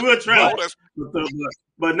 we will try,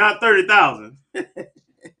 but not 30,000.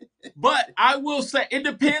 But I will say it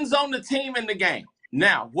depends on the team in the game.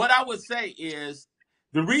 Now, what I would say is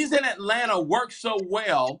the reason Atlanta works so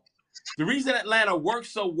well. The reason Atlanta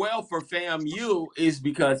works so well for FAMU is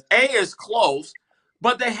because A, is close,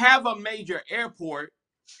 but they have a major airport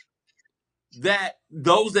that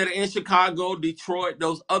those that are in Chicago, Detroit,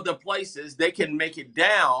 those other places, they can make it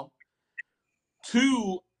down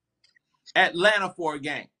to Atlanta for a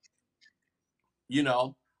game.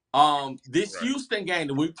 This Houston game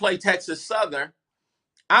that we play Texas Southern,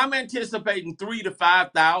 I'm anticipating 3,000 to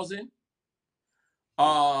 5,000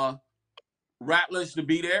 Rattlers to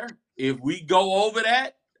be there. If we go over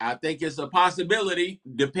that, I think it's a possibility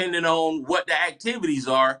depending on what the activities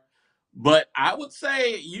are. But I would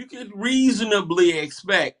say you could reasonably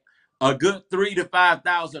expect a good 3,000 to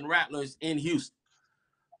 5,000 Rattlers in Houston.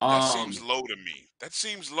 That seems low to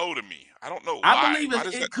me. I don't know why. I believe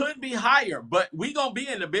it could be higher, but we're going to be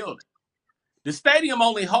in the building. The stadium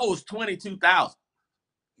only holds 22,000.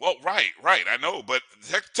 Well, right. I know, but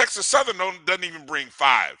Texas Southern doesn't even bring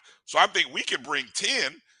 5. So I think we could bring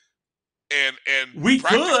 10. And we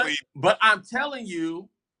could, but I'm telling you,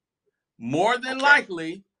 more than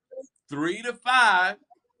likely, 3 to 5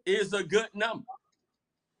 is a good number.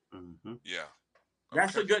 Mm-hmm. Yeah.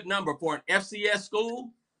 That's a good number for an FCS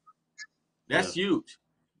school. That's huge.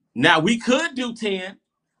 Now, we could do 10,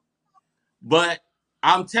 but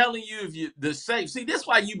I'm telling you, see, this is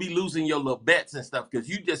why you be losing your little bets and stuff, because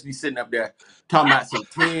you just be sitting up there talking about some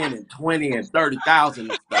 10 and 20 and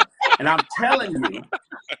 30,000 and stuff. And I'm telling you,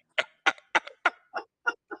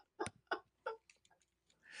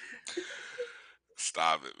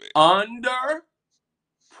 stop it, man. Under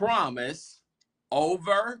promise,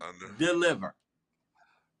 over deliver.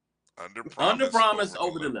 Under promise,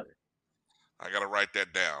 over deliver. I gotta write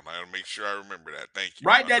that down. I gotta make sure I remember that. Thank you.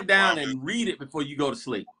 Write that down and read it before you go to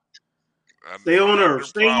sleep. Stay on Earth.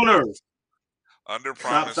 Stay on Earth. Under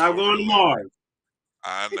promise. Stop going to Mars.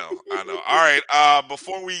 I know. All right.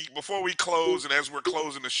 Before we close, and as we're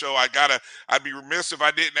closing the show, I'd be remiss if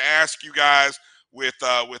I didn't ask you guys with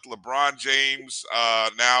LeBron James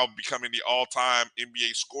now becoming the all-time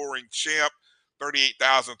NBA scoring champ,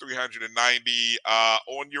 38,390.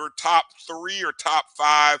 On your top 3 or top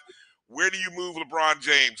 5, where do you move LeBron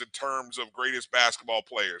James in terms of greatest basketball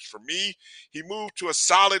players? For me, he moved to a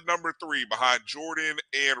solid number 3 behind Jordan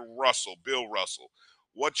and Russell, Bill Russell.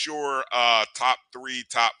 What's your top 3,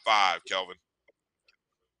 top 5, Kelvin?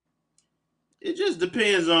 It just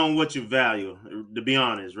depends on what you value, to be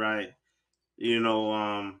honest, right? You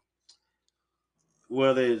know,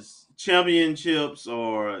 whether it's championships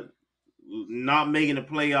or not making the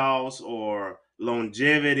playoffs or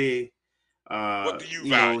longevity. What do you You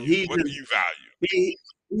value? know, What do you value?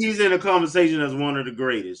 he's in a conversation as one of the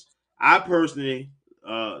greatest. I personally,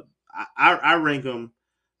 I rank him.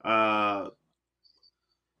 I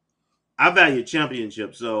value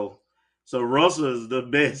championships, so Russell is the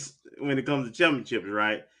best when it comes to championships,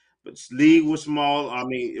 right? But league was small. I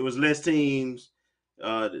mean, it was less teams.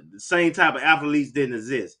 The same type of athletes didn't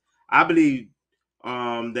exist. I believe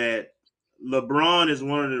that LeBron is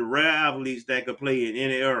one of the rare athletes that could play in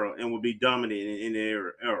any era and would be dominant in any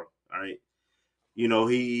era. All right, you know,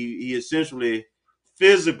 he essentially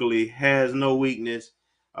physically has no weakness,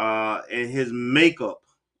 and his makeup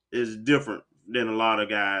is different than a lot of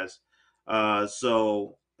guys.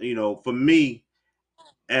 So you know, for me,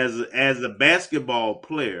 as a basketball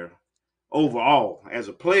player, overall as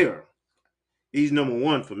a player, he's number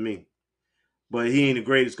 1 for me. But he ain't the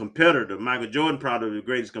greatest competitor. Michael Jordan probably the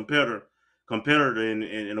greatest competitor,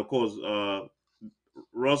 and of course,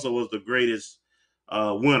 Russell was the greatest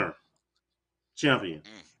winner, champion.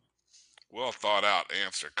 Well thought out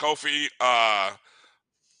answer, Kofi.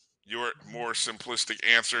 Your more simplistic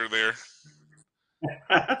answer there.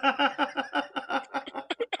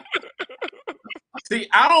 See,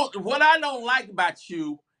 what I don't like about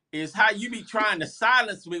you is how you be trying to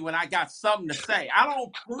silence me when I got something to say. I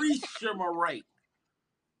don't pre-shimmerate.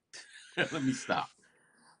 Let me stop.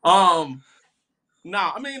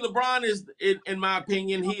 No, I mean, LeBron is, in my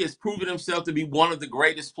opinion, he has proven himself to be one of the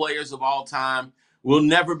greatest players of all time. We'll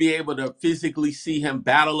never be able to physically see him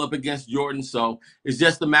battle up against Jordan, so it's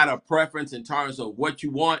just a matter of preference in terms of what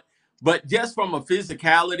you want. But just from a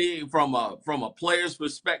physicality, from a player's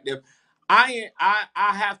perspective, I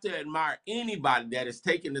have to admire anybody that has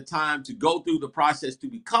taken the time to go through the process to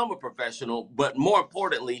become a professional, but more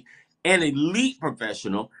importantly, an elite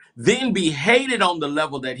professional, then be hated on the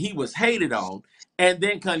level that he was hated on, and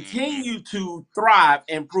then continue to thrive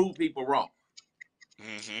and prove people wrong.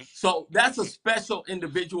 So that's a special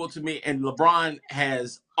individual to me, and LeBron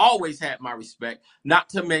has always had my respect, not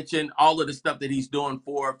to mention all of the stuff that he's doing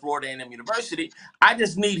for Florida A&M University. I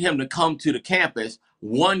just need him to come to the campus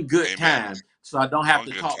one good time so I don't have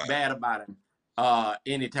to talk bad about him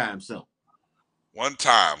anytime soon. One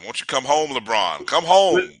time. Won't you come home, LeBron? Come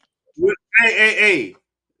home. Hey.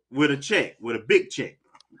 With a check, with a big check.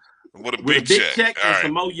 With a big check and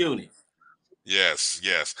some more units. Yes.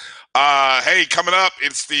 Hey, coming up,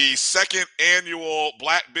 it's the 2nd annual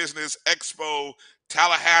Black Business Expo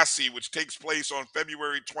Tallahassee, which takes place on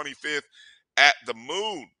February 25th at the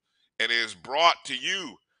Moon, and is brought to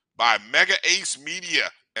you by Mega Ace Media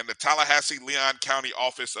and the Tallahassee Leon County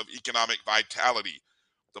Office of Economic Vitality.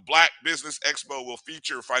 The Black Business Expo will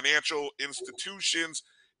feature financial institutions,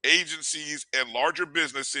 agencies, and larger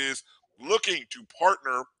businesses looking to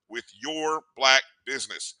partner with your Black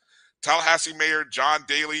business. Tallahassee Mayor John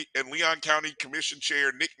Daly and Leon County Commission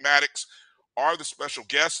Chair Nick Maddox are the special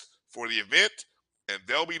guests for the event, and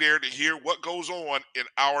they'll be there to hear what goes on in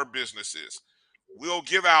our businesses. We'll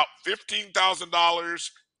give out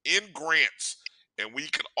 $15,000 in grants, and we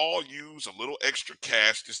can all use a little extra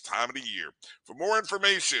cash this time of the year. For more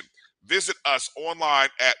information, visit us online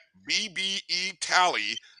at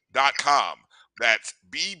bbetally.com. That's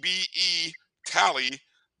bbetally.com.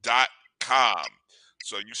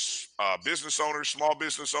 So you business owners, small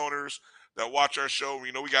business owners that watch our show,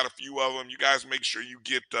 we know we got a few of them. You guys make sure you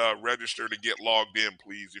get registered and get logged in,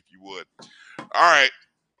 please, if you would. All right.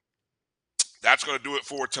 That's going to do it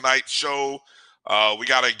for tonight's show. We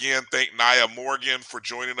got to again thank Nia Morgan for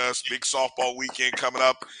joining us. Big softball weekend coming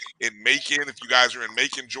up in Macon. If you guys are in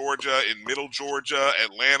Macon, Georgia, in Middle Georgia,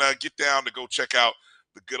 Atlanta, get down to go check out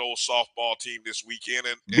the good old softball team this weekend.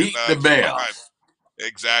 And beat the Bears.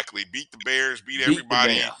 Exactly. Beat the Bears, beat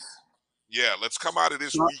everybody. Yeah, let's come out of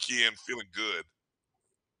this weekend feeling good.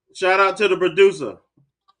 Shout out to the producer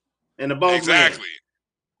and the boss exactly. man.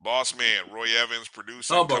 Boss man, Roy Evans,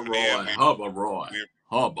 producing. Hubba Roy.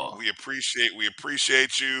 We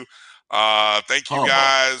appreciate you. Thank you Humble.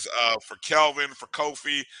 guys for Kelvin, for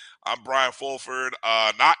Kofi. I'm Brian Fulford,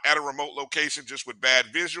 not at a remote location, just with bad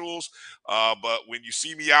visuals. But when you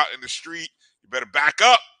see me out in the street, you better back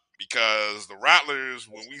up because the Rattlers,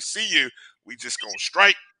 when we see you, we just gonna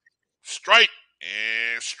strike,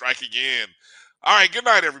 and strike again. All right, good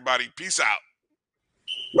night, everybody. Peace out.